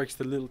breaks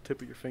the little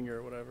tip of your finger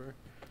or whatever.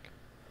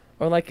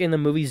 Or like in the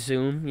movie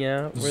Zoom,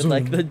 yeah, where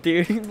like Zoom. the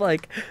dude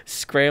like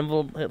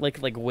scrambled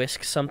like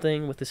whisk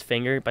something with his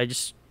finger by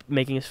just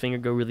making his finger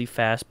go really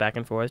fast back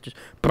and forth, just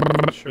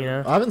Sure. you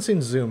know. I haven't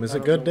seen Zoom. Is I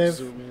it don't good, know what Dave?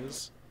 Zoom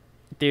is.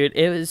 Dude,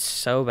 it was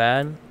so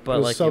bad, but it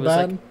was like so it was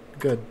bad. like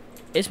Good.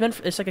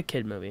 it's like a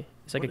kid movie.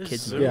 It's like What a is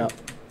kid's Zoom? movie. Yeah,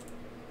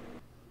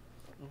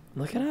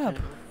 Look it up.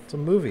 Okay. it's a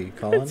movie,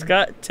 Colin. It's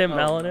got Tim Oh,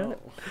 Allen in no.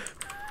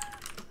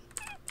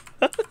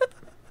 it.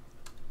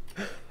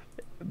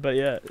 But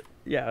yeah,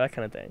 that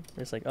kind of thing.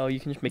 It's like, oh, you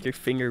can just make your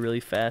finger really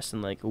fast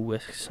and like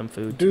whisk some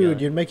food. Dude,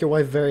 together. you'd make your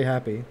wife very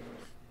happy.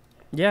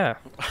 Yeah.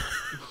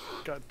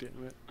 God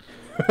damn it.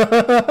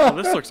 Oh,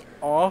 this looks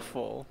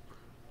awful.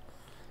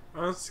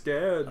 I'm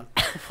scared.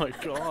 Oh my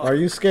god. Are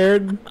you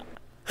scared?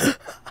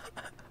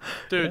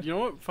 Dude, you know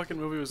what fucking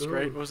movie was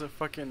great? Ooh. Was it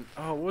fucking...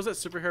 Oh, what was that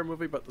superhero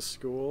movie about the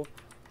school?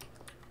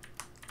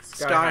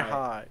 Sky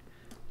High.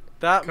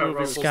 That Kurt movie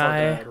was Russell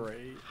Sky- fucking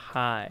great.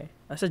 Hi.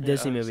 That's a Yeah,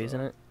 Disney I movie, saw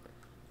isn't it?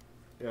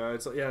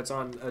 Yeah, it's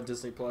on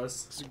Disney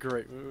Plus. It's a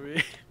great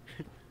movie.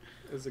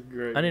 It's a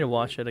great. I need to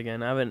watch it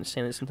again. I haven't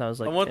seen it since I was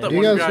like. I want 10. that Do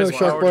you one guys know guy's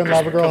Shark Howard Boy and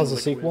Lava Stern Girl has a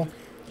comes sequel?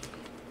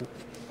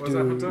 What's that,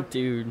 Dude. Hunter?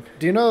 Dude,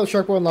 Do you know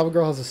Shark Boy and Lava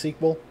Girl has a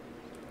sequel?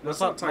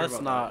 Let's not talk Let's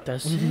about not.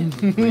 does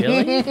it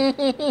really?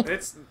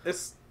 that.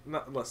 It's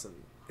not. Listen,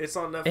 it's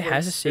on Netflix. It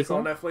has a It's sequel?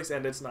 on Netflix,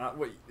 and it's not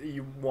what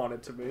you want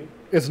it to be.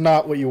 It's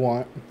not what you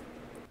want.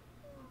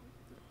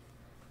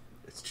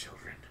 It's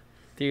children.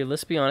 Dude,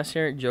 let's be honest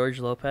here. George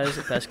Lopez,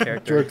 best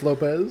character. George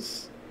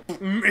Lopez.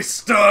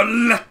 Mr.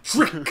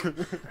 Electric.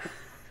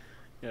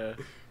 Yeah,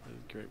 that's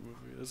a great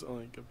movie. That's the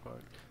only good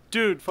part.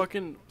 Dude,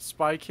 fucking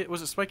Spy Kid.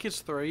 Was it Spy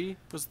Kids 3?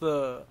 Was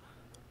the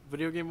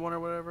video game one or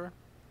whatever?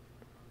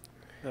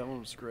 That one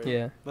was great.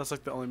 Yeah. That's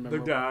like the only The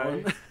memorable guy.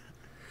 one.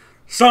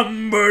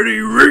 Somebody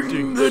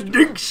ring the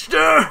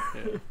Dinkster.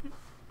 Yeah.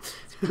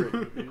 It's great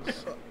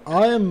movies.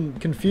 I am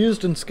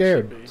confused and Should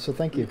scared, be. so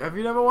thank you. Have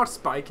you never watched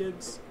Spy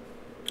Kids?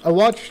 I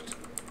watched.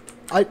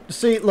 I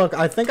see. Look,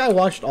 I think I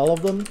watched all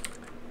of them,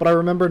 but I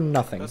remember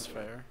nothing. That's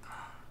fair.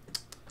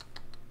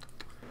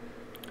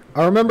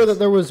 I remember that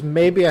there was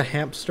maybe a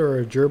hamster or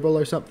a gerbil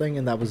or something,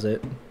 and that was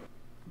it.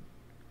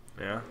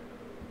 Yeah.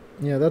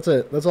 Yeah, that's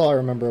it. That's all I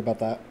remember about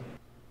that.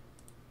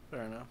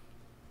 Fair enough.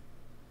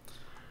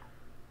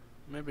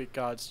 Maybe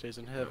God stays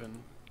in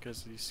heaven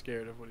because he's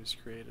scared of what he's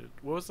created.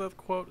 What was that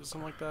quote?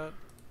 Something like that?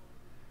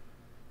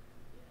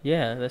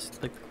 Yeah, that's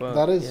like the quote.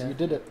 That is, yeah. you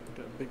did it,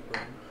 Got a big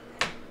brain.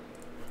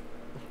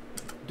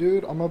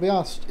 dude. I'm gonna be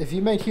honest. If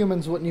you made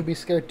humans, wouldn't you be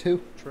scared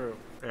too? True.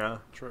 Yeah.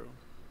 True.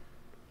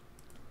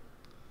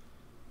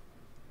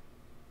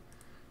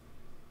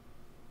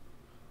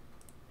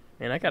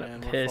 Man, I gotta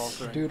Man, we're piss.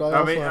 faltering. Dude, I I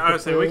also mean, have I to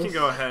would say we can piss.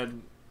 go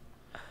ahead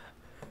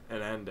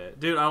and end it.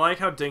 Dude, I like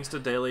how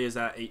Dinksta Daily is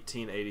at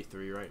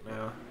 1883 right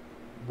now.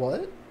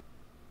 What?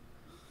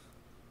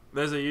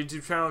 There's a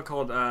YouTube channel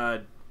called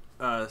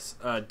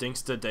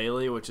Dinksta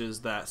Daily, which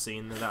is that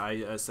scene that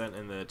I sent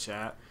in the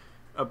chat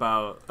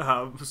about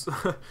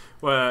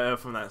well,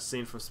 from that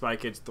scene from Spy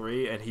Kids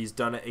 3, and he's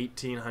done it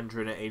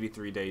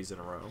 1,883 days in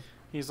a row.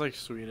 He's like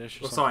Swedish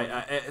or Well,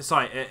 something.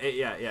 sorry,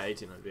 yeah,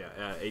 1,800,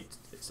 yeah,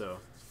 so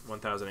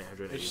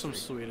 1,883. There's some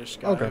Swedish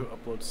guy Okay. who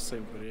uploads the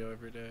same video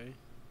every day.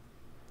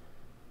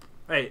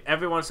 Hey,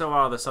 every once in a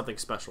while, there's something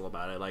special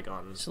about it, like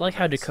on. It's like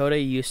how Dakota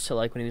used to,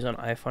 like, when he was on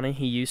iFunny,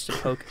 he used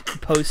to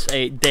post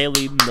a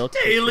daily milk.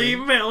 Daily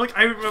picture. milk.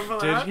 I remember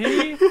that.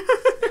 Did he?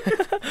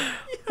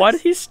 Why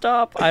did he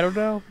stop? I don't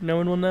know. No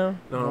one will know.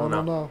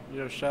 No.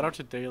 Yo, shout out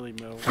to Daily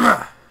Milk.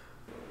 Shout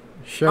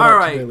All out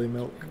right. to Daily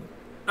Milk.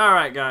 All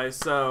right, guys.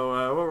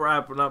 So we're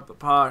wrapping up the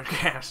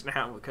podcast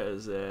now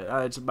because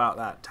it's about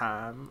that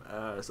time.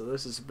 So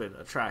this has been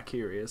a Try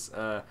Curious.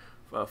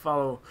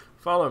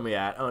 Follow me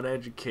at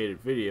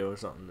Uneducated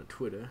Videos on the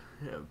Twitter,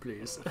 yeah,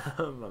 please.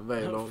 I'm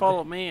available.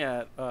 Follow me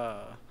at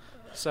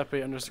Sepe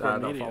Don't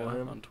 _media follow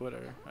him. on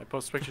Twitter. I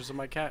post pictures of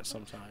my cat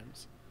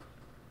sometimes.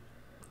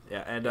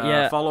 Yeah, and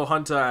Yeah. follow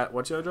Hunter at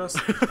what's your address?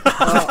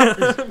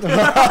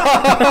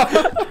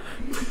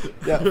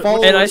 Yeah,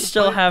 follow And I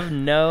still have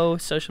no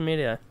social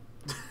media.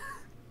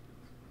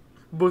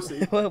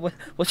 Bussy.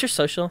 What's your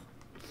social?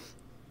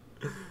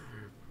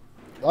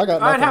 I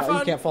got Alright, nothing. have You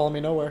fun. can't follow me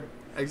nowhere.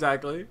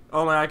 Exactly.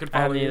 Only I can I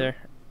follow have you. neither.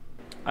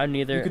 I'm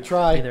neither. You could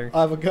try. Either.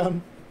 I have a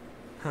gun.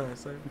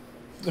 Same.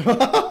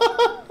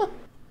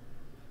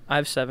 I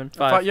have 7.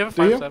 5. You have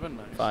Do you? 5'7",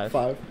 nice. 5.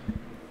 5.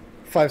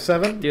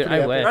 5'7"? Dude, Pretty I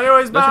epic. wish.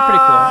 Anyways, Those are pretty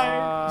cool.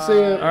 bye. See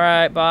ya. All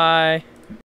right, bye.